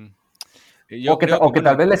sé. Yo creo que, O que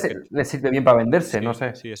tal bueno, vez porque le sirve bien para venderse, no sí,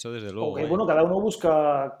 sé. sí, eso desde O luego, que, vaya. bueno, cada uno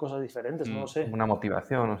busca cosas diferentes, no lo Mm, sé. Una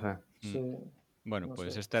motivación, no sé. mm. Sí, Bueno, no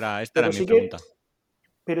pues sé. esta era Pero mi sí que, pregunta.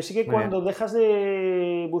 pero sí que Muy bien. cuando dejas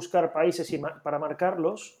de buscar países para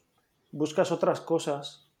marcarlos, buscas otras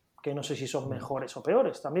cosas que no sé si son mejores o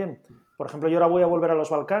peores también. Por ejemplo, yo ahora voy a volver a los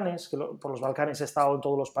Balcanes, que por los Balcanes he estado en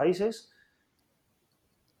todos los países,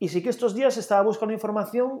 y sí que estos días estaba buscando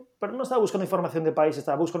información, pero no estaba buscando información de países,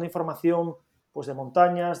 estaba buscando información pues, de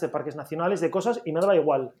montañas, de parques nacionales, de cosas, y me daba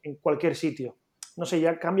igual, en cualquier sitio. No sé,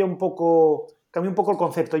 ya cambia un poco el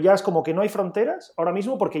concepto. Ya es como que no hay fronteras ahora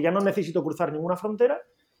mismo, porque ya no necesito cruzar ninguna frontera,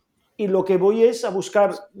 y lo que voy es a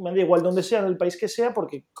buscar, me da igual donde sea, en el país que sea,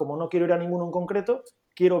 porque como no quiero ir a ninguno en concreto,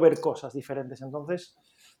 quiero ver cosas diferentes. Entonces,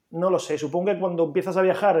 no lo sé, supongo que cuando empiezas a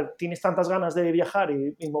viajar tienes tantas ganas de viajar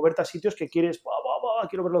y moverte a sitios que quieres,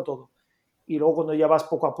 quiero verlo todo. Y luego cuando ya vas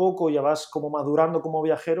poco a poco, ya vas como madurando como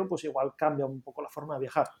viajero, pues igual cambia un poco la forma de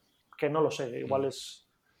viajar. Que no lo sé, igual Mm. es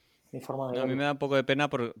mi forma de No, a mí me verlo. da un poco de pena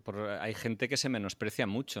hay gente que se menosprecia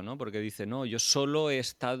mucho, ¿no? Porque dice, no, yo solo he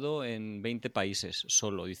estado en 20 países,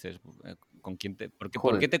 solo, dices, ¿con quién por qué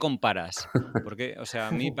Joder. te comparas? O sea,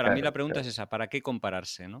 para mí la Claro, pregunta es claro. esa, ¿para qué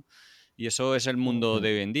compararse, no? Y eso es el mundo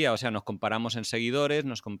de hoy en día, o sea, nos comparamos en seguidores,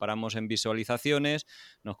 nos comparamos en visualizaciones,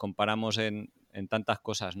 nos comparamos en tantas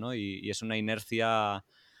cosas, ¿no? Y es una inercia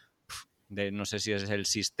no sé si es el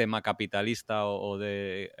sistema capitalista o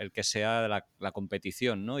de el que sea, de la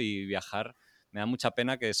competición, ¿no? Y viajar, me da mucha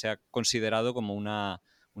pena que sea considerado como una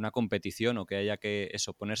competición o que haya que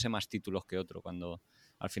ponerse más títulos que otro, cuando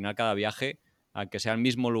al final cada viaje, aunque sea el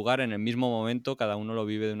mismo lugar, en el mismo momento, cada uno lo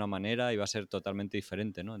vive de una manera y va a ser totalmente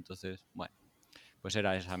diferente, ¿no? Entonces, bueno, pues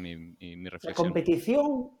era esa mi La reflexión.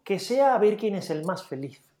 competición que sea a ver quién es el más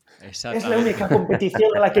feliz. Es la Exactamente. única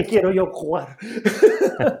competición a la que quiero yo jugar.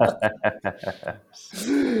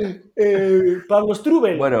 Pablo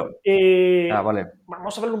Strubell, Bueno, vale.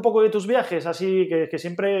 vamos a hablar un poco de tus viajes, así que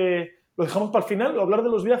siempre lo dejamos para el final, hablar de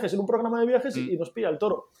los viajes en un programa de viajes Mm, y nos pilla el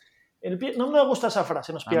toro. No me gusta esa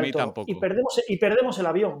frase, nos a pilla el mí toro. tampoco. Y perdemos el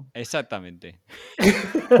avión. Exactamente.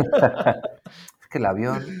 Es que el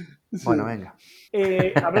avión... Bueno, Sí. venga.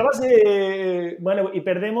 Hablabas de. Bueno, y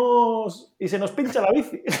perdemos. Y se nos pincha la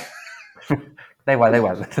bici. Da igual, da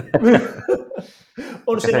igual.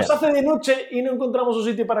 O Lo que se nos sea. hace de noche y no encontramos un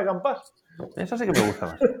sitio para acampar. Eso sí que me gusta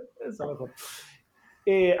más. Está mejor.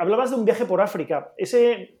 Hablabas de un viaje por África.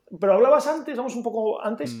 Pero hablabas antes, vamos un poco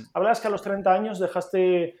antes, Mm. hablabas que a los 30 años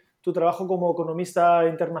dejaste tu trabajo como economista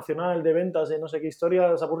internacional de ventas de no sé qué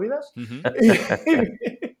historias aburridas Ujú.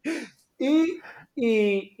 y,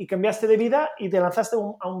 y cambiaste de vida y te lanzaste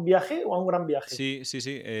a un viaje o a un gran viaje. Sí, sí,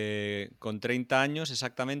 sí. Con 30 años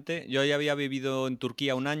exactamente. Yo ya había vivido en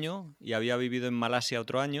Turquía un año y había vivido en Malasia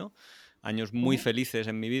otro año. Años muy felices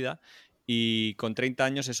en mi vida. Y con 30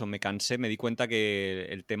 años eso, me cansé, me di cuenta que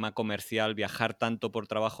el tema comercial, viajar tanto por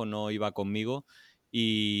trabajo no iba conmigo.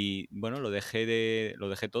 Y bueno, lo dejé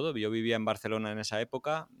todo. Yo vivía en Barcelona en esa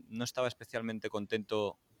época. No estaba especialmente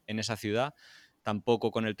contento en esa ciudad,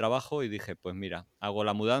 tampoco con el trabajo, y dije, pues mira, hago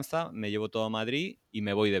la mudanza, me llevo todo a Madrid y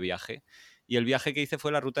me voy de viaje. Y el viaje que hice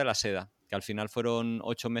fue la ruta de la seda, que al final fueron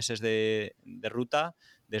 8 meses de ruta,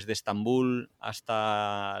 desde Estambul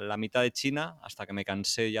hasta la mitad de China, hasta que me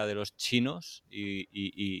cansé ya de los chinos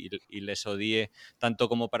y les odié tanto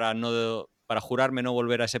como para jurarme no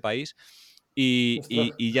volver a ese país.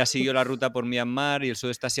 Y ya siguió la ruta por Myanmar y el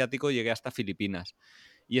sudeste asiático, llegué hasta Filipinas.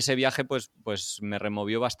 Y ese viaje pues me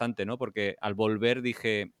removió bastante, ¿no? Porque al volver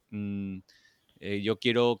dije, yo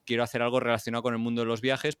quiero hacer algo relacionado con el mundo de los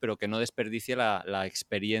viajes, pero que no desperdicie la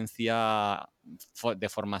experiencia de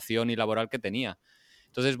formación y laboral que tenía.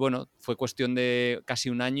 Entonces, bueno, fue cuestión de casi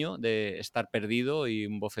un año de estar perdido y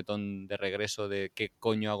un bofetón de regreso de qué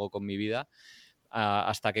coño hago con mi vida,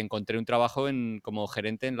 hasta que encontré un trabajo como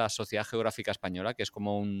gerente en la Sociedad Geográfica Española, que es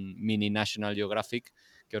como un mini National Geographic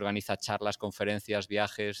que organiza charlas, conferencias,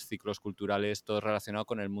 viajes, ciclos culturales, todo relacionado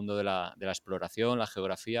con el mundo de la exploración, la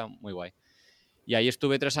geografía, muy guay. Y ahí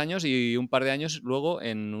estuve 3 años y un par de años luego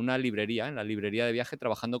en una librería, en la librería de viaje,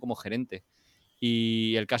 trabajando como gerente.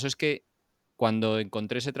 Y el caso es que cuando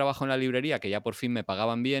encontré ese trabajo en la librería, que ya por fin me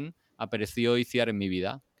pagaban bien, apareció ICIAR en mi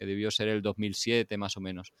vida, que debió ser el 2007 más o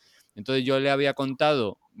menos. Entonces yo le había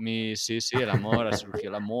contado, sí, el amor, surgió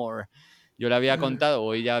el amor. Yo le había contado,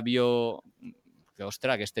 o ella vio que,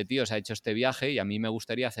 ostras, que este tío se ha hecho este viaje y a mí me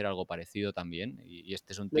gustaría hacer algo parecido también. Y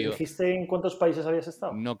este es un ¿Le tío... dijiste en cuántos países habías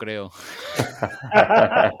estado? No creo.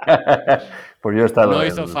 Pues yo he estado No en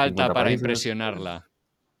hizo falta 50 para países. impresionarla.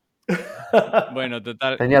 Bueno,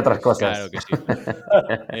 total. Tenía otras cosas. Claro que sí.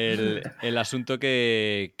 El asunto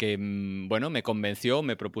que, bueno, me convenció,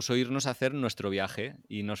 me propuso irnos a hacer nuestro viaje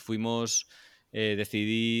y nos fuimos,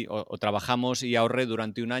 decidí o trabajamos y ahorré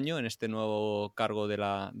durante un año en este nuevo cargo de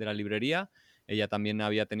la librería. Ella también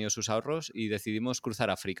había tenido sus ahorros y decidimos cruzar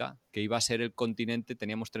África, que iba a ser el continente,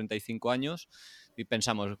 teníamos 35 años y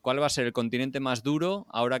pensamos, ¿cuál va a ser el continente más duro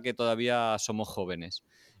ahora que todavía somos jóvenes?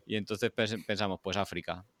 Y entonces pensamos, pues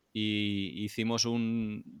África. Y hicimos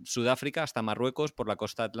un Sudáfrica hasta Marruecos por la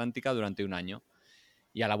costa atlántica durante un año.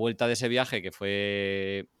 Y a la vuelta de ese viaje, que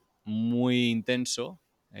fue muy intenso,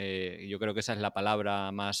 yo creo que esa es la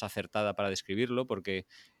palabra más acertada para describirlo, porque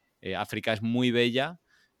África es muy bella.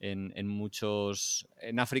 En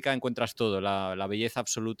África encuentras todo, la belleza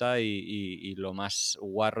absoluta y lo más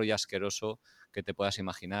guarro y asqueroso que te puedas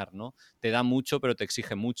imaginar, ¿no? Te da mucho, pero te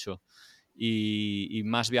exige mucho. Y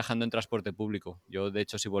más viajando en transporte público. Yo, de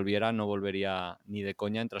hecho, si volviera, no volvería ni de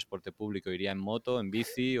coña en transporte público. Iría en moto, en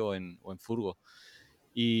bici o en furgo.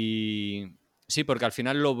 Y sí, porque al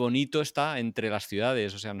final lo bonito está entre las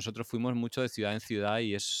ciudades. O sea, nosotros fuimos mucho de ciudad en ciudad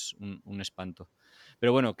y es un espanto.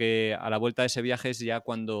 Pero bueno, que a la vuelta de ese viaje es ya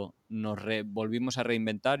cuando nos volvimos a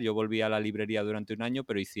reinventar. Yo volví a la librería durante un año,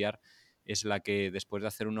 pero ICIAR es la que, después de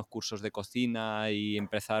hacer unos cursos de cocina y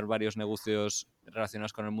empezar varios negocios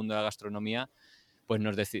relacionados con el mundo de la gastronomía, pues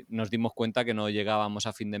nos dimos cuenta que no llegábamos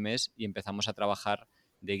a fin de mes y empezamos a trabajar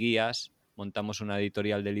de guías, montamos una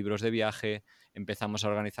editorial de libros de viaje, empezamos a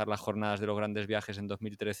organizar las jornadas de los grandes viajes en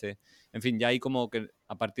 2013. En fin, ya ahí como que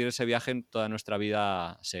a partir de ese viaje toda nuestra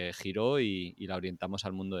vida se giró y la orientamos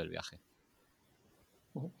al mundo del viaje.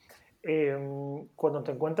 Cuando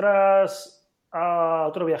te encuentras a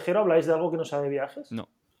otro viajero, ¿habláis de algo que no sabe de viajes? No.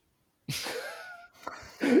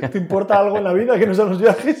 ¿Te importa algo en la vida que no sean los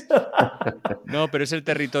viajes? No, pero es el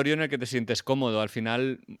territorio en el que te sientes cómodo. Al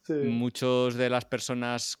final, Sí. muchas de las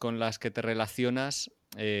personas con las que te relacionas,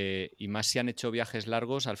 y más si han hecho viajes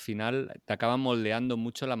largos, al final te acaban moldeando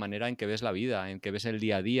mucho la manera en que ves la vida, en que ves el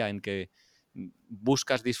día a día, en que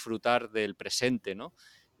buscas disfrutar del presente, ¿no?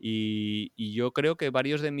 Y yo creo que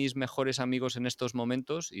varios de mis mejores amigos en estos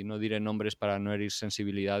momentos, y no diré nombres para no herir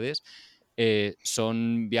sensibilidades,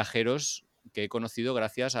 son viajeros que he conocido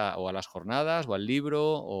gracias o a las jornadas, o al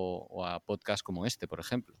libro, o a podcasts como este, por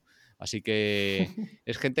ejemplo. Así que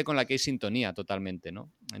es gente con la que hay sintonía totalmente,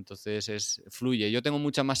 ¿no? Entonces fluye. Yo tengo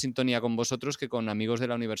mucha más sintonía con vosotros que con amigos de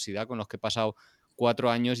la universidad con los que he pasado 4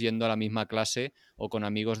 años yendo a la misma clase, o con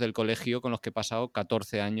amigos del colegio con los que he pasado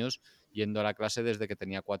 14 años yendo a la clase desde que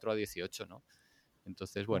tenía 4 a 18, ¿no?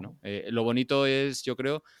 Entonces, bueno, lo bonito es, yo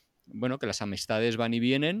creo, bueno, que las amistades van y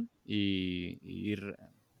vienen y ir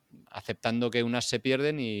aceptando que unas se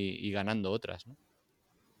pierden y ganando otras, ¿no?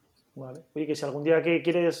 Vale. Oye, que si algún día que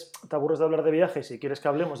quieres, te aburres de hablar de viajes y quieres que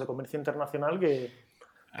hablemos de comercio internacional, que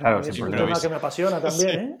Claro, a mí es sin un problema. tema que me apasiona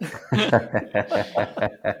también, Sí.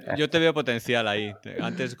 ¿eh? Yo te veo potencial ahí.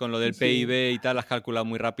 Antes con lo del Sí. PIB y tal, has calculado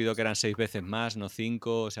muy rápido que eran 6 veces más, no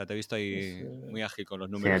 5. O sea, te he visto ahí Sí. muy ágil con los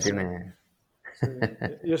Sí, números. tiene... Sí.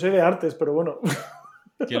 Yo soy de artes, pero bueno.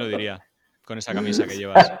 ¿Quién lo diría? Con esa camisa que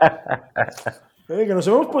llevas. Que nos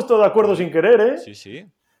hemos puesto de acuerdo sin querer, ¿eh? Sí, sí.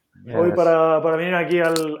 Hoy para venir aquí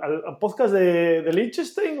al podcast de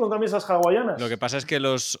Liechtenstein con camisas hawaianas. Lo que pasa es que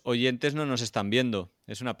los oyentes no nos están viendo.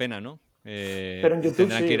 Es una pena, ¿no? Pero en YouTube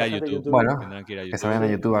tendrán sí, que ir la a gente de YouTube. YouTube. Bueno, Tendrán que ir a que se YouTube. vayan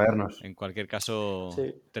a YouTube a vernos. En cualquier caso,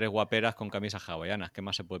 Sí. 3 guaperas con camisas hawaianas. ¿Qué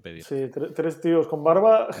más se puede pedir? Sí, 3 tíos con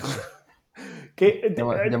barba. Que,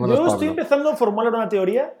 Llámanos yo Pablo. estoy empezando a formular una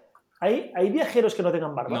teoría. ¿Hay viajeros que no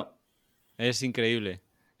tengan barba? No. Es increíble.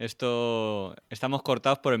 Estamos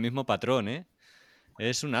cortados por el mismo patrón, ¿eh?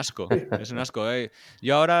 Es un asco, es un asco.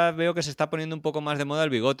 Yo ahora veo que se está poniendo un poco más de moda el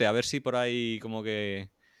bigote, a ver si por ahí como que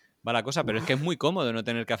va la cosa, pero es que es muy cómodo no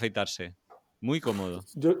tener que afeitarse. Muy cómodo.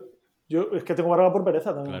 Yo es que tengo barba por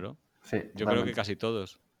pereza también. Claro. Sí, Yo creo que casi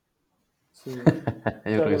todos. Sí. Yo Claro,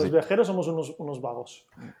 creo que los sí. viajeros somos unos vagos.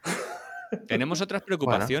 Tenemos otras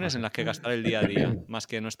preocupaciones en las que gastar el día a día, más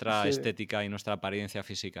que nuestra Sí. estética y nuestra apariencia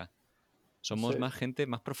física. Somos Sí. más gente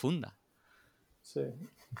más profunda. Sí.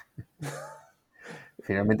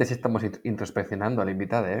 Finalmente sí estamos introspeccionando al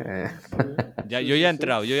invitado, ¿eh? Yo ya he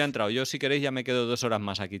entrado. Yo si queréis ya me quedo 2 horas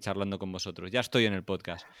más aquí charlando con vosotros. Ya estoy en el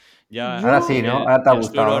podcast. Ya Ahora sí, ¿no? Ahora te ha el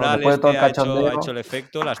suero gustado, ¿no? oral Después de todo el ha hecho cachondeo. el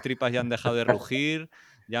efecto, las tripas ya han dejado de rugir,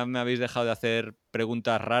 ya me habéis dejado de hacer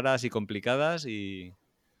preguntas raras y complicadas y...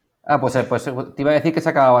 Pues te iba a decir que se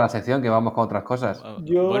acababa la sección, que vamos con otras cosas. Bueno,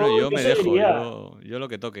 yo Yo me dejo, seguiría. yo lo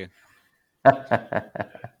que toque.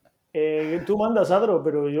 Tú mandas, Adro,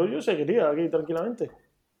 pero yo seguiría aquí tranquilamente.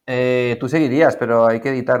 Tú seguirías, pero hay que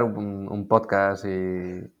editar un podcast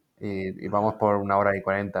y vamos por 1 hora y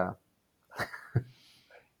 40.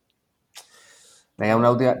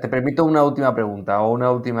 Venga, te permito una última pregunta o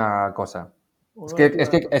una última cosa. Es Una que,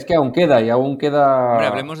 última. es que aún queda y aún Hombre, queda.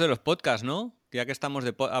 hablemos de los podcasts, ¿no? Ya que estamos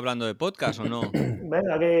hablando de podcasts o no.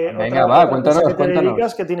 Venga, que Venga, otra, va, otra cosa que cuéntanos, te dedicas,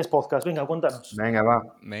 cuéntanos. que tienes podcast. Venga, cuéntanos.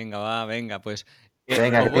 Venga, va. Venga, pues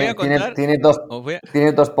Venga, os que voy a contar... os Os voy a...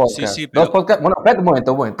 tiene dos Sí, podcasts. sí, Dos pero... podcasts. Bueno, espérate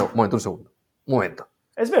un segundo. Un momento.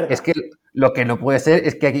 Es Es verdad, que lo que no puede ser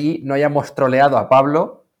es que aquí no hayamos troleado a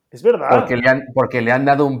Pablo es verdad, porque le han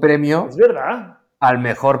dado un es premio verdad, al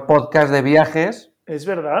mejor podcast de viajes es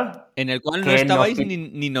verdad. En el cual no que nos... estabais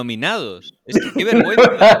ni nominados. Es que qué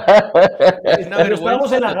vergüenza. Es una Pero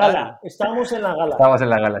estábamos vergüenza en la total. gala, estábamos en la gala. Estábamos en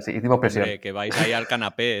la gala, sí, hicimos presión. Hombre, que vais ahí al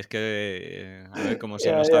canapé. Es que, a ver, como si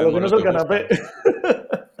no Ya, lo que sabemos no lo es el que canapé.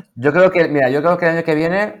 gusta. Yo creo que el año que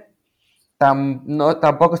viene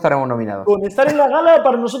tampoco estaremos nominados. Con estar en la gala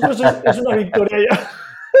para nosotros es una victoria ya.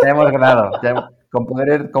 Ya hemos ganado.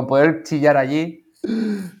 Con poder chillar allí.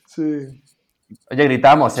 Sí. Oye,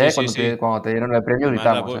 gritamos, Sí, ¿eh? sí, sí. Cuando te dieron el premio, Además,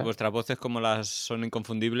 gritamos, ¿eh? vuestras voces, como las son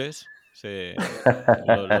inconfundibles,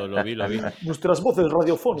 lo vi. Nuestras voces Sí.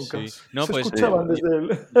 radiofónicas No, se pues escuchaban desde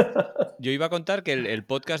el... yo iba a contar que el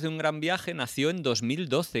podcast de Un Gran Viaje nació en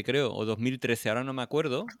 2012, creo, o 2013, ahora no me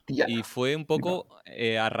acuerdo. Tía. Y fue un poco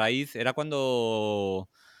a raíz, era cuando,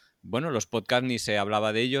 bueno, los podcasts ni se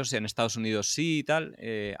hablaba de ellos, en Estados Unidos sí y tal.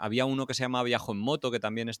 Había uno que se llama Viajo en Moto, que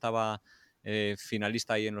también estaba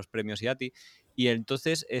finalista ahí en los premios IATI. Y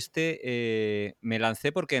entonces me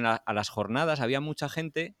lancé porque a las jornadas había mucha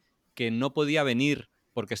gente que no podía venir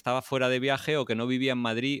porque estaba fuera de viaje o que no vivía en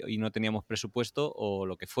Madrid y no teníamos presupuesto o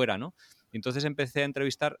lo que fuera, ¿no? Y entonces empecé a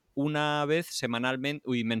entrevistar una vez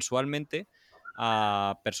mensualmente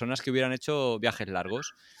a personas que hubieran hecho viajes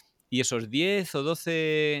largos. Y esos 10 o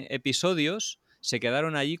 12 episodios se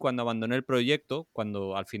quedaron allí cuando abandoné el proyecto,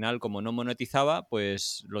 cuando al final, como no monetizaba,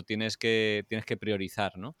 pues lo tienes que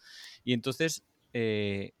priorizar, ¿no? Y entonces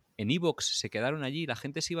en iVoox se quedaron allí, la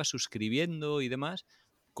gente se iba suscribiendo y demás,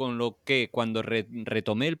 con lo que cuando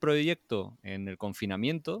retomé el proyecto en el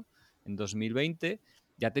confinamiento, en 2020,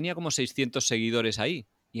 ya tenía como 600 seguidores ahí.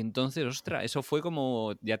 Y entonces, ostras, eso fue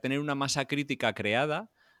como ya tener una masa crítica creada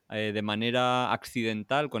de manera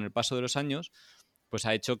accidental con el paso de los años, pues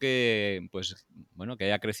ha hecho que, pues, bueno, que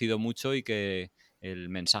haya crecido mucho y que el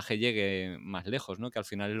mensaje llegue más lejos, ¿no? Que al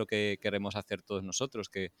final es lo que queremos hacer todos nosotros,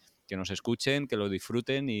 que nos escuchen, que lo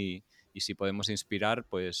disfruten y si podemos inspirar,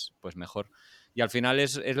 pues mejor. Y al final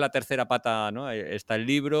es la tercera pata, ¿no? Está el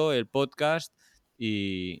libro, el podcast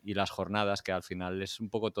y las jornadas, que al final es un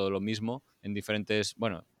poco todo lo mismo en diferentes,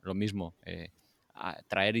 bueno, lo mismo,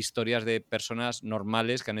 traer historias de personas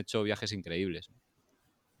normales que han hecho viajes increíbles.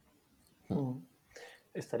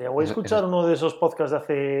 Estaría guay escuchar uno de esos podcasts de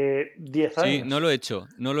hace 10 años. Sí, no lo he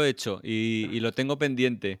hecho y lo tengo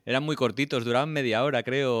pendiente. Eran muy cortitos, duraban media hora,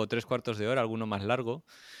 creo, 3/4 de hora, alguno más largo.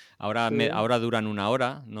 Ahora, Sí. ahora duran 1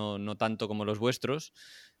 hora, no tanto como los vuestros,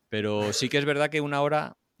 pero sí que es verdad que 1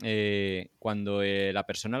 hora, cuando la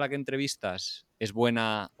persona a la que entrevistas es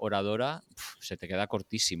buena oradora, se te queda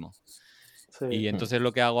cortísimo. Sí. Y entonces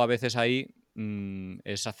lo que hago a veces ahí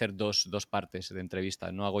es hacer dos partes de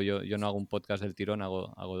entrevista. No hago yo no hago un podcast del tirón,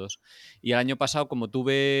 hago dos. Y el año pasado, como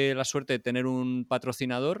tuve la suerte de tener un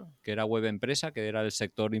patrocinador, que era Web Empresa, que era el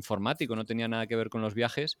sector informático, no tenía nada que ver con los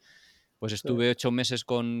viajes, pues estuve 8 meses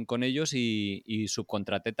con ellos y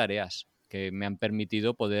subcontraté tareas que me han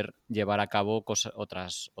permitido poder llevar a cabo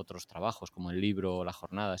otros trabajos, como el libro o las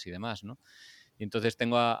jornadas y demás, ¿no? Y entonces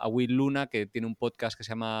tengo a Will Luna, que tiene un podcast que se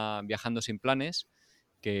llama Viajando sin planes,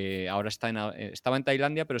 que ahora estaba en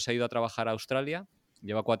Tailandia, pero se ha ido a trabajar a Australia.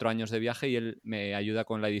 Lleva 4 años de viaje y él me ayuda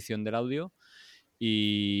con la edición del audio.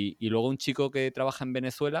 Y luego un chico que trabaja en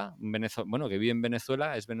Venezuela, que vive en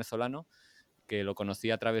Venezuela, es venezolano, que lo conocí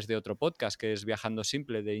a través de otro podcast, que es Viajando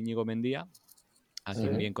Simple, de Íñigo Mendía, a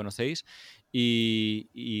quien bien conocéis,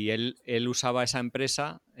 y él usaba esa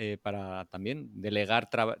empresa para también delegar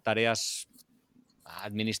tareas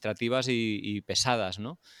administrativas y pesadas,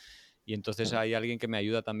 ¿no? Y entonces hay alguien que me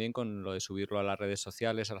ayuda también con lo de subirlo a las redes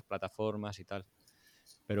sociales, a las plataformas y tal.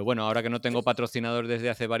 Pero bueno, ahora que no tengo patrocinador desde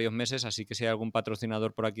hace varios meses, así que si hay algún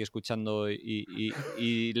patrocinador por aquí escuchando y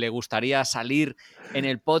le gustaría salir en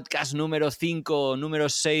el podcast número 5 o número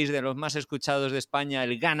 6 de los más escuchados de España,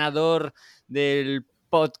 el ganador del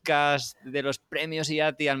podcast de los premios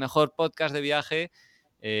IATI al mejor podcast de viaje,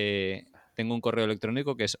 tengo un correo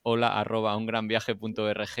electrónico que es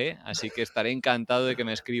hola@ungranviaje.org, así que estaré encantado de que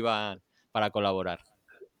me escriban para colaborar.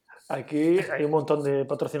 Aquí hay un montón de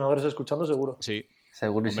patrocinadores escuchando, seguro. Sí.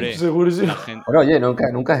 Segurísimo. Hombre, Segurísimo. la gente... Bueno, oye,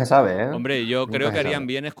 nunca se sabe, ¿eh? Hombre, yo Nunca creo se que harían sabe.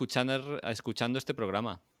 bien escuchando este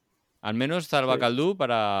programa. Al menos Zalbacaldú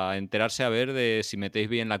para enterarse a ver de si metéis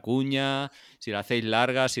bien la cuña, si la hacéis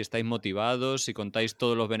larga, si estáis motivados, si contáis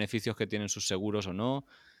todos los beneficios que tienen sus seguros o no.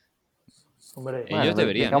 Hombre, Ellos Bueno,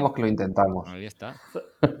 deberían. digamos que lo intentamos. Ahí está.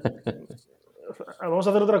 vamos a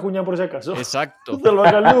hacer otra cuña por si acaso. Exacto.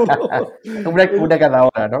 Zalbacaldú. Una cada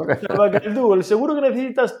hora, ¿no? Zalbacaldú, el seguro que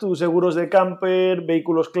necesitas tú, seguros de camper,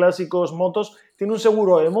 vehículos clásicos, motos, tiene un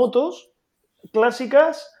seguro de motos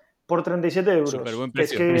clásicas por 37 euros. Súper buen que es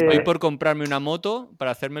precio. que... Estoy por comprarme una moto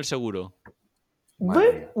para hacerme el seguro. Madre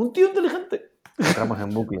 ¿Ve? mía. Un tío inteligente. Entramos en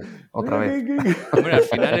bucle, otra vez. Hombre, al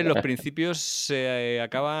final en los principios se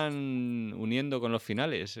acaban uniendo con los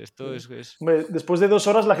finales. Esto es... Hombre, después de 2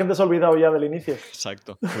 horas la gente se ha olvidado ya del inicio.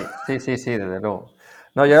 Exacto. Sí, desde luego.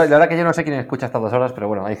 No, la verdad que yo no sé quién escucha estas 2 horas, pero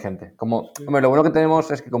bueno, hay gente. Hombre, lo bueno que tenemos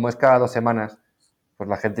es que como es cada 2 semanas, pues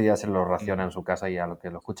la gente ya se lo raciona en su casa y a lo que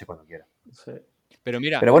lo escuche cuando quiera. Sí. Pero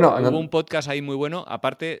mira, Pero bueno, hubo un podcast ahí muy bueno,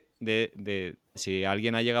 aparte de si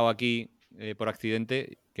alguien ha llegado aquí por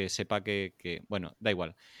accidente, que sepa que bueno, da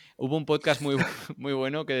igual. Hubo un podcast muy, muy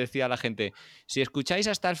bueno que decía a la gente, si escucháis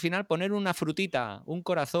hasta el final, poner una frutita, un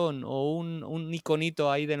corazón o un iconito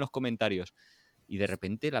ahí en los comentarios. Y de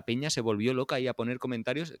repente la peña se volvió loca ahí a poner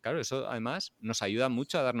comentarios. Claro, eso además nos ayuda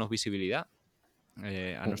mucho a darnos visibilidad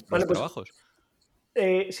a nuestros Vale, pues, trabajos.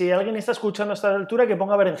 Si alguien está escuchando hasta la altura, que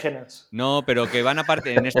ponga berenjenas. No, pero que van a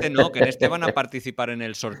en este no, que en este van a participar en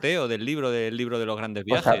el sorteo del libro de los grandes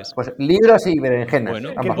viajes. Pues libros y berenjenas.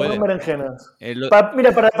 Bueno, Que ambas. pongan puede. berenjenas.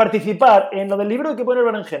 Mira, para participar en lo del libro hay que poner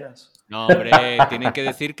berenjenas. No, hombre, tienen que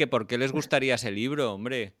decir que por qué les gustaría ese libro,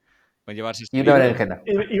 hombre. Pues llevarse este Y una libro. berenjena.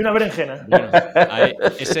 Y una berenjena. Bueno,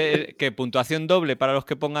 ¿qué puntuación doble para los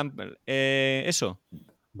que pongan eso?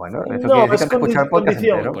 Bueno, eso No, quiere decir es que han escuchado el podcast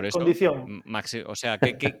condición. entero. Por eso, Condición. o sea,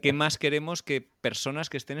 ¿qué más queremos que personas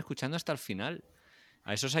que estén escuchando hasta el final?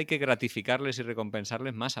 A esos hay que gratificarles y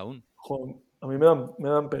recompensarles más aún. Joder, a mí me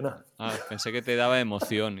dan pena. Ah, pensé que te daba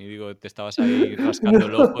emoción y digo, te estabas ahí rascando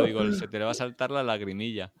el ojo, digo, se te le va a saltar la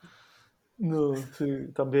lagrimilla. No,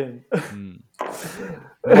 sí, también.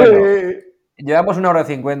 Bueno, llevamos 1 hora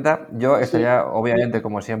 50. Yo estaría, obviamente,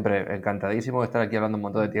 como siempre, encantadísimo de estar aquí hablando un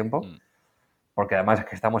montón de tiempo. Porque además es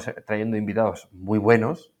que estamos trayendo invitados muy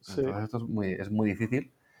buenos. Sí. Entonces esto es muy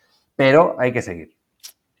difícil. Pero hay que seguir.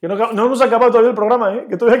 Que no hemos acabado todavía el programa, ¿eh?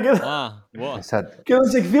 Que todavía queda. Ah, wow. Exacto. Quedan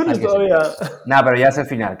secciones todavía. Nada, pero ya es el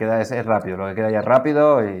final. Es rápido. Lo que queda ya es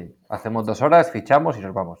rápido y hacemos 2 horas, fichamos y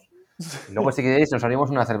nos vamos. Y luego, si queréis, nos haríamos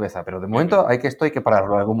una cerveza. Pero de momento hay que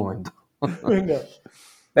pararlo en algún momento. Venga.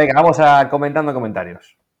 Venga, vamos a comentando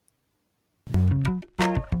comentarios.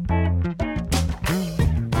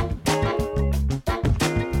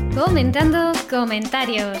 Comentando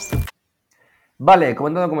comentarios. Vale,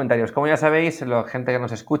 comentando comentarios. Como ya sabéis, la gente que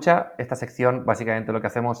nos escucha, esta sección básicamente lo que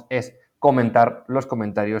hacemos es comentar los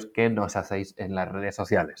comentarios que nos hacéis en las redes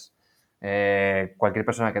sociales. Cualquier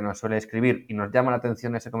persona que nos suele escribir y nos llama la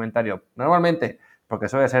atención ese comentario, normalmente porque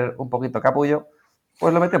suele ser un poquito capullo,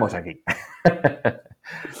 pues lo metemos aquí.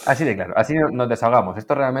 Así de claro, así nos desahogamos.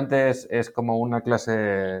 Esto realmente es como una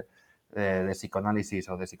clase de psicoanálisis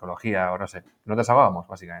o de psicología o no sé. Nos desahogamos,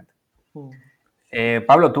 básicamente.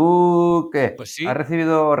 Pablo, ¿tú qué? Pues sí. ¿Has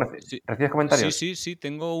recibido Sí. ¿Recibes comentarios? Sí.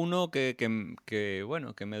 Tengo uno que me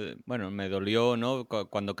dolió, ¿no?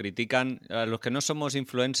 Cuando critican a los que no somos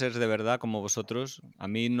influencers de verdad como vosotros. A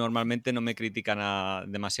mí normalmente no me critican a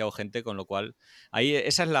demasiado gente, con lo cual ahí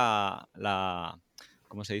esa es la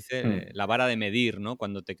 ¿cómo se dice? La vara de medir, ¿no?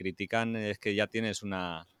 Cuando te critican es que ya tienes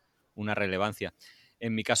una relevancia.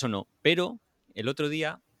 En mi caso no. Pero el otro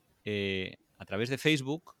día, a través de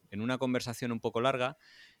Facebook, en una conversación un poco larga,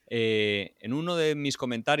 en uno de mis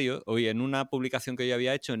comentarios, en una publicación que yo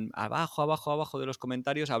había hecho, abajo de los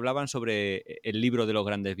comentarios, hablaban sobre el libro de los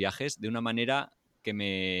grandes viajes de una manera que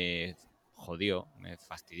me jodió, me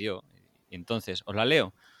fastidió. Y entonces, os la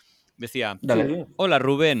leo. Decía, Dale. hola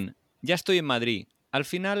Rubén, ya estoy en Madrid. Al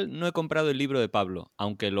final no he comprado el libro de Pablo,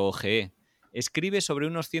 aunque lo ojeé. Escribe sobre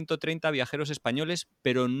unos 130 viajeros españoles,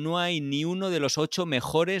 pero no hay ni uno de los 8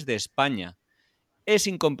 mejores de España. Es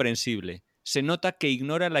incomprensible. se nota que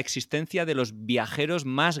ignora la existencia de los viajeros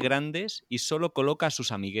más grandes y solo coloca a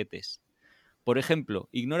sus amiguetes. Por ejemplo,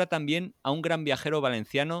 ignora también a un gran viajero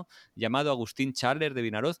valenciano llamado Agustín Charler de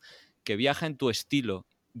Vinaroz, que viaja en tu estilo.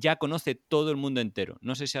 Ya conoce todo el mundo entero.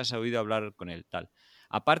 No sé si has oído hablar con él, tal.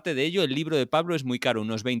 Aparte de ello, el libro de Pablo es muy caro,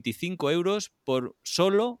 unos 25 euros por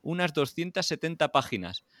solo unas 270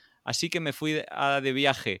 páginas. Así que me fui de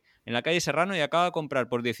viaje en la calle Serrano y acabo de comprar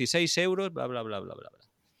por 16 euros, bla, bla, bla, bla, bla, bla.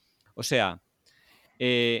 O sea,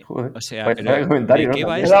 Joder, pero comentario, ¿de qué ¿no?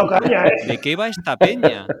 va Me he esto? dado caña, ¿eh? ¿De qué va esta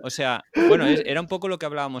peña? O sea, bueno, era un poco lo que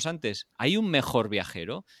hablábamos antes. ¿Hay un mejor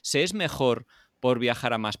viajero? ¿Se es mejor por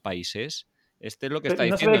viajar a más países? Este es lo que está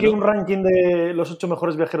 ¿No se ve diciendo, aquí ¿no? un ranking de los 8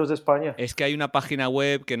 mejores viajeros de España? Es que hay una página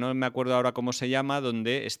web que no me acuerdo ahora cómo se llama,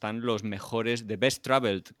 donde están los mejores, The Best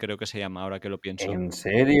Traveled, creo que se llama, ahora que lo pienso. ¿En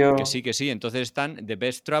serio? Que sí, que sí. Entonces están The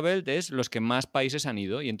Best Traveled, es los que más países han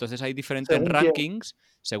ido. Y entonces hay diferentes ¿Según quién? rankings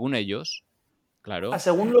según ellos. Claro.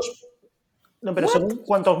 Según los... No, pero ¿What? según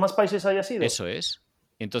cuantos más países hayas ido. Eso es.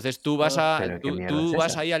 Entonces tú vas ¿Pero qué mierda tú es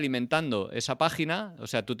vas esa? ahí alimentando esa página, o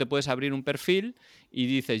sea, tú te puedes abrir un perfil y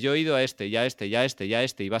dices, yo he ido a este, ya a este, ya a este, ya a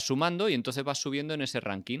este, y vas sumando y entonces vas subiendo en ese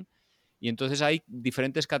ranking. Y entonces hay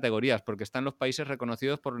diferentes categorías, porque están los países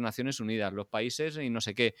reconocidos por las Naciones Unidas, los países y no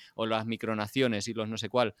sé qué, o las micronaciones y los no sé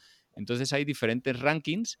cuál. Entonces hay diferentes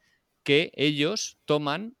rankings que ellos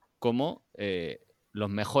toman como los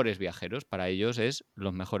mejores viajeros. Para ellos es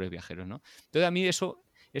los mejores viajeros, ¿no? Entonces a mí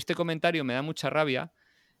este comentario me da mucha rabia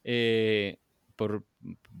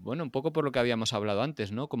bueno, un poco por lo que habíamos hablado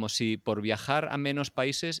antes, ¿no? Como si por viajar a menos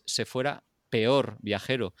países se fuera peor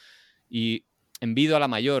viajero. Y envidio a la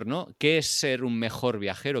mayor, ¿no? ¿Qué es ser un mejor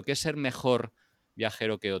viajero? ¿Qué es ser mejor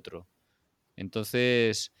viajero que otro?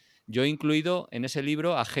 Entonces, yo he incluido en ese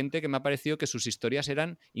libro a gente que me ha parecido que sus historias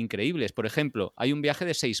eran increíbles. Por ejemplo, hay un viaje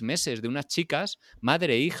de 6 meses de unas chicas,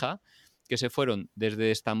 madre e hija, que se fueron desde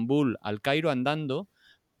Estambul al Cairo andando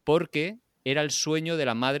porque era el sueño de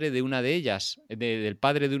la madre de una de ellas, del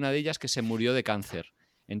padre de una de ellas que se murió de cáncer.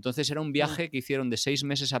 Entonces era un viaje que hicieron de 6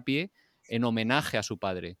 meses a pie en homenaje a su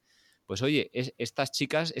padre. Pues oye, estas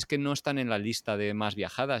chicas es que no están en la lista de más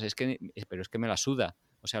viajadas, pero es que me la suda.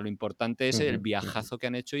 O sea, lo importante es el viajazo que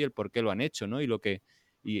han hecho y el por qué lo han hecho, ¿no?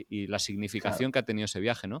 Y la significación que ha tenido ese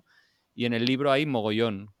viaje, ¿no? Y en el libro hay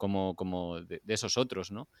mogollón, como de esos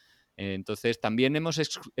otros, ¿no? Entonces, también hemos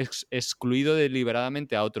excluido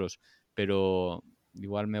deliberadamente a otros, pero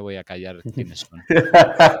igual me voy a callar quiénes son.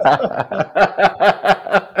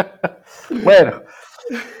 Bueno,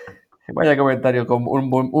 vaya comentario con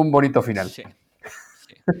un bonito final. Sí.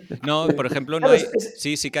 No, por ejemplo, no hay...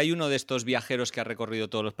 sí que hay uno de estos viajeros que ha recorrido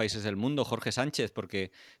todos los países del mundo, Jorge Sánchez,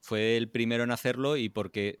 porque fue el primero en hacerlo y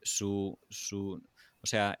porque o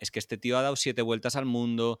sea, es que este tío ha dado 7 vueltas al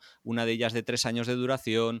mundo, una de ellas de 3 años de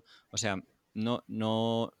duración. O sea,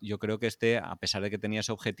 no, yo creo que a pesar de que tenía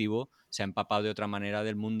ese objetivo, se ha empapado de otra manera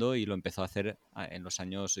del mundo y lo empezó a hacer en los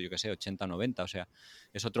años, yo qué sé, 80, 90. O sea,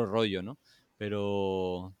 es otro rollo, ¿no?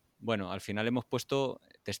 Pero bueno, al final hemos puesto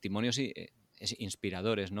testimonios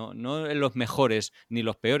inspiradores, ¿no? No los mejores ni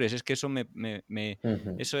los peores. Es que eso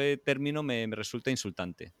ese término me resulta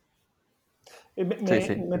insultante.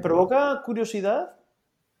 Me provoca curiosidad.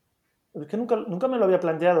 Es que nunca me lo había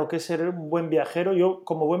planteado, qué es ser un buen viajero. Yo,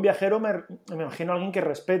 como buen viajero, me imagino a alguien que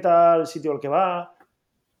respeta el sitio al que va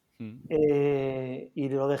y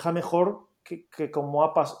lo deja mejor que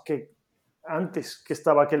antes que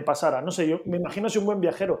estaba que él pasara. No sé, yo me imagino ser un buen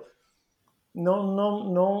viajero.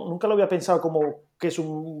 Nunca lo había pensado como que es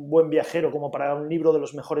un buen viajero, como para un libro de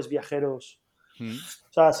los mejores viajeros.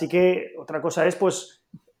 O sea, así que otra cosa es, pues,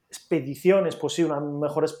 expediciones. Pues sí, una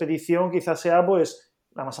mejor expedición quizás sea, pues,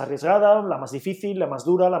 la más arriesgada, la más difícil, la más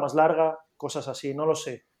dura, la más larga, cosas así, no lo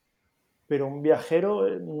sé. Pero un viajero,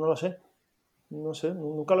 no lo sé. No sé,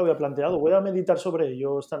 nunca lo había planteado. Voy a meditar sobre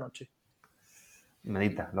ello esta noche.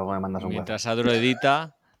 Medita, luego me mandas un WhatsApp. Mientras Adro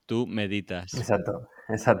edita, tú meditas. Exacto.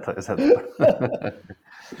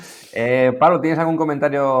 Pablo, ¿tienes algún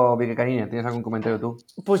comentario, Viquecanine? ¿Tienes algún comentario tú?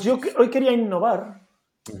 Pues yo hoy quería innovar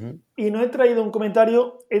y no he traído un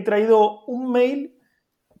comentario, he traído un mail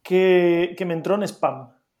que me entró en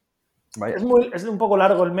spam. Vaya. Es un poco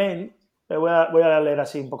largo el mail, voy a leer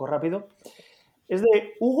así un poco rápido. Es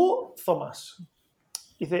de Hugo Zomas.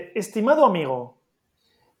 Dice, estimado amigo,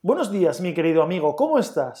 buenos días, mi querido amigo, ¿cómo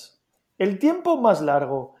estás? El tiempo más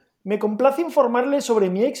largo. Me complace informarle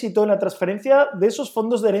sobre mi éxito en la transferencia de esos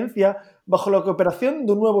fondos de herencia bajo la cooperación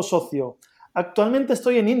de un nuevo socio. Actualmente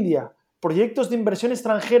estoy en India, proyectos de inversión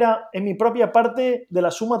extranjera en mi propia parte de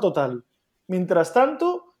la suma total. Mientras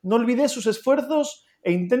tanto, no olvidé sus esfuerzos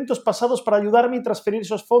e intentos pasados para ayudarme y transferir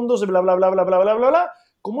esos fondos de bla, bla, bla, bla, bla, bla, bla, bla,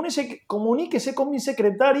 comuníquese con mi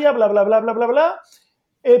secretaria, bla, bla, bla, bla, bla, bla,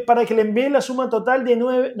 para que le envíe la suma total de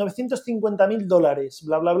 $950.000,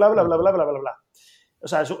 bla, bla, bla, bla, bla, bla, bla, bla, bla. O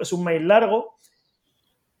sea, es un mail largo.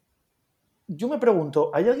 Yo me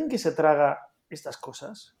pregunto, ¿hay alguien que se traga estas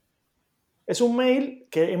cosas? Es un mail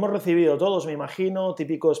que hemos recibido todos, me imagino,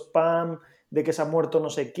 típico spam de que se ha muerto no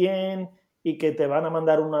sé quién y que te van a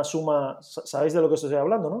mandar una suma. ¿Sabéis de lo que os estoy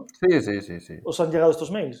hablando, no? Sí. ¿Os han llegado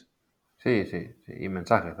estos mails? Sí. Y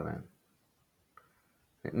mensajes también.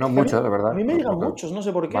 No Es que mucho, de a verdad. mí me llegan muchos, no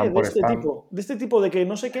sé por qué, Van por spam. de este tipo de que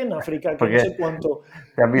no sé qué en África, que no Porque sé cuánto.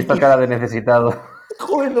 te han Y visto que, cara de necesitado.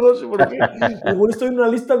 joder, no sé por qué. Igual estoy en una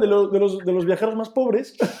lista de los viajeros más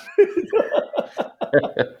pobres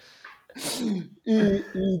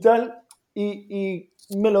y tal. Y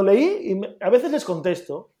me lo leí y a veces les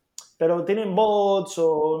contesto, pero tienen bots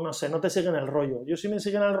o no sé, no te siguen el rollo. Yo si me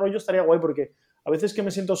siguen el rollo estaría guay porque a veces que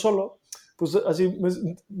me siento solo, pues así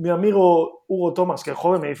mi amigo Hugo Tomás, que el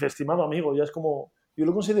joven me dice, estimado amigo, ya es como, yo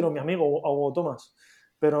lo considero mi amigo a Hugo Tomás,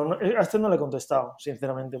 pero a este no le he contestado,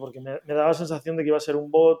 sinceramente, porque me daba la sensación de que iba a ser un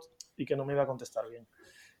bot y que no me iba a contestar bien.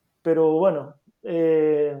 Pero bueno,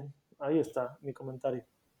 ahí está mi comentario.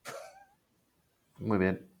 Muy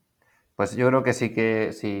bien. Pues yo creo que sí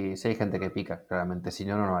hay gente que pica, claramente. Si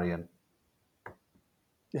no, no lo harían.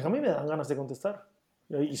 Y a mí me dan ganas de contestar.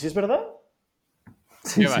 ¿Y si es verdad?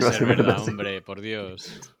 Sí, ¿Qué va a va a ser verdad, verdad, sí. hombre? Por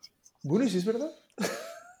Dios. Bueno, ¿y si es verdad?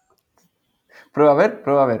 Prueba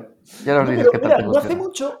a ver. Ya nos No, dices pero qué tal mira, te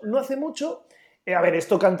funciona. no hace mucho. A ver,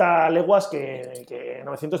 esto canta leguas que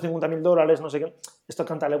 $950.000, no sé qué. Esto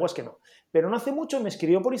canta leguas que no. Pero no hace mucho me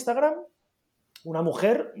escribió por Instagram una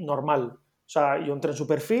mujer normal. O sea, yo entré en su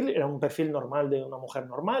perfil, era un perfil normal de una mujer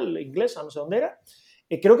normal, inglesa, no sé dónde era.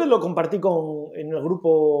 Creo que lo compartí en el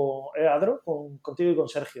grupo PADRE contigo y con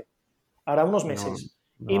Sergio. Hará unos No, meses.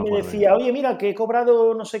 no Y me me acuerdo ya. decía, oye, mira, que he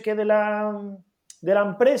cobrado no sé qué de la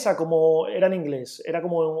empresa, como era en inglés, era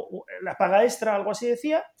como la paga extra, algo así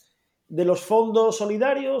decía, de los fondos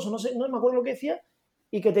solidarios, no sé, no me acuerdo lo que decía,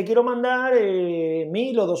 y que te quiero mandar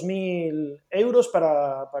 1.000 o 2.000 euros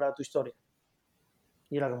para tu historia.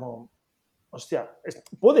 Y era como, hostia,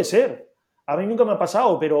 puede ser. A mí nunca me ha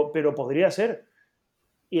pasado, pero podría ser.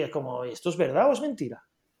 Y es como, ¿esto es verdad o es mentira?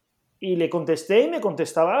 Y le contesté y me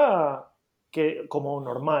contestaba que, como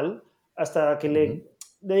normal, hasta que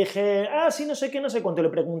Ujú. le dije, sí, no sé qué, no sé cuánto. Le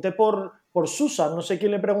pregunté por Susan, no sé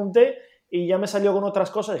quién le pregunté, y ya me salió con otras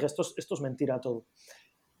cosas. Dije, esto es mentira todo.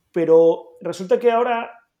 Pero resulta que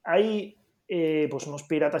ahora hay pues unos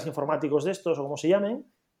piratas informáticos de estos, o como se llamen,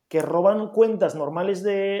 que roban cuentas normales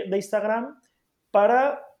de Instagram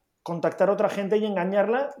para contactar a otra gente y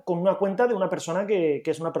engañarla con una cuenta de una persona que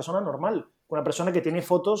es una persona normal, una persona que tiene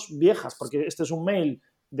fotos viejas, porque este es un mail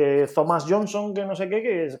de Thomas Johnson, que no sé qué,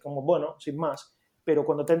 que es como, bueno, sin más. Pero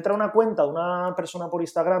cuando te entra una cuenta de una persona por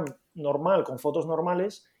Instagram normal, con fotos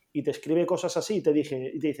normales, y te escribe cosas así y te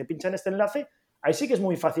dice, pincha en este enlace, ahí sí que es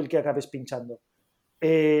muy fácil que acabes pinchando.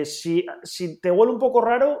 Si te huele un poco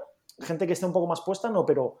raro, gente que esté un poco más puesta, no,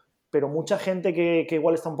 pero mucha gente que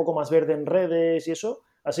igual está un poco más verde en redes y eso,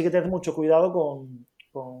 así que tened mucho cuidado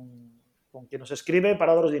con quien nos escribe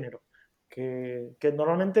para daros dinero, que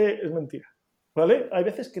normalmente es mentira, ¿vale? Hay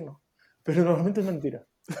veces que no, pero normalmente es mentira.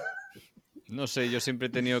 No sé, yo siempre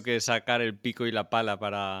he tenido que sacar el pico y la pala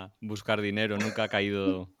para buscar dinero. Nunca ha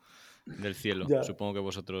caído del cielo. Ya. Supongo que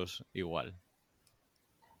vosotros igual.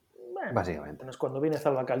 Bueno, Básicamente. es cuando viene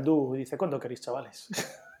Zalba Caldú y dice, ¿cuándo queréis, chavales?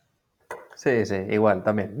 Sí, igual,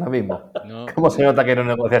 también, lo mismo. No, ¿Cómo se nota que no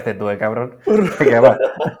negociaste tú, cabrón? Por, Que va.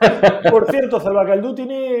 por cierto, Zalba Caldú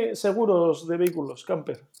tiene seguros de vehículos,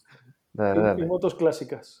 camper Dale, y dale. motos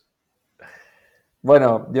clásicas.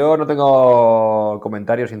 Bueno, yo no tengo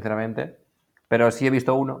comentarios, sinceramente, pero sí he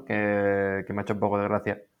visto uno que me ha hecho un poco de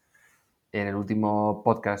gracia. En el último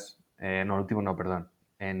podcast, no, el último no, perdón.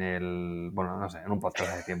 Bueno, no sé, en un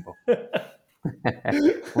podcast hace tiempo.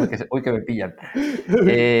 Uy, que me pillan.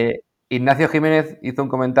 Ignacio Jiménez hizo un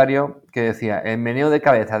comentario que decía, el meneo de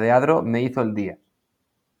cabeza de Adro me hizo el día.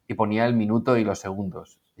 Y ponía el minuto y los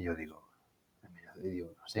segundos. Y yo digo, no ¿Y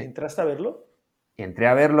sé. entraste a verlo? Y entré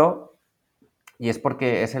a verlo y es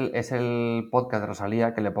porque es el podcast de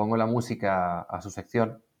Rosalía que le pongo la música a su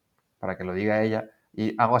sección para que lo diga ella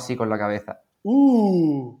y hago así con la cabeza.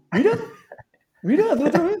 Mira, mira, hazlo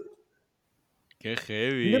otra vez. qué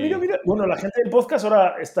Mira, mira, heavy. mira. Bueno, la gente del podcast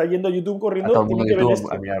ahora está yendo a YouTube A todo corriendo, el mundo tiene de que ver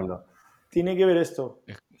YouTube a esto. mirarlo. Tiene que ver esto.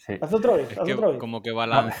 Sí. Hazlo otra vez, Es hazlo que otra vez. como que No.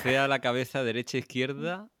 balancea la cabeza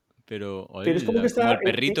derecha-izquierda, pero Pero es como que hola, como está. el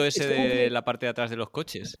perrito Es ese como de que. la parte de atrás de los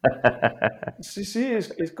coches. Sí, sí,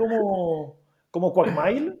 es como. Como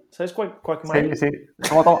Quackmail, ¿sabes Quackmail? Sí,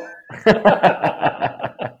 como todo.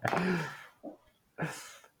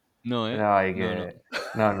 No, ¿eh? Ay,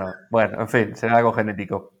 no. Bueno, en fin, será algo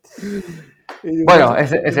genético. Y Bueno,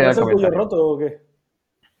 ese era ¿tendrás el el cuello comentario. roto o qué?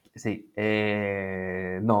 Sí.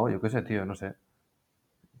 No, yo qué sé, tío, no sé.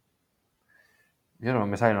 Yo no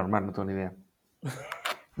me sale normal, no tengo ni idea.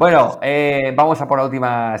 Bueno, vamos a por la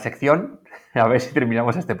última sección. A ver si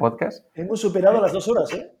terminamos este podcast. Hemos superado las 2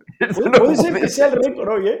 horas, ¿eh? Esto no Puede ser puede que sea el ser. récord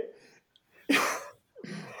hoy, ¿eh?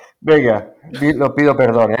 Venga, lo pido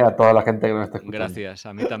perdón, a toda la gente que me está escuchando. Gracias,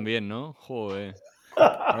 a mí también, ¿no? Joder.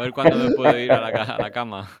 A ver cuándo me puedo ir a la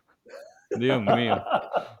cama. Dios mío.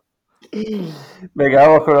 Venga,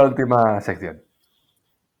 vamos con la última sección.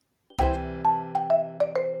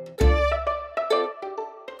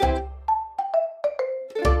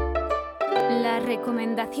 La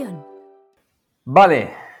recomendación. Vale,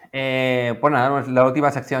 pues nada, la última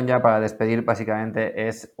sección ya para despedir básicamente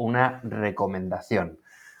es una recomendación.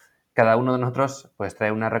 Cada uno de nosotros pues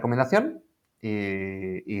trae una recomendación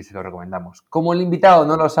y se lo recomendamos. Como el invitado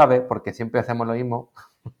no lo sabe, porque siempre hacemos lo mismo,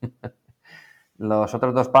 los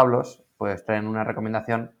otros dos Pablos pues traen una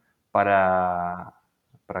recomendación para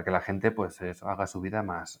que la gente pues haga su vida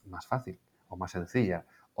más fácil o más sencilla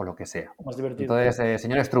o lo que sea. Más divertido. Entonces,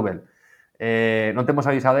 señor Strubell, no te hemos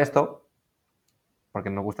avisado de esto porque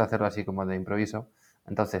nos gusta hacerlo así como de improviso.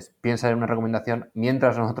 Entonces, piensa en una recomendación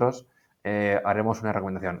mientras nosotros haremos una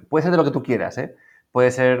recomendación. Puede ser de lo que tú quieras, ¿eh?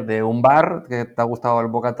 Puede ser de un bar que te ha gustado el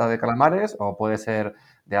bocata de calamares, o puede ser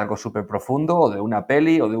de algo súper profundo, o de una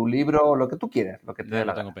peli, o de un libro, o lo que tú quieras, lo que te Ya dé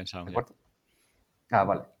la lo tengo gana. pensado. ¿De Ya. acuerdo? Ah,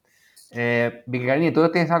 vale. Vicky, ¿tú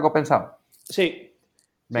tienes algo pensado? Sí.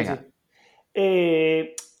 Venga.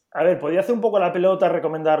 Sí. A ver, podría hacer un poco la pelota,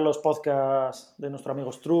 recomendar los podcasts de nuestro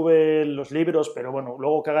amigo Strubell, los libros, pero bueno,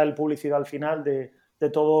 luego que haga el publicidad al final de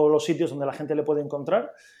todos los sitios donde la gente le puede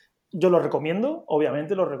encontrar. Yo lo recomiendo,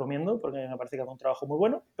 obviamente lo recomiendo, porque me parece que hace un trabajo muy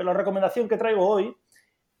bueno, pero la recomendación que traigo hoy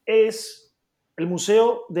es el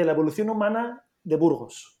Museo de la Evolución Humana de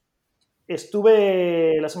Burgos.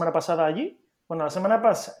 Estuve la semana pasada allí. Bueno, la semana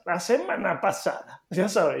pasada, ya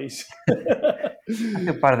sabéis.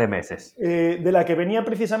 Hace un par de meses. De la que venía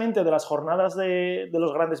precisamente de las jornadas de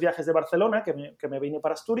los grandes viajes de Barcelona, que me vine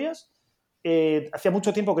para Asturias. Hacía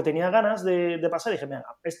mucho tiempo que tenía ganas de pasar y dije, venga,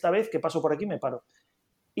 esta vez que paso por aquí me paro.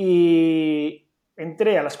 Y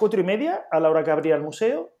entré a las 4:30, a la hora que abría el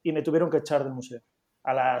museo, y me tuvieron que echar del museo.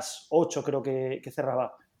 A las 8 creo que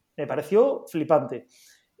cerraba. Me pareció flipante.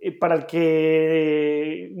 Para el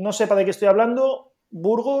que no sepa de qué estoy hablando,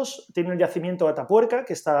 Burgos tiene el yacimiento de Atapuerca,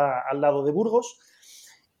 que está al lado de Burgos,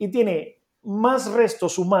 y tiene más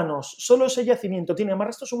restos humanos, solo ese yacimiento tiene más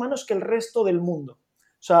restos humanos que el resto del mundo.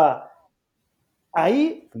 O sea,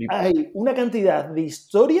 ahí hay una cantidad de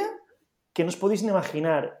historia que no os podéis ni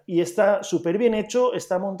imaginar, y está súper bien hecho,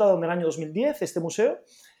 está montado en el año 2010 este museo,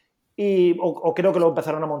 o creo que lo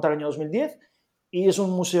empezaron a montar en el año 2010, y es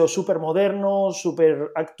un museo súper moderno,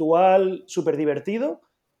 súper actual, súper divertido.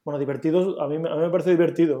 Bueno, divertido, a mí me parece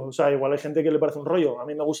divertido. O sea, igual hay gente que le parece un rollo. A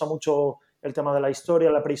mí me gusta mucho el tema de la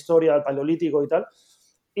historia, la prehistoria, el paleolítico y tal.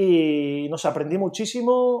 Y, no sé, aprendí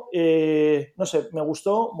muchísimo. No sé, me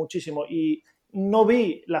gustó muchísimo. Y no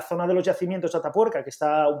vi la zona de los yacimientos de Atapuerca, que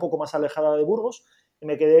está un poco más alejada de Burgos, y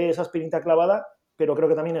me quedé esa espinita clavada, pero creo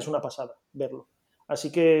que también es una pasada verlo.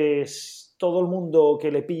 Así que todo el mundo que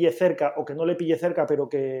le pille cerca o que no le pille cerca, pero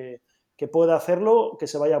que pueda hacerlo, que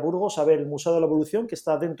se vaya a Burgos a ver el Museo de la Evolución, que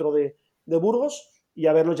está dentro de Burgos, y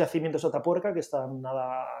a ver los yacimientos de Atapuerca, que están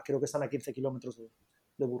creo que están a 15 kilómetros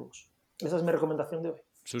de Burgos. Esa es mi recomendación de hoy.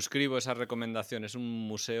 Suscribo esa recomendación. Es un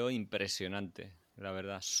museo impresionante, la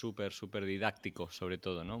verdad. Súper, súper didáctico, sobre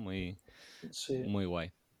todo, ¿no? Muy, Sí. muy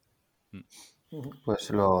guay.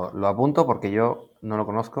 Pues lo apunto porque yo no lo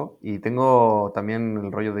conozco y tengo también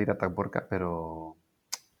el rollo de ir a Atapuerca, pero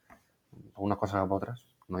unas cosas a otras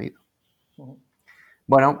no he ido.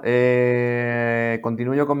 Bueno,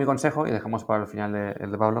 continúo yo con mi consejo y dejamos para el final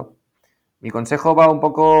el de Pablo. Mi consejo va un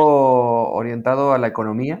poco orientado a la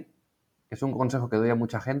economía. Es un consejo que doy a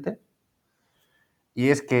mucha gente y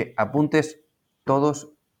es que apuntes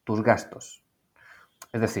todos tus gastos.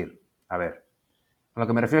 Es decir, a ver, a lo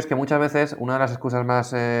que me refiero es que muchas veces una de las excusas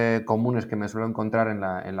más comunes que me suelo encontrar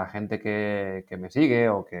en la gente que me sigue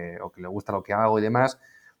o que le gusta lo que hago y demás,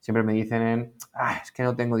 siempre me dicen, es que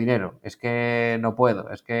no tengo dinero, es que no puedo,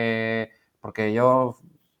 es que... Porque yo...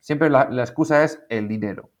 Siempre la excusa es el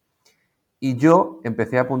dinero. Y yo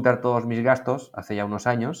empecé a apuntar todos mis gastos hace ya unos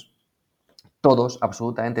años, todos,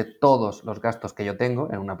 absolutamente todos los gastos que yo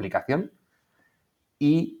tengo en una aplicación,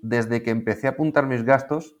 y desde que empecé a apuntar mis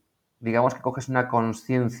gastos, digamos que coges una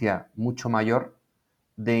conciencia mucho mayor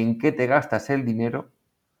de en qué te gastas el dinero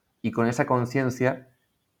y con esa conciencia,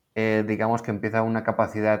 digamos que empieza una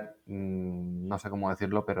capacidad, no sé cómo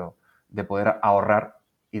decirlo, pero de poder ahorrar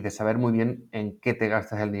y de saber muy bien en qué te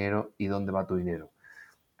gastas el dinero y dónde va tu dinero.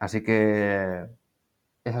 Así que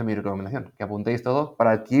esa es mi recomendación, que apuntéis todos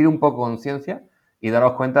para adquirir un poco de conciencia y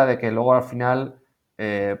daros cuenta de que luego al final,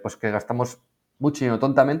 pues que gastamos mucho dinero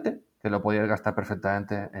tontamente, que lo podíais gastar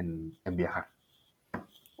perfectamente en viajar.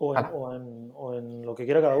 O en lo que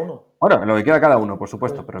quiera cada uno. Bueno, lo que quiera cada uno, por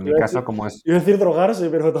supuesto, pero en mi Iba a caso, decir- como es... Iba a decir drogarse,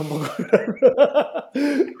 pero tampoco.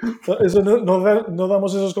 Eso no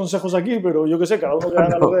damos esos consejos aquí, pero yo qué sé, cada uno que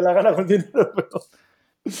haga lo que le dé la gana con el dinero.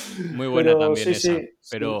 Muy buena Pero también sí, esa. sí.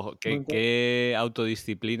 Pero qué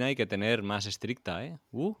autodisciplina hay que tener más estricta, ¿eh?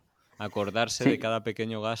 Acordarse de Sí, cada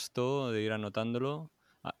pequeño gasto, de ir anotándolo.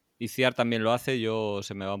 Iciar también lo hace, yo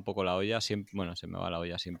se me va un poco la olla, siempre, bueno, se me va la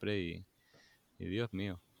olla siempre y Dios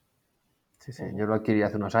mío. sí, sí, yo lo adquirí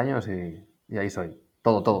hace unos años y ahí soy.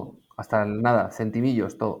 Todo. Hasta nada,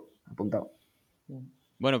 centimillos, todo apuntado.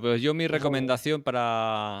 Bueno, pues yo mi Pues muy bien. recomendación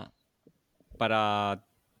para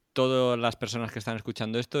todas las personas que están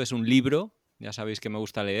escuchando esto es un libro. Ya sabéis que me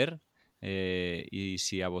gusta leer. Y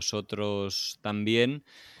si a vosotros también,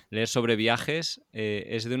 leer sobre viajes.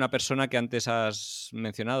 Es de una persona que antes has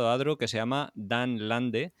mencionado, Adro, que se llama Dan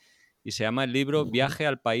Lande. Y se llama el libro Viaje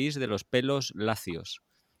al país de los pelos lacios.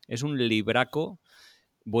 Es un libraco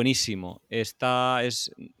buenísimo.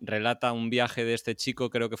 Relata un viaje de este chico,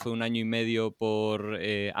 creo que fue 1 año y medio por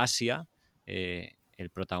Asia. El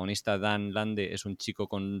protagonista, Dan Lande, es un chico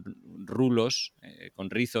con rulos, con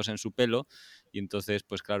rizos en su pelo, y entonces,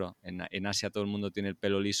 pues claro, en Asia todo el mundo tiene el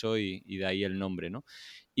pelo liso y de ahí el nombre, ¿no?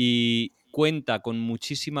 Y cuenta con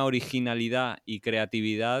muchísima originalidad y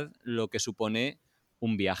creatividad lo que supone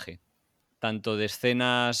un viaje, tanto de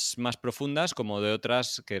escenas más profundas como de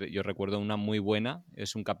otras, que yo recuerdo una muy buena,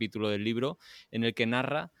 es un capítulo del libro en el que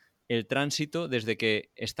narra el tránsito desde que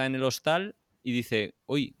está en el hostal y dice,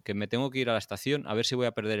 uy, que me tengo que ir a la estación a ver si voy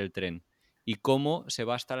a perder el tren, y cómo se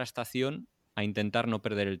va hasta la estación a intentar no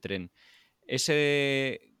perder el tren.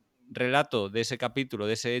 Ese relato de ese capítulo,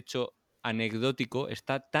 de ese hecho anecdótico,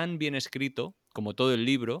 está tan bien escrito como todo el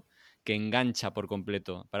libro que engancha por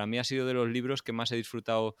completo. Para mí ha sido de los libros que más he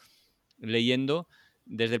disfrutado leyendo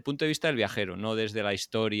desde el punto de vista del viajero, no desde la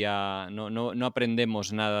historia, no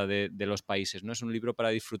aprendemos nada de los países, no es un libro para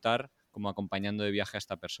disfrutar como acompañando de viaje a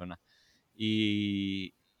esta persona.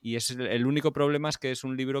 Y es el único problema es que es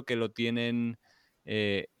un libro que lo tienen,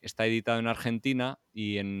 está editado en Argentina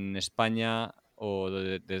y en España, o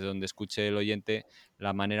desde donde escuche el oyente,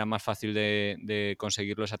 la manera más fácil de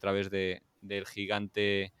conseguirlo es a través del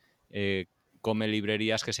gigante come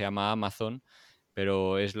librerías que se llama Amazon,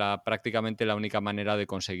 pero es prácticamente la única manera de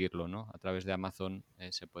conseguirlo, ¿no? A través de Amazon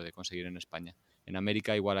se puede conseguir en España. En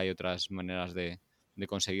América igual hay otras maneras de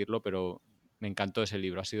conseguirlo, pero me encantó ese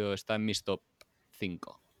libro, está en mis top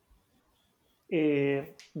 5.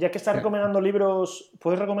 Ya que estás recomendando libros,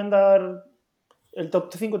 ¿puedes recomendar el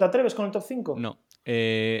top 5? ¿Te atreves con el top 5? No.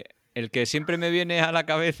 El que siempre me viene a la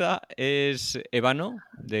cabeza es Ébano,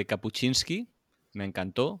 de Kapuczynski. Me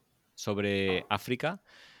encantó, sobre África.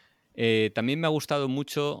 También me ha gustado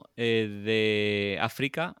mucho de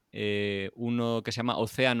África, uno que se llama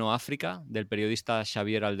Océano África, del periodista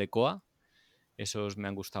Xavier Aldecoa. Esos me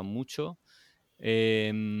han gustado mucho.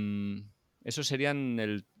 Esos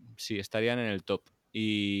estarían en el top.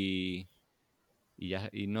 Y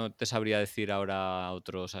no te sabría decir ahora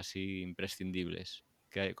otros así imprescindibles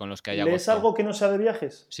con los que haya ¿Lees gozado. algo que no sea de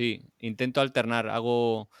viajes? Sí, intento alternar.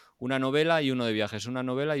 Hago una novela y uno de viajes, una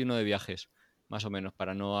novela y uno de viajes, más o menos,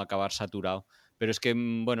 para no acabar saturado. Pero es que,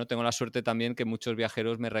 bueno, tengo la suerte también que muchos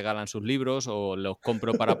viajeros me regalan sus libros o los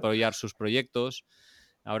compro para apoyar sus proyectos.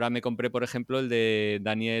 Ahora me compré, por ejemplo, el de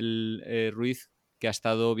Daniel Ruiz, que ha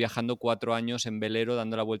estado viajando 4 años en velero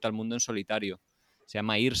dando la vuelta al mundo en solitario. Se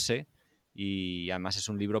llama Irse y además es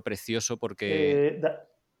un libro precioso porque...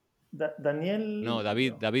 Daniel... No,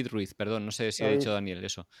 David Ruiz, perdón, no sé si he David, dicho Daniel,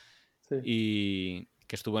 eso. sí. Y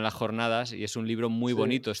que estuvo en las jornadas y es un libro muy Sí.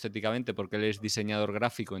 bonito estéticamente porque él es diseñador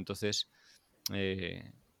gráfico, entonces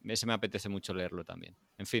ese me apetece mucho leerlo también.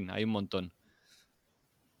 En fin, hay un montón.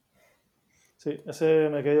 Sí, ese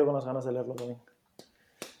me quedé yo con las ganas de leerlo también.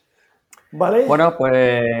 ¿Vale? Bueno,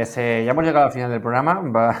 pues ya hemos llegado al final del programa.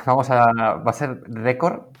 Va a ser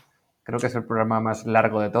récord. Creo que es el programa más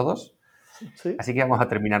largo de todos. Sí. Así que vamos a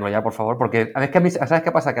terminarlo ya, por favor, porque es que a mí, ¿sabes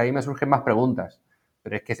qué pasa? Que a mí me surgen más preguntas.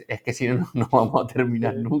 Pero es que si no, no vamos a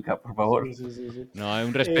terminar nunca, por favor. Sí. No, hay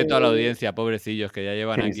un respeto a la audiencia, pobrecillos, que ya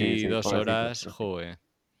llevan Sí, aquí 2 pobrecitos. horas. Joder.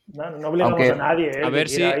 No obligamos Aunque, a nadie, A el ver que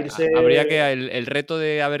si quiera irse... habría que el reto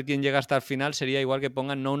de a ver quién llega hasta el final sería igual que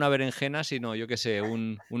pongan no una berenjena, sino yo qué sé,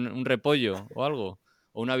 un repollo o algo,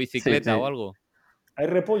 o una sí, bicicleta o sí. algo. Hay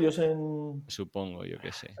repollos en... Supongo, yo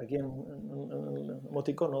qué sé. Aquí en el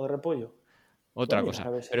emoticono de repollo. Voy a Otra mirar cosa.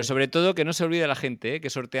 a ver si... Pero sobre todo que no se olvide la gente, que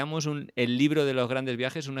sorteamos el libro de los grandes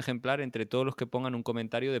viajes, un ejemplar entre todos los que pongan un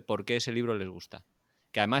comentario de por qué ese libro les gusta.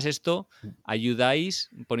 Que además esto ayudáis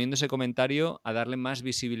poniendo ese comentario a darle más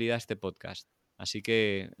visibilidad a este podcast. Así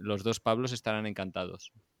que los dos Pablos estarán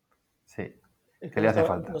encantados. Sí, Es que que le no hace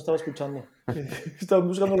estaba, falta. no estaba escuchando. Estaba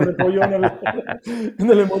buscando el repollo en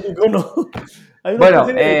el emoticono. Hay una Bueno,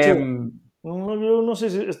 especie de... yo no sé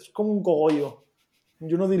si es como un cogollo.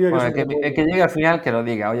 Yo no diría que es bueno, un repollo. el que llegue al final que lo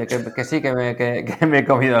diga. Oye, que sí, que me he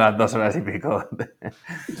comido las 2 horas y pico.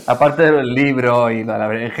 Aparte del libro y la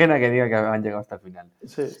berenjena, que diga que han llegado hasta el final.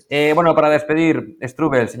 Sí. Bueno, para despedir,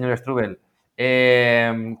 Strubell, señor Strubell,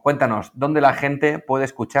 cuéntanos, ¿dónde la gente puede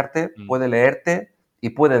escucharte, puede leerte y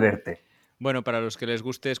puede verte? Bueno, para los que les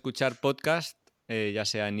guste escuchar podcast, ya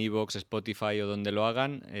sea en iVoox, Spotify o donde lo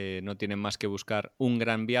hagan, no tienen más que buscar Un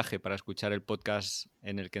Gran Viaje para escuchar el podcast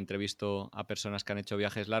en el que entrevisto a personas que han hecho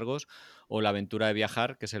viajes largos, o La Aventura de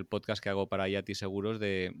Viajar, que es el podcast que hago para Yati Seguros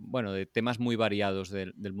de temas muy variados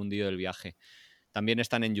del mundillo del viaje. También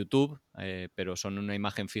están en YouTube, pero son una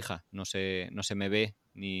imagen fija, no se me ve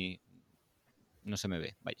no se me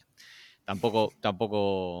ve, vaya.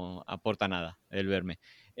 Tampoco aporta nada el verme.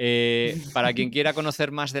 Para quien quiera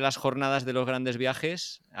conocer más de las jornadas de los grandes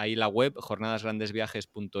viajes, ahí la web,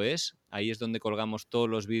 jornadasgrandesviajes.es, ahí es donde colgamos todos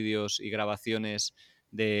los vídeos y grabaciones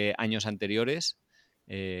de años anteriores,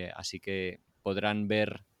 así que podrán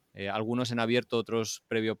ver algunos en abierto, otros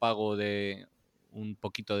previo pago de un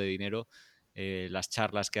poquito de dinero, las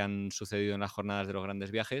charlas que han sucedido en las jornadas de los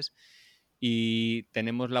grandes viajes. Y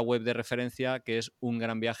tenemos la web de referencia que es Un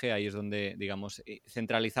Gran Viaje, ahí es donde, digamos,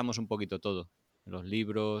 centralizamos un poquito todo, los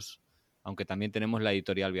libros, aunque también tenemos la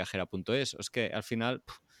editorial viajera.es. Es que al final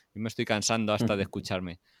yo me estoy cansando hasta de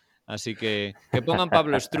escucharme. Así que pongan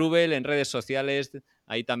Pablo Strubell en redes sociales,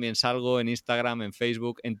 ahí también salgo, en Instagram, en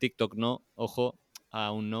Facebook, en TikTok no, ojo,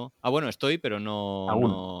 aún no. Bueno, estoy, pero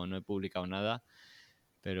Aún. no he publicado nada,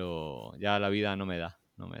 pero ya la vida no me da.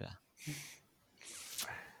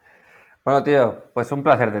 Bueno, tío, pues un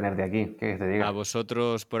placer tenerte aquí, ¿qué te diga? A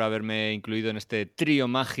vosotros por haberme incluido en este trío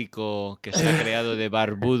mágico que se ha creado de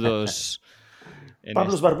barbudos.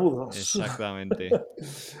 Pablos Barbudos. Exactamente.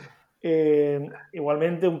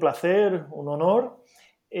 Igualmente un placer, un honor.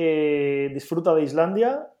 Disfruta de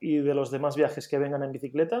Islandia y de los demás viajes que vengan en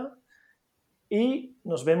bicicleta. Y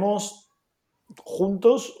nos vemos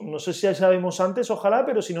juntos, no sé si ya sabemos antes, ojalá,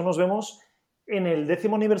 pero si no nos vemos en el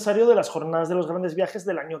 10º aniversario de las jornadas de los grandes viajes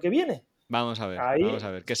del año que viene. Vamos a ver.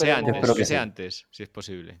 Que sea esperemos. antes, que sea antes, si es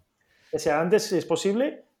posible. Que sea antes, si es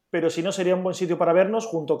posible, pero si no, sería un buen sitio para vernos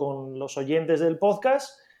junto con los oyentes del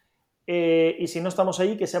podcast. Y si no estamos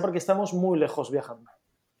ahí, que sea porque estamos muy lejos viajando.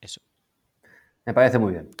 Eso. Me parece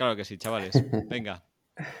muy bien. Claro que sí, chavales. Venga.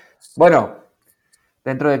 Bueno,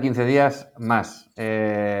 dentro de 15 días más.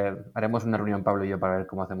 Haremos una reunión, Pablo y yo, para ver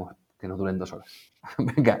cómo hacemos que nos duren 2 horas.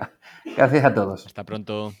 Venga, gracias a todos. Hasta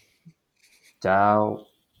pronto. Chao.